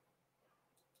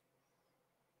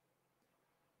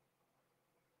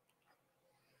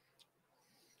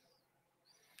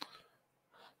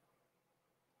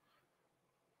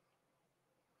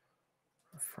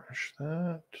 Refresh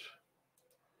that.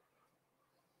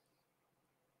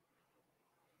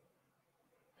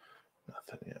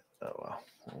 Nothing yet. Oh well,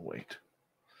 we'll wait.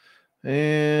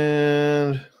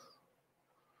 And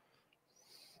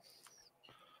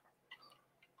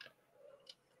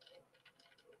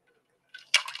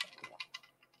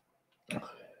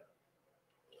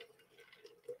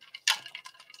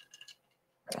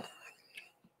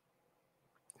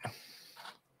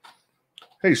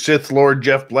hey, Sith Lord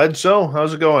Jeff Bledsoe,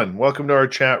 how's it going? Welcome to our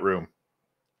chat room.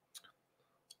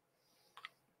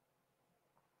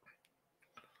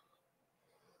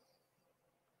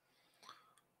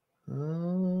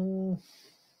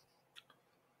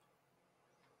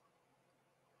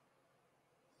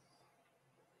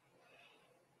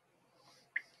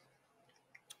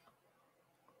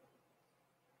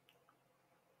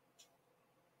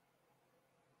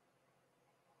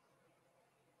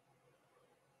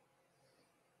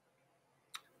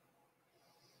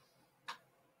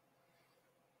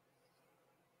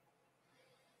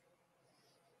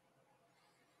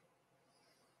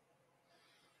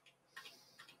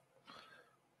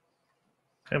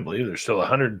 I can't believe there's still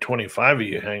 125 of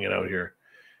you hanging out here.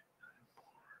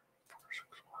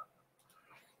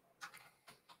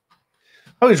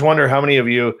 I always wonder how many of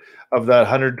you of that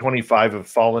 125 have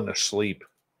fallen asleep.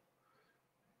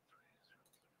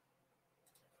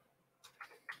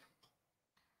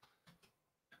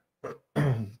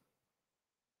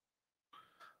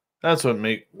 That's what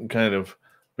kind of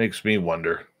makes me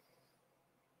wonder.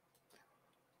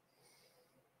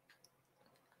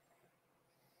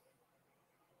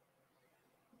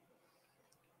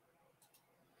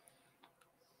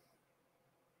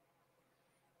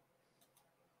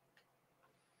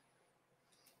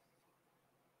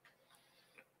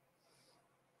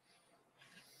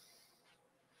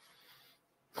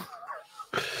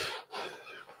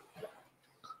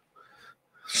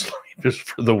 Sleep is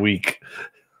for the weak.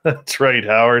 That's right,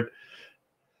 Howard.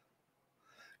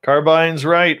 Carbine's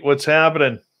right. What's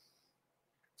happening?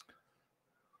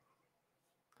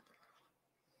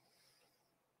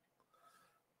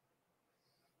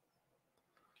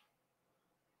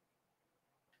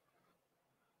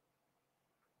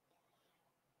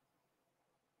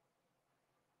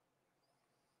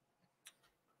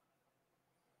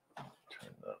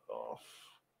 Turn that off.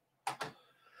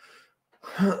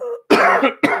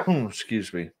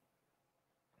 Excuse me.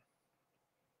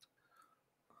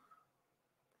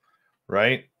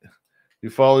 Right?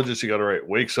 Ufologist, you got to write,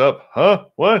 wakes up. Huh?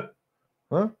 What?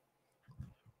 Huh?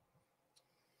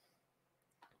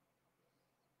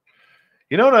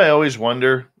 You know what I always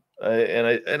wonder?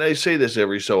 And I say this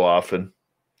every so often.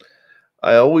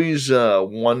 I always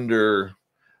wonder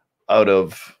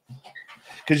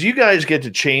because you guys get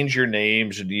to change your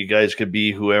names and you guys could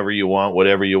be whoever you want,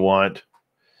 whatever you want.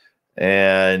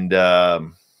 And I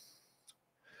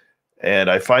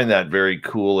find that very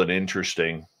cool and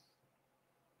interesting.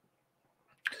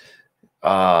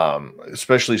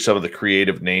 Especially some of the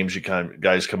creative names you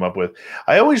guys come up with.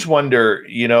 I always wonder,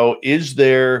 is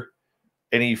there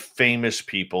any famous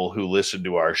people who listen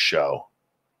to our show?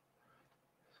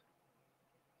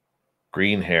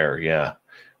 Green hair, yeah,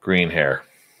 green hair.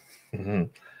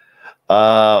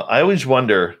 I always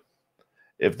wonder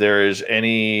if there is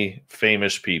any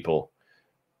famous people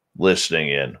listening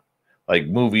in, like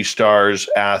movie stars,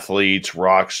 athletes,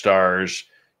 rock stars,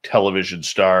 television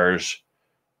stars,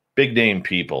 big name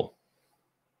people.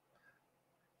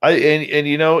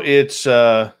 It's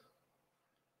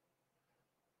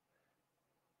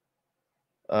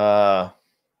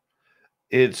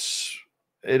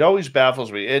It always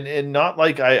baffles me, and not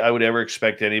like I would ever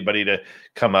expect anybody to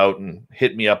come out and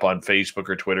hit me up on Facebook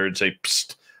or Twitter and say,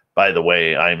 "Psst, by the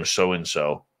way, I'm so and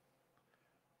so."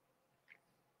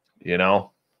 You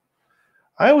know,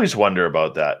 I always wonder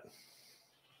about that.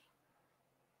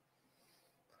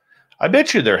 I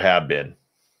bet you there have been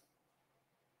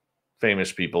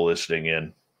famous people listening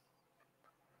in.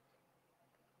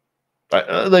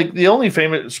 Like the only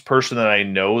famous person that I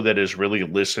know that has really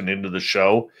listened into the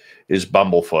show is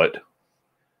Bumblefoot,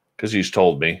 because he's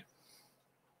told me.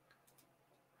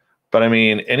 But I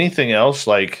mean, anything else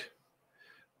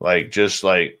just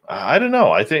like I don't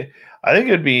know. I think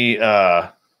it'd be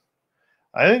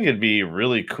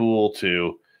really cool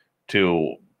to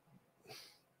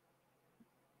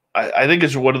I think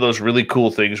it's one of those really cool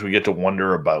things we get to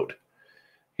wonder about.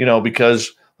 You know,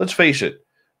 because let's face it,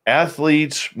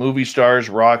 athletes, movie stars,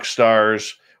 rock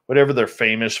stars, whatever they're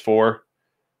famous for,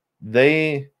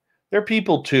 they're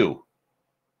people too.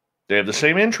 They have the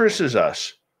same interests as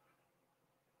us.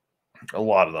 A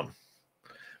lot of them.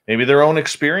 Maybe their own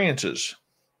experiences.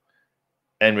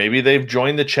 And maybe they've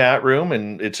joined the chat room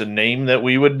and it's a name that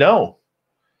we would know.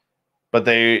 But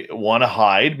they want to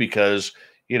hide because,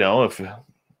 you know, if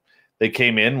they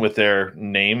came in with their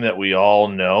name that we all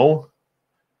know,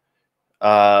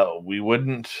 we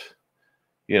wouldn't,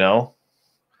 you know,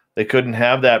 they couldn't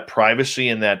have that privacy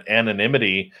and that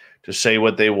anonymity to say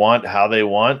what they want, how they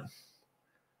want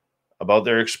about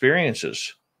their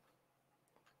experiences.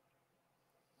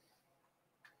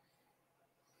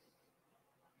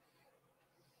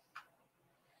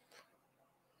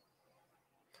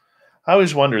 I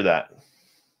always wonder that.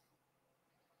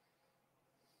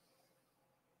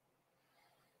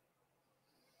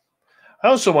 I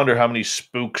also wonder how many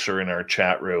spooks are in our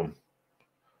chat room.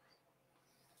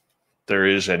 If there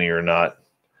is any or not.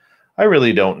 I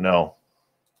really don't know.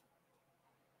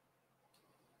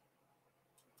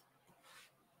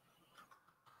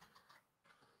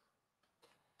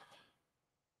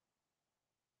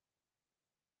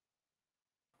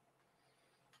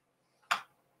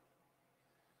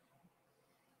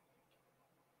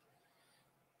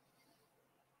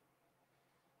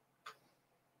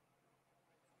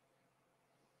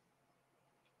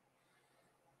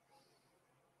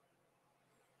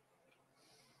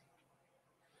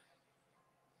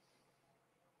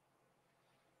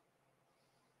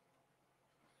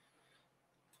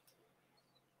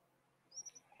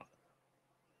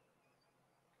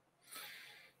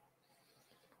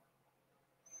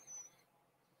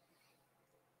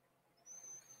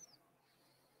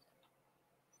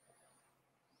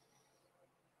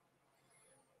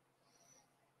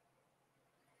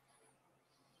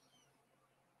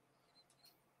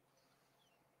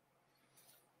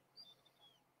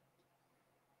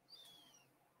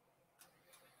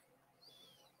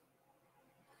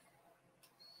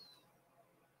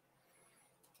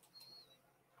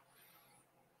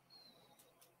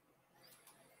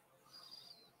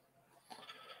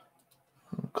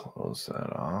 Close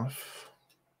that off.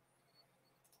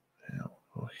 Yeah,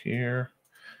 we'll go here.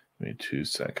 Give me 2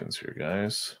 seconds here,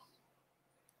 guys.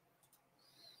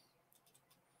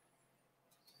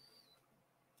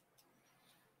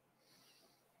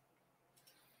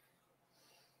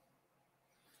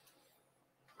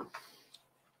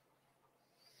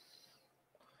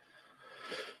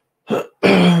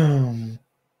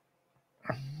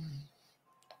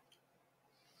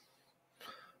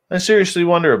 I seriously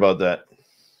wonder about that.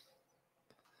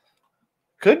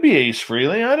 Could be Ace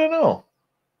Frehley. I don't know.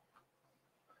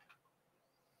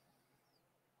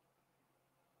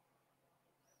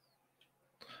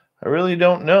 I really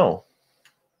don't know.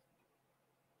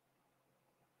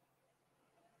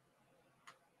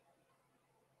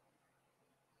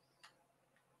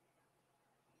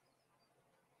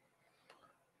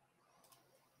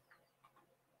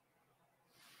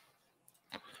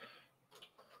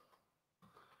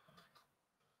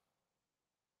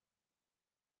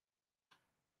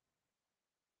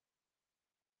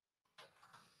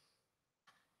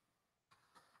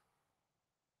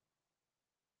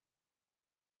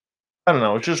 I don't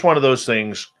know. It's just one of those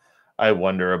things I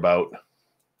wonder about.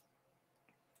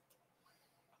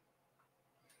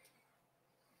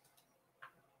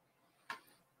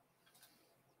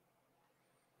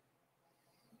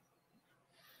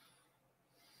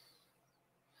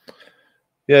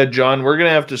 Yeah, John, we're going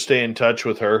to have to stay in touch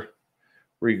with her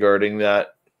regarding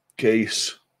that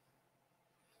case.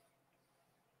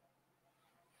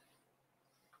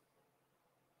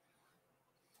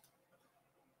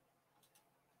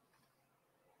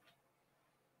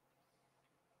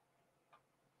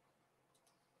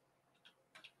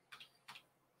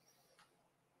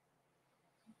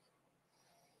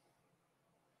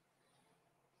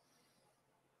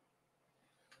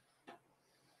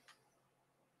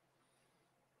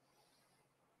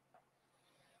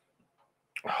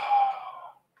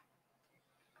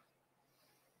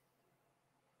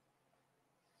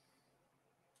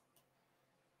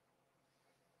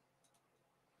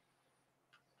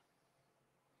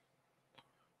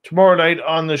 Tomorrow night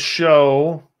on the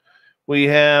show, we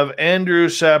have Andrew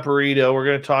Saporito. We're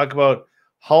going to talk about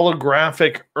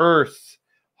holographic Earth,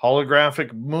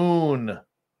 holographic moon,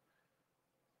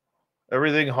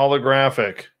 everything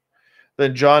holographic.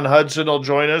 Then John Hudson will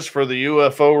join us for the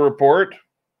UFO report.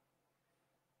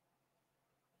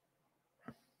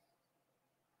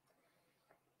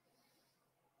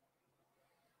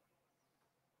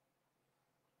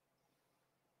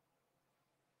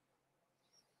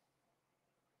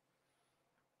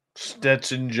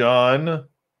 Stetson John.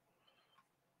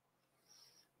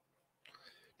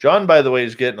 John, by the way,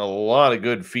 is getting a lot of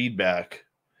good feedback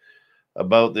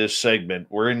about this segment.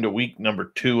 We're into week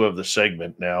number 2 of the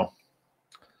segment now.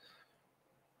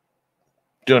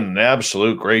 Doing an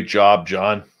absolute great job,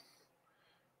 John.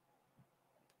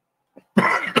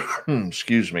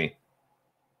 Excuse me.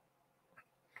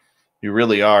 You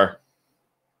really are.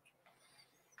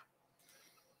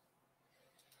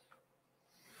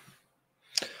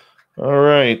 All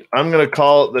right. I'm going to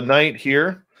call it the night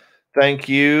here. Thank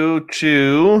you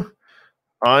to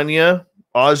Anya,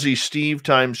 Aussie Steve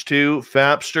 ×2,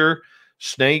 Fapster,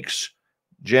 Snakes,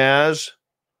 Jazz,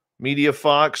 Media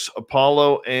Fox,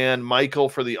 Apollo, and Michael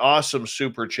for the awesome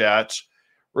super chats.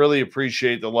 Really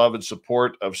appreciate the love and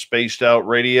support of Spaced Out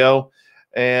Radio.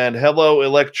 And hello,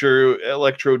 Electro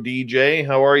DJ.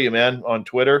 How are you, man? On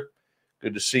Twitter.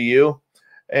 Good to see you.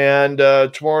 And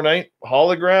tomorrow night,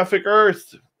 holographic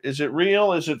Earth. Is it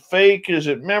real? Is it fake? Is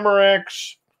it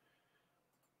Memorex?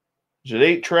 Is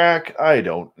it 8-track? I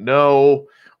don't know.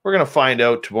 We're going to find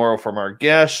out tomorrow from our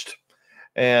guest.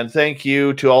 And thank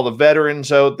you to all the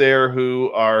veterans out there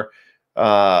who are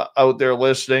out there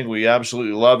listening. We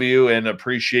absolutely love you and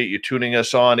appreciate you tuning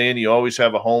us on in. You always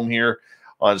have a home here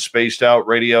on Spaced Out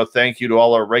Radio. Thank you to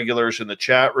all our regulars in the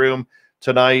chat room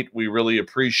tonight. We really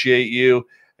appreciate you.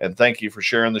 And thank you for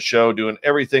sharing the show, doing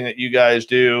everything that you guys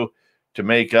do to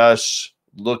make us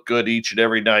look good each and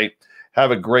every night.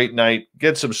 Have a great night.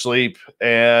 Get some sleep.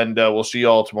 And we'll see you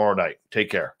all tomorrow night. Take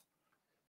care.